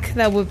though. Fuck,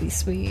 that would be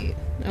sweet.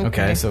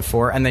 Okay, so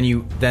 4, and then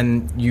you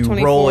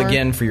roll 24.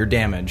 again for your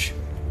damage.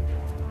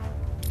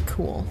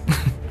 cool.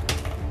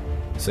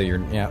 So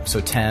so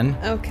 10.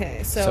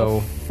 Okay, so So-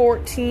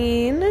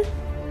 14.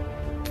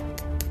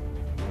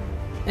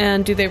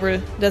 And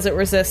does it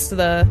resist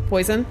the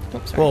poison?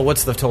 Oops, sorry. Well,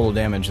 what's the total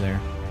damage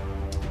there?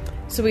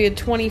 So we had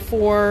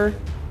 24,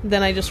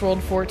 then I just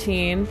rolled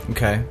 14.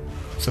 Okay,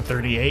 So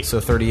 38.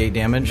 so 38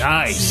 damage.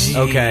 Nice.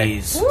 Okay,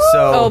 Jeez. so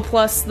Oh,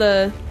 plus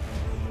the...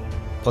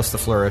 plus the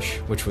flourish,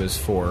 which was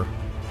 4.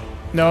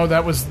 No,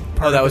 that was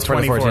part of that the was part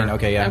of the 24. 14.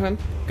 Okay, yeah, Okay.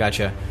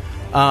 gotcha.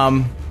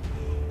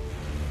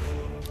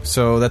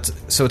 So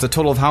it's a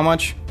total of how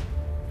much?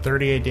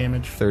 38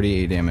 damage.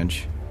 38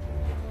 damage.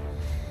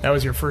 That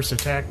was your first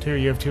attack too.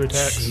 You have 2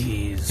 attacks.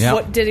 Jeez. Yeah.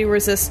 What, did he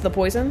resist the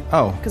poison?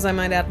 Oh, Because I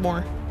might add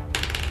more.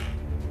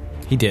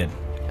 he did.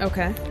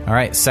 Okay. All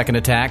right, second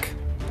attack.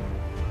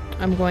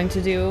 I'm going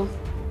to do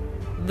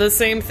the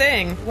same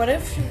thing. What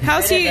if?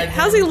 How's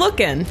he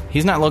looking?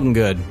 He's not looking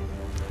good.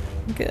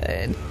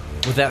 Good.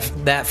 With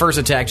that first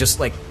attack, just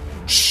like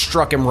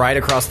struck him right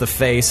across the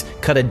face,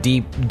 cut a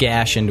deep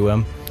gash into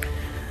him.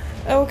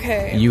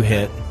 Okay. You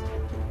hit.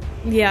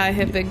 Yeah, I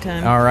hit big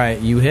time. All right,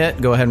 you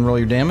hit. Go ahead and roll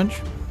your damage.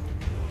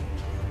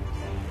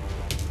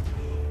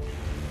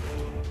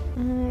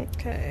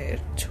 Okay.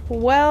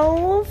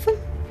 12.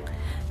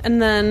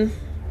 And then,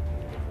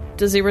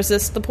 does he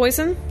resist the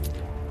poison?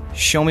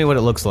 Show me what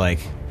it looks like.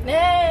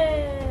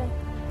 Yeah.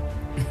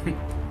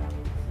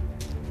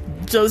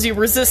 Does he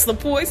resist the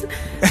poison?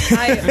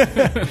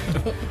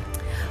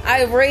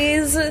 I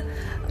raise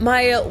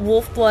my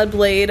wolf blood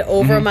blade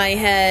over my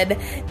head,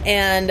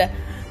 and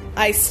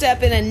I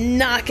step in and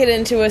knock it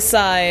into his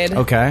side.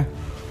 Okay.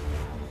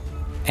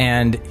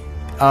 And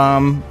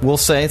we'll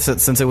say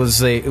since it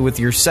was with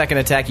your second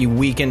attack,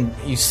 you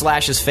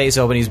slash his face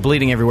open. He's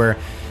bleeding everywhere.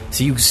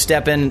 So you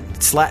step in,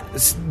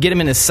 get him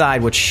in his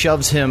side, which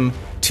shoves him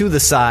to the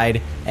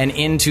side and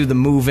into the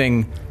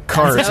moving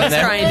cart. That's what I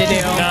was trying to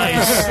do.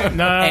 Nice.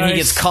 Nice. And he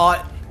gets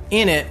caught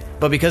in it,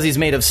 but because he's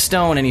made of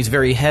stone and he's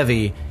very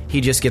heavy,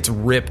 he just gets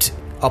ripped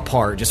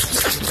apart.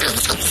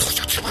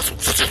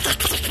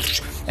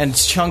 And and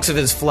chunks of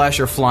his flesh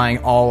are flying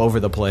all over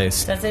the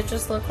place. Does it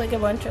just look like a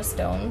bunch of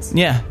stones?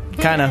 Yeah,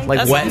 kind of like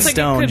That wet sounds like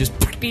stone. it could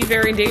Just be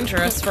very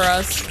dangerous for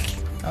us.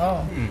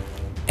 Oh.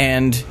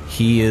 and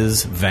he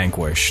is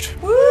vanquished.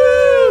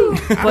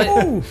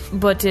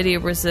 But did he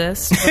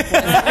resist?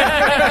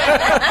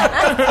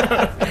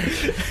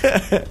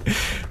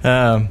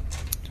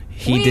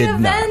 He We did not.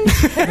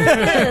 avenged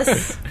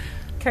Curtis.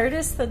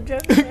 Curtis the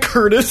Joker.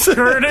 Curtis.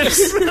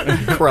 Krellis.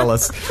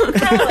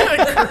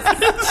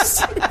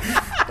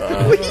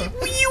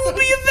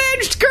 We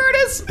avenged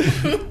Curtis.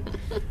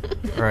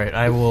 All right,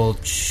 I will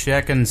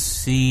check and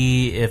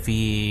see if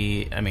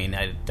he. I mean,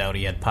 I doubt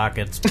he had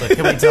pockets, but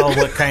can we tell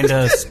what kind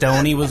of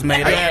stone he was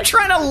made Are you of?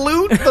 trying to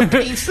loot the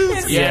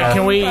pieces? Yeah,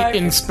 can we Right.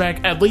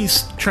 inspect, at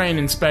least try and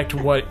inspect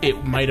what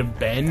it might have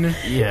been?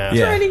 Yeah.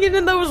 Trying to get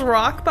in those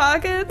rock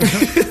pockets?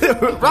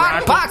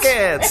 Rock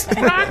pockets.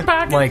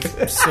 Like,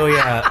 so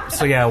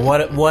yeah,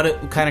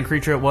 what kind of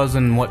creature it was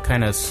and what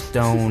kind of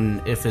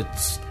stone, if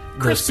it's the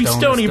Crispy, stone is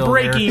stony, still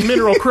breaky, there.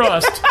 mineral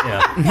crust.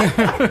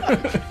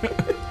 Yeah.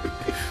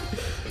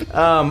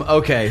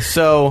 Okay,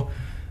 so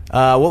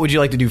what would you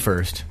like to do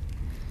first?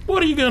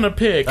 What are you gonna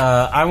pick?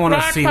 I want to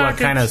Rock see what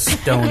pockets. kind of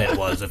stone it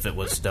was, if it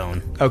was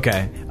stone.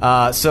 Okay,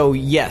 so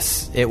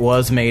yes, it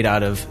was made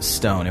out of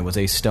stone. It was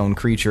a stone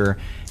creature,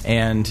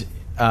 and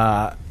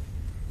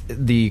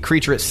the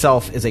creature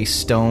itself is a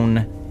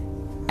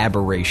stone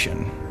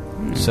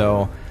aberration.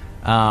 So,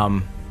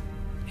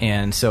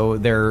 and so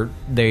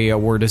they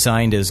were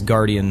designed as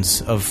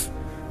guardians of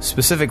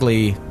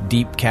specifically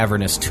deep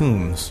cavernous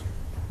tombs.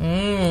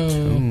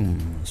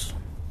 Tombs.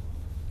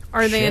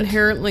 Are they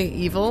inherently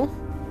evil?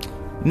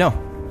 No,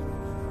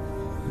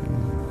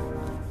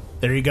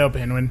 There you go,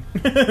 Penguin.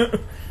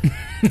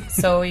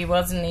 So he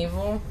wasn't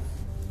evil?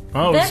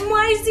 Oh, Then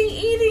why is he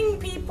eating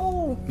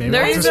people? maybe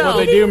there that's you just go.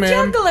 what they do,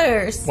 man.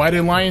 Jugglers. Why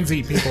do lions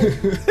eat people?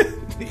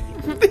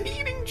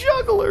 eating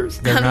jugglers.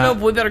 I don't know,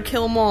 but we better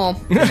kill them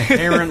all.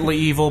 Inherently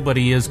evil, but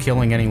he is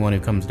killing anyone who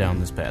comes down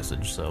this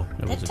passage, so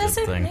it was That a good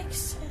doesn't thing. make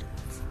sense.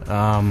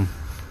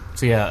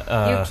 So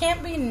yeah, You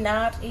can't be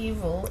not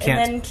evil can't-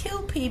 and then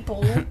kill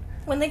people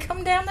when they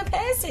come down the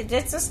passage.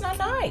 That's just not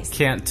nice.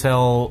 can't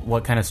tell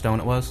what kind of stone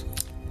it was.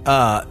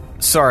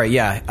 Sorry,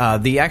 yeah.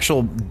 The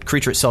actual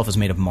creature itself is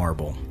made of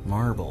marble.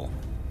 Marble.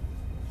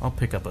 I'll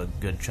pick up a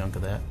good chunk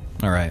of that.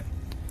 All right.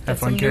 Have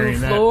Some fun new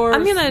carrying that. floors.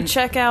 I'm gonna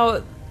check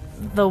out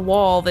the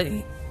wall that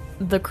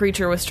the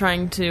creature was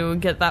trying to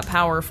get that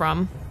power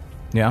from.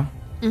 Yeah?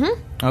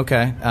 Mm-hmm.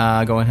 Okay.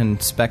 Go ahead and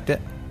inspect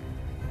it.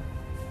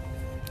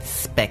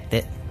 Inspect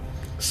it.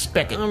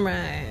 Speck it.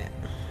 Alright.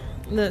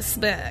 The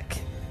spec.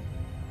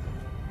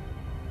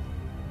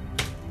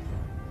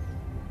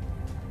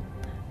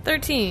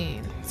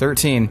 13.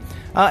 13.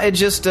 It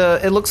just,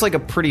 it looks like a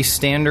pretty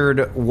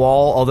standard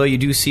wall, although you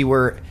do see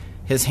where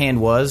his hand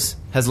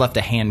has left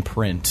a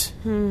handprint.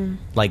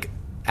 Like,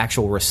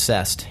 actual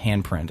recessed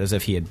handprint, as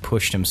if he had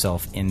pushed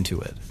himself into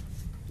it.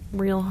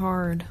 Real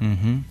hard.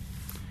 And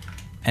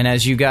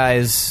as you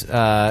guys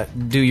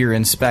do your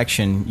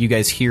inspection, you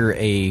guys hear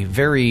a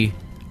very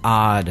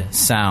odd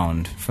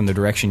sound from the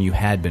direction you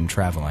had been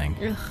traveling.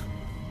 Ugh.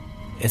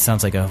 It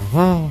sounds like a...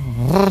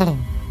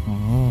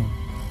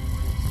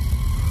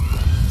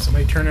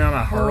 Somebody turning on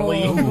a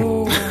Harley.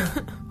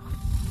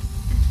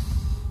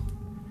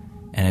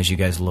 And as you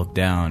guys look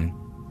down,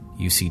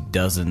 you see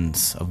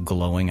dozens of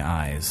glowing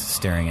eyes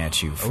staring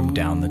at you from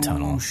down the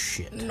tunnel.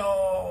 Shit.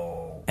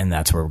 No. And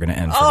that's where we're going to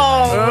end for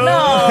the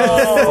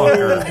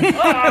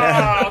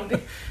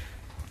night.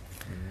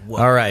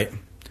 All right.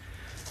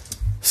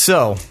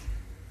 So,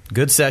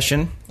 good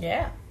session.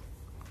 Yeah.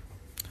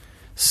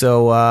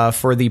 So,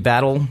 for the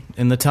battle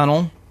in the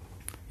tunnel,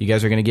 you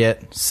guys are going to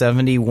get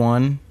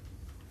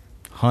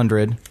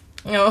 7,100.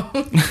 No.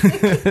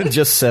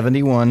 Just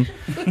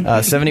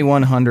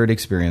 7,100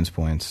 experience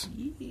points.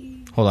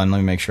 Hold on, let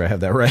me make sure I have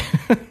that right.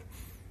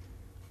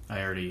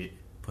 I already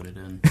put it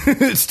in.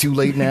 It's too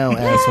late now,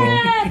 asshole.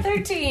 Yeah,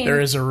 13. There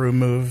is a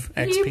remove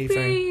XP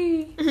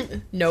thing.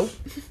 Yippee. Nope.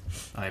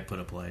 I put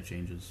apply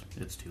changes.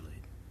 It's too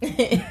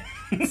late.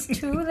 It's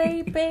too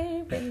late,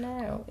 baby.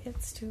 Now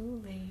it's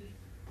too late.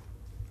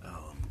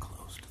 Oh, I'm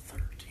close to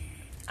 13.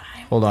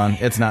 Hold on,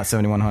 it's not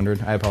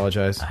 7,100. I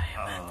apologize. I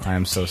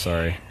am so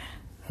sorry.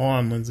 Hold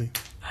on, Lindsay.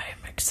 I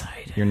am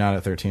excited. You're not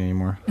at 13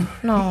 anymore.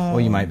 No.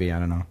 Well, you might be, I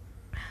don't know.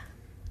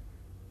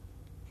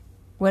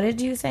 What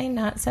did you say?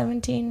 Not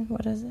 17?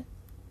 What is it?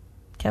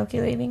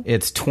 Calculating?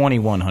 It's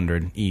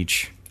 2,100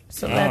 each.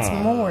 So that's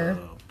more.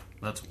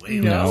 That's way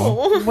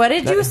No. What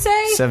did you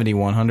say?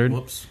 7,100.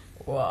 Whoops.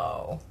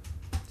 Whoa.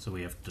 So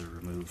we have to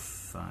remove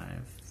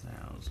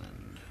 5,000.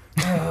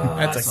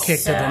 That's a kick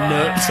to the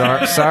nuts.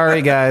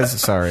 Sorry, guys.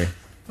 Sorry.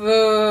 Boo.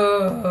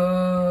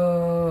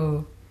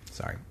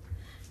 Sorry.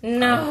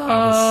 No.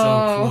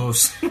 I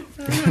was so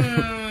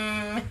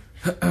close.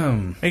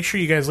 Make sure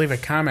you guys leave a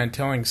comment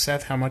telling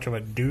Seth how much of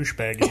a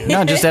douchebag he is.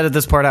 No, just edit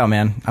this part out,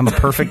 man. I'm a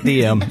perfect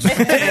DM.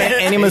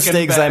 Any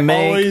mistakes I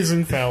make, Always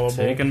infallible.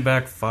 Taking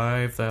back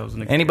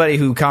 5,000. anybody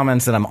who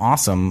comments that I'm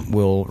awesome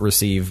will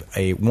receive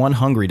a $1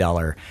 hungry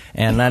dollar,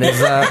 and that is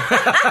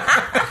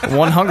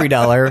 $1 hungry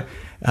dollar.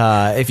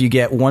 If you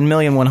get 1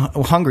 million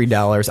hungry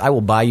dollars, I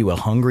will buy you a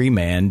hungry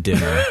man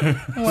dinner.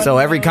 So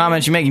every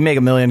comment you make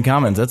 1 million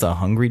comments. That's a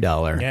hungry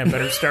dollar. Yeah,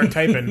 better start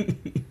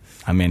typing.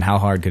 I mean, how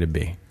hard could it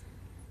be?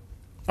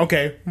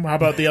 Okay, how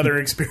about the other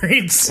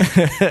experience?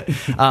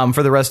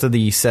 For the rest of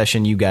the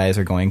session, you guys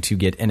are going to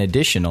get an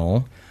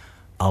additional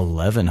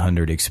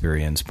 1,100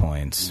 experience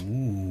points.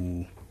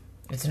 Ooh,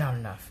 It's not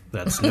enough.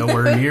 that's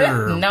nowhere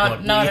near.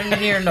 Not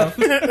near enough.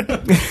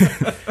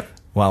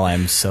 Well,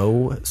 I'm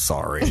so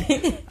sorry.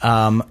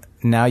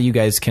 Now you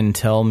guys can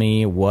tell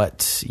me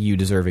what you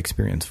deserve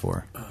experience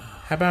for.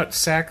 How about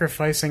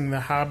sacrificing the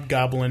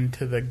hobgoblin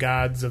to the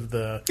gods of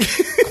the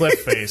cliff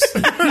face?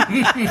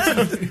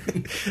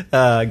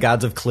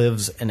 Gods of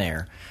cliffs and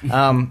air.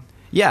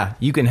 Yeah,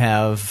 you can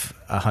have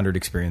 100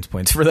 experience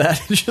points for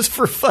that. Just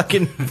for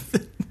fucking...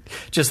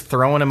 just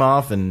throwing him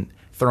off and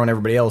throwing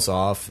everybody else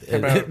off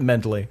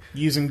mentally.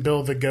 Using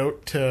Bill the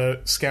Goat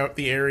to scout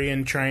the area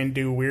and try and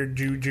do weird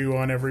juju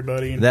on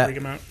everybody and freak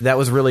them out. That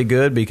was really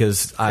good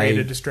because Create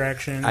a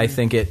distraction. I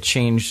think it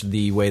changed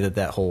the way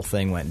that whole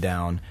thing went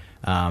down.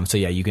 So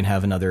yeah, you can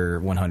have another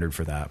 100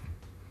 for that.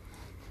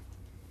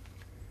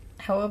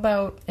 How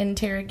about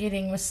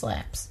interrogating with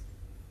slaps?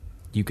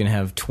 You can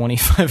have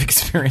 25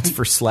 experience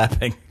for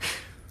slapping.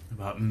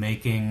 About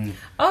making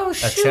Oh, a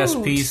shoot. chess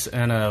piece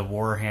and a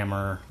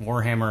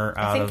warhammer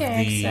out of think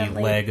I the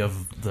accidentally- leg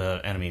of the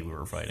enemy we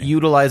were fighting.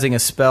 Utilizing a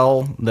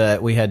spell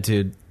that we had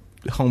to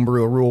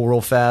homebrew a rule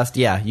real fast.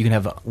 Yeah, you can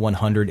have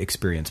 100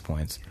 experience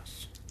points.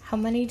 How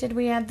many did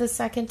we add the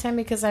second time?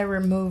 Because I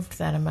removed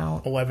that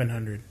amount.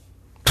 1,100.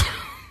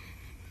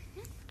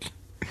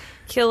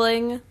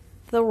 Killing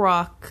the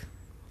rock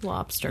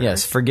lobster.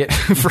 Yes, for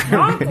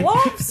Rock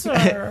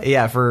lobster!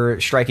 yeah, for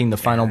striking the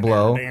final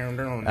blow,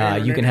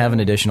 you can have an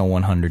additional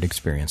 100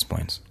 experience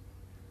points.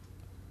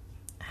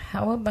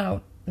 How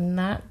about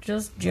not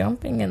just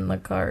jumping in the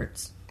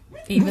carts?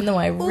 Even though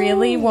I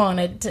really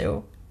wanted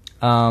to.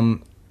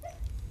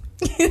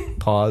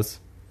 Pause.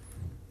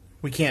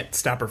 We can't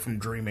stop her from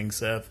dreaming,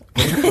 Seth.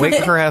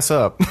 Wake her ass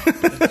up.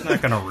 It's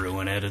not going to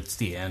ruin it. It's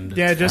the end.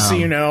 Yeah, just so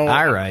you know,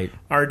 All right.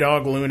 our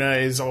dog Luna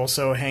is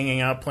also hanging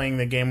out playing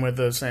the game with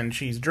us, and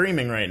she's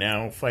dreaming right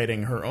now,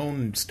 fighting her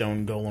own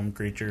stone golem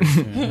creatures.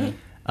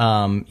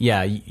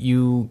 Yeah,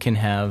 you can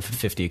have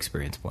 50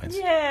 experience points.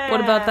 Yeah. What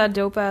about that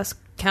dope ass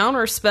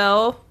counter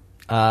spell?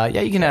 Yeah,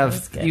 you can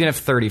was have good.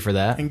 30 for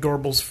that. And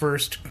Gorbel's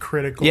first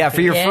critical. Yeah,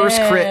 for your first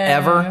crit Yeah.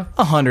 ever,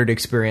 100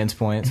 experience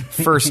points.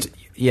 First,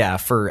 yeah,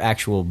 for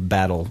actual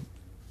battle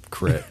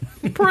crit.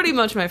 Pretty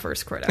much my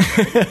first crit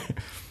ever.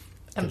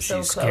 I'm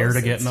so She's close. scared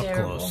of it's getting up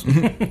terrible. close.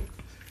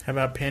 How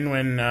about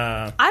Pinwin?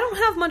 I don't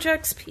have much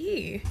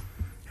XP.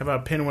 How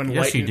about Pinwin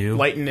Yes, you do.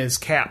 lighten his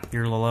cap?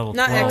 You're level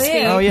Not 12.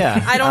 XP. Oh,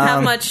 yeah. I don't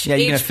have much yeah,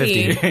 you can have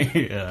HP.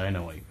 50. Yeah, I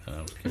know what you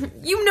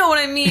You know what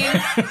I mean.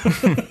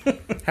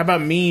 How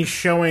about me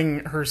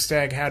showing her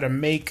stag how to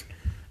make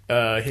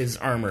his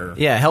armor?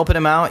 Yeah, helping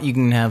him out, you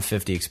can have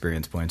 50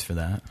 experience points for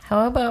that.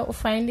 How about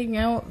finding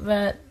out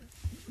that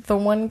the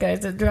one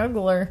guy's a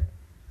juggler?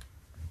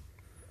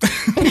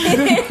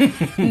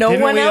 No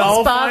Didn't one we else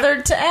all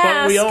bothered to But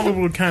ask. we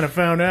all kind of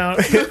found out.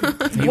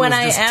 When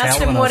I asked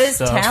him what his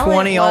talent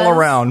 20 was. all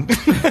around.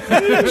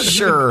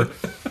 Sure.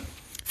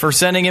 For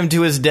sending him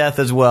to his death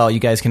as well, you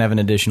guys can have an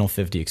additional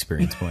 50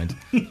 experience points.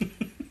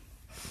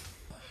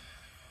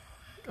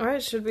 All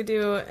right, should we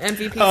do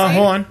MVP?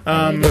 Hold on.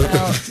 I need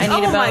Oh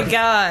about my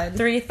god.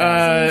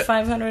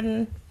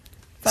 3,505.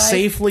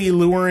 Safely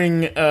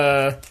luring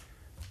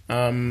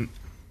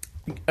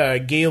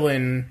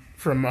Galen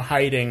from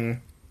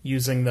hiding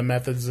using the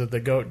methods that the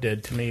goat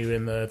did to me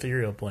in the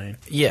ethereal plane.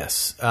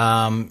 Yes.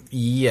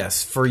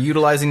 Yes. For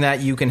utilizing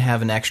that, you can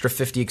have an extra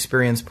 50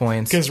 experience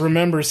points. Because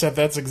remember, Seth,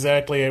 that's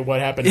exactly what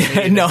happened to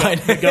me. No,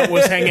 the goat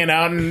was hanging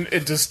out and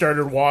it just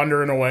started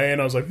wandering away, and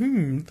I was like,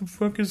 what the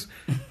fuck is...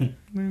 what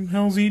the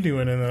hell's he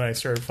doing? And then I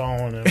started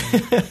following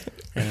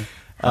him.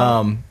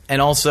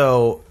 And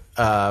also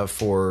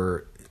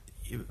for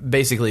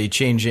basically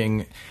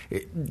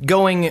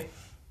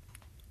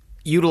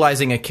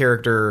utilizing a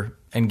character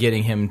and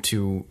getting him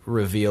to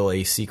reveal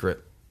a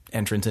secret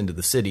entrance into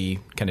the city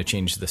kind of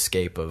changed the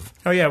scape of...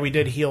 Oh yeah, we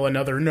did heal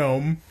another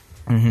gnome.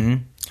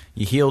 You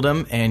healed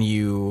him and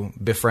you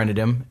befriended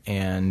him,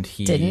 and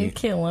he... Didn't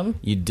kill him.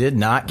 You did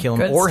not kill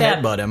him Good or step.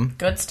 headbutt him.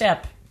 Good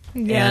step.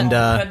 And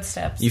good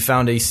steps. you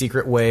found a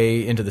secret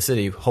way into the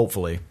city,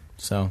 hopefully.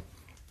 So,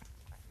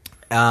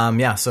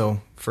 yeah,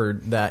 so for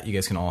that, you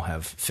guys can all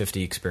have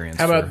 50 experience.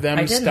 How about for- them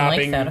I didn't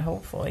stopping? like that,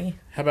 hopefully.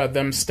 How about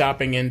them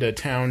stopping into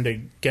town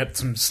to get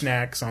some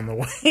snacks on the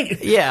way?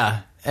 Yeah,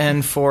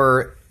 and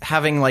for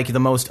having like the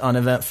most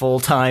uneventful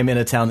time in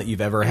a town that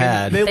you've ever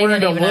had. They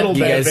learned didn't a even little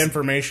have- bit You of guys-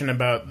 information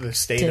about the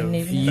state Didn't of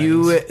even- things.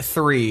 You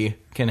three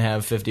can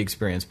have 50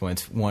 experience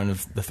points, one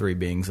of the three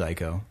being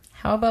Zyko.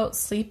 How about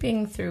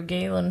sleeping through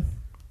Galen?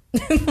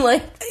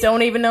 Like,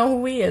 don't even know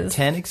who he is.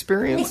 10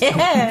 experience?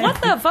 Yeah.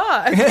 What the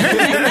fuck?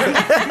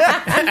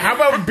 How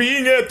about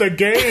being at the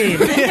game?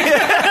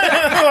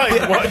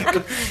 Like,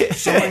 what?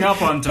 Showing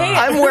up on time.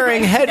 I'm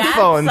wearing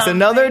headphones. something.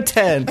 Another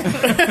 10.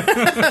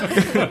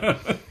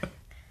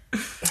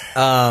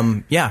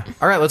 Yeah.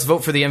 All right, let's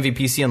vote for the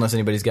MVPC unless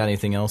anybody's got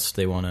anything else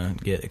they want to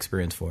get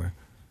experience for.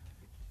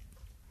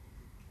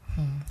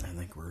 I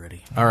think we're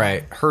ready. All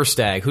right,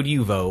 Herstag, who do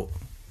you vote?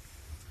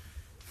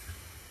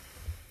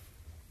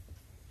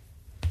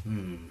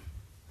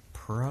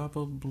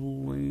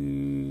 Probably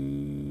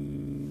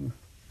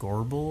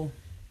Gorbel.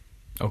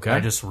 Okay. I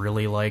just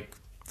really like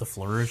the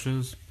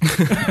flourishes.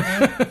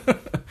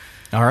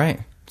 All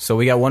right. So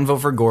we got one vote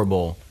for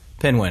Gorbel.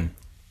 Pinwin.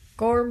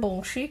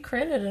 Gorbel, she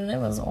critted and it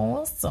was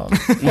awesome.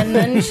 And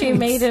then she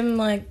made him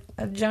like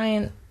a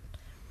giant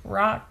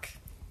rock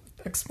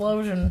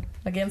explosion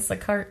against the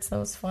carts. That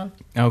was fun.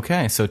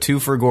 Okay, so 2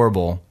 for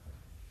Gorbel.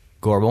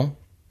 Gorbel.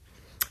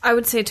 I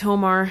would say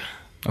Tomar.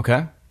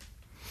 Okay.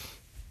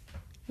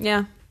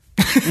 Yeah.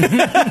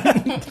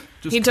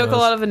 He took a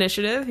lot of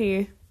initiative.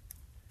 He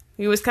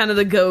was kind of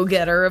the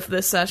go-getter of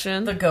this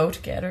session. The goat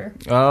getter.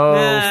 Oh,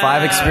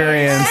 5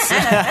 experience.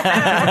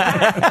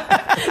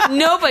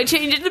 Nope, I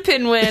changed it to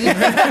Pinwin.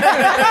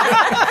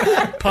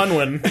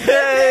 Punwin.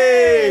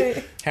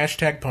 Hey!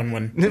 Hashtag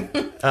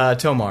Punwin.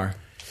 Tomar.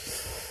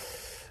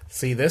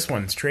 See, this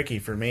one's tricky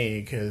for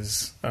me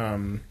because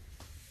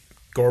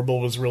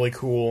Gorbel was really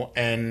cool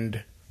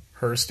and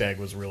Herstag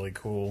was really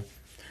cool.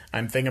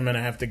 I think I'm going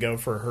to have to go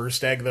for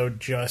Herstag, though,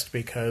 just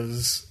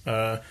because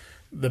the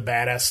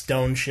badass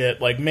stone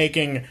shit, like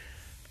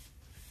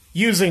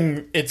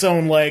using its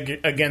own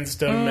leg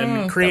against him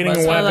and creating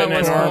a weapon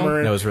and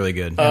armor. That was really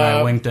good. And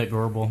I winked at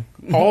Gorbel.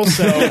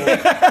 Also,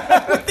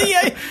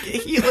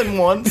 healing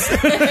once.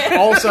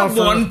 also for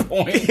 1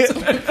 point.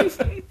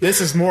 this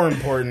is more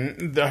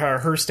important.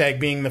 Herstag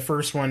being the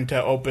first one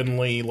to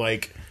openly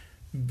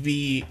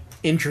be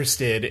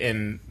interested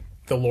in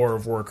the lore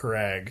of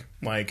Warcrag.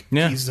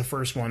 He's the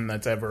first one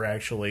that's ever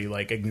actually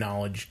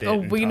acknowledged it. Oh,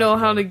 we know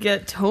how to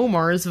get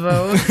Tomar's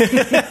vote.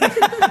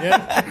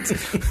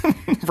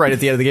 Right at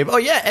the end of the game. Oh,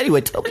 yeah, anyway,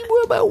 tell me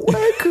more about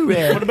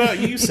Warcrag. What about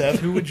you, Seth?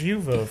 Who would you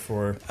vote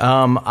for?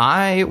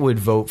 I would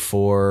vote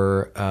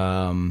for...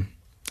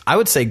 I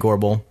would say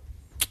Gorbel.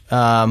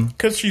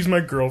 Because she's my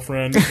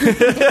girlfriend.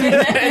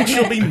 And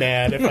she'll be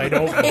mad if I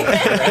don't vote for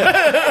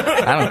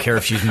her. I don't care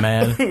if she's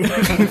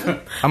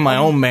mad. I'm my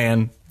own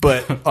man,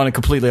 but on a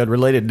completely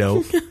unrelated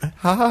note.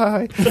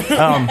 Hi.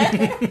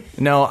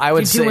 No, I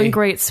would say... You're doing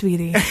great,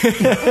 sweetie.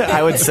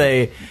 I would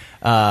say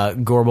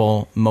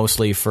Gorbel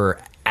mostly for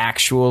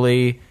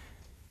actually,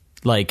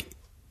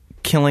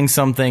 killing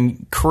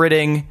something,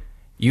 critting,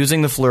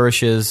 using the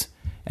flourishes,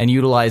 and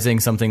utilizing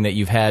something that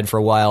you've had for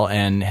a while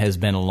and has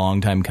been a long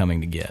time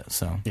coming to get.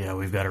 So Yeah,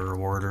 we've got to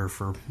reward her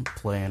for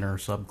playing her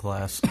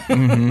subclass.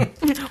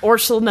 Or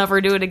she'll never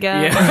do it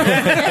again.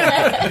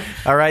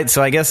 all right,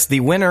 so I guess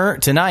the winner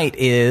tonight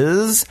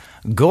is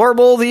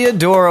Gorbel the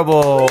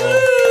Adorable.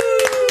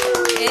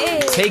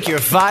 Take your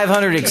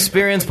 500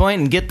 experience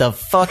point and get the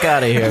fuck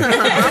out of here.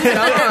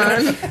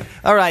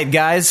 All right,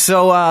 guys.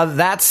 So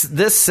that's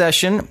this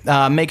session.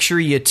 Make sure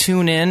you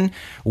tune in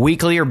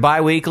weekly or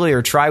bi-weekly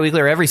or tri-weekly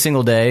or every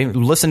single day.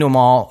 Listen to them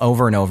all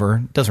over and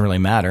over. Doesn't really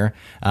matter.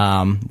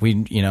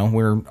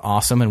 We're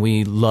awesome and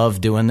we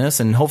love doing this.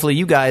 And hopefully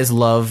you guys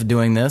love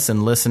doing this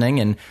and listening.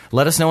 And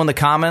let us know in the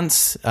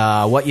comments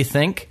what you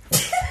think.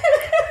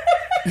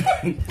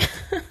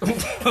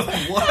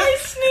 What?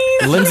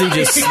 Lindsay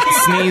just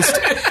sneezed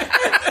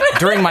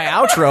during my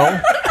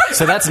outro,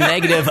 so that's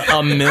negative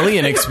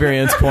 1,000,000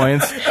 experience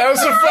points. That was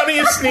the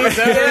funniest sneeze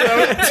ever.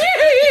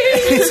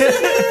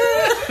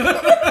 I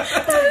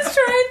was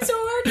trying so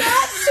hard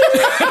not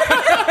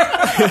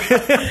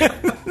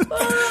to.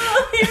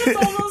 He was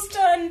almost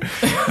done.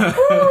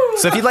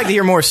 So if you'd like to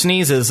hear more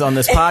sneezes on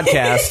this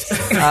podcast,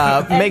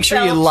 make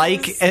sure you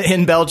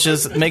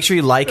make sure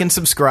you like and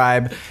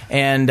subscribe,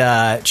 and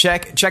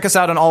check us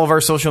out on all of our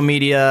social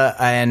media,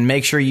 and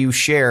make sure you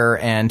share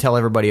and tell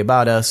everybody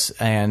about us.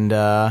 And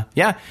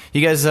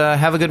you guys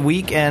have a good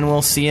week, and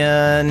we'll see you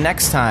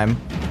next time.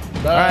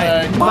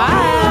 Bye. All right.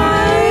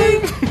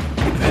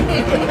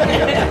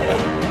 Bye.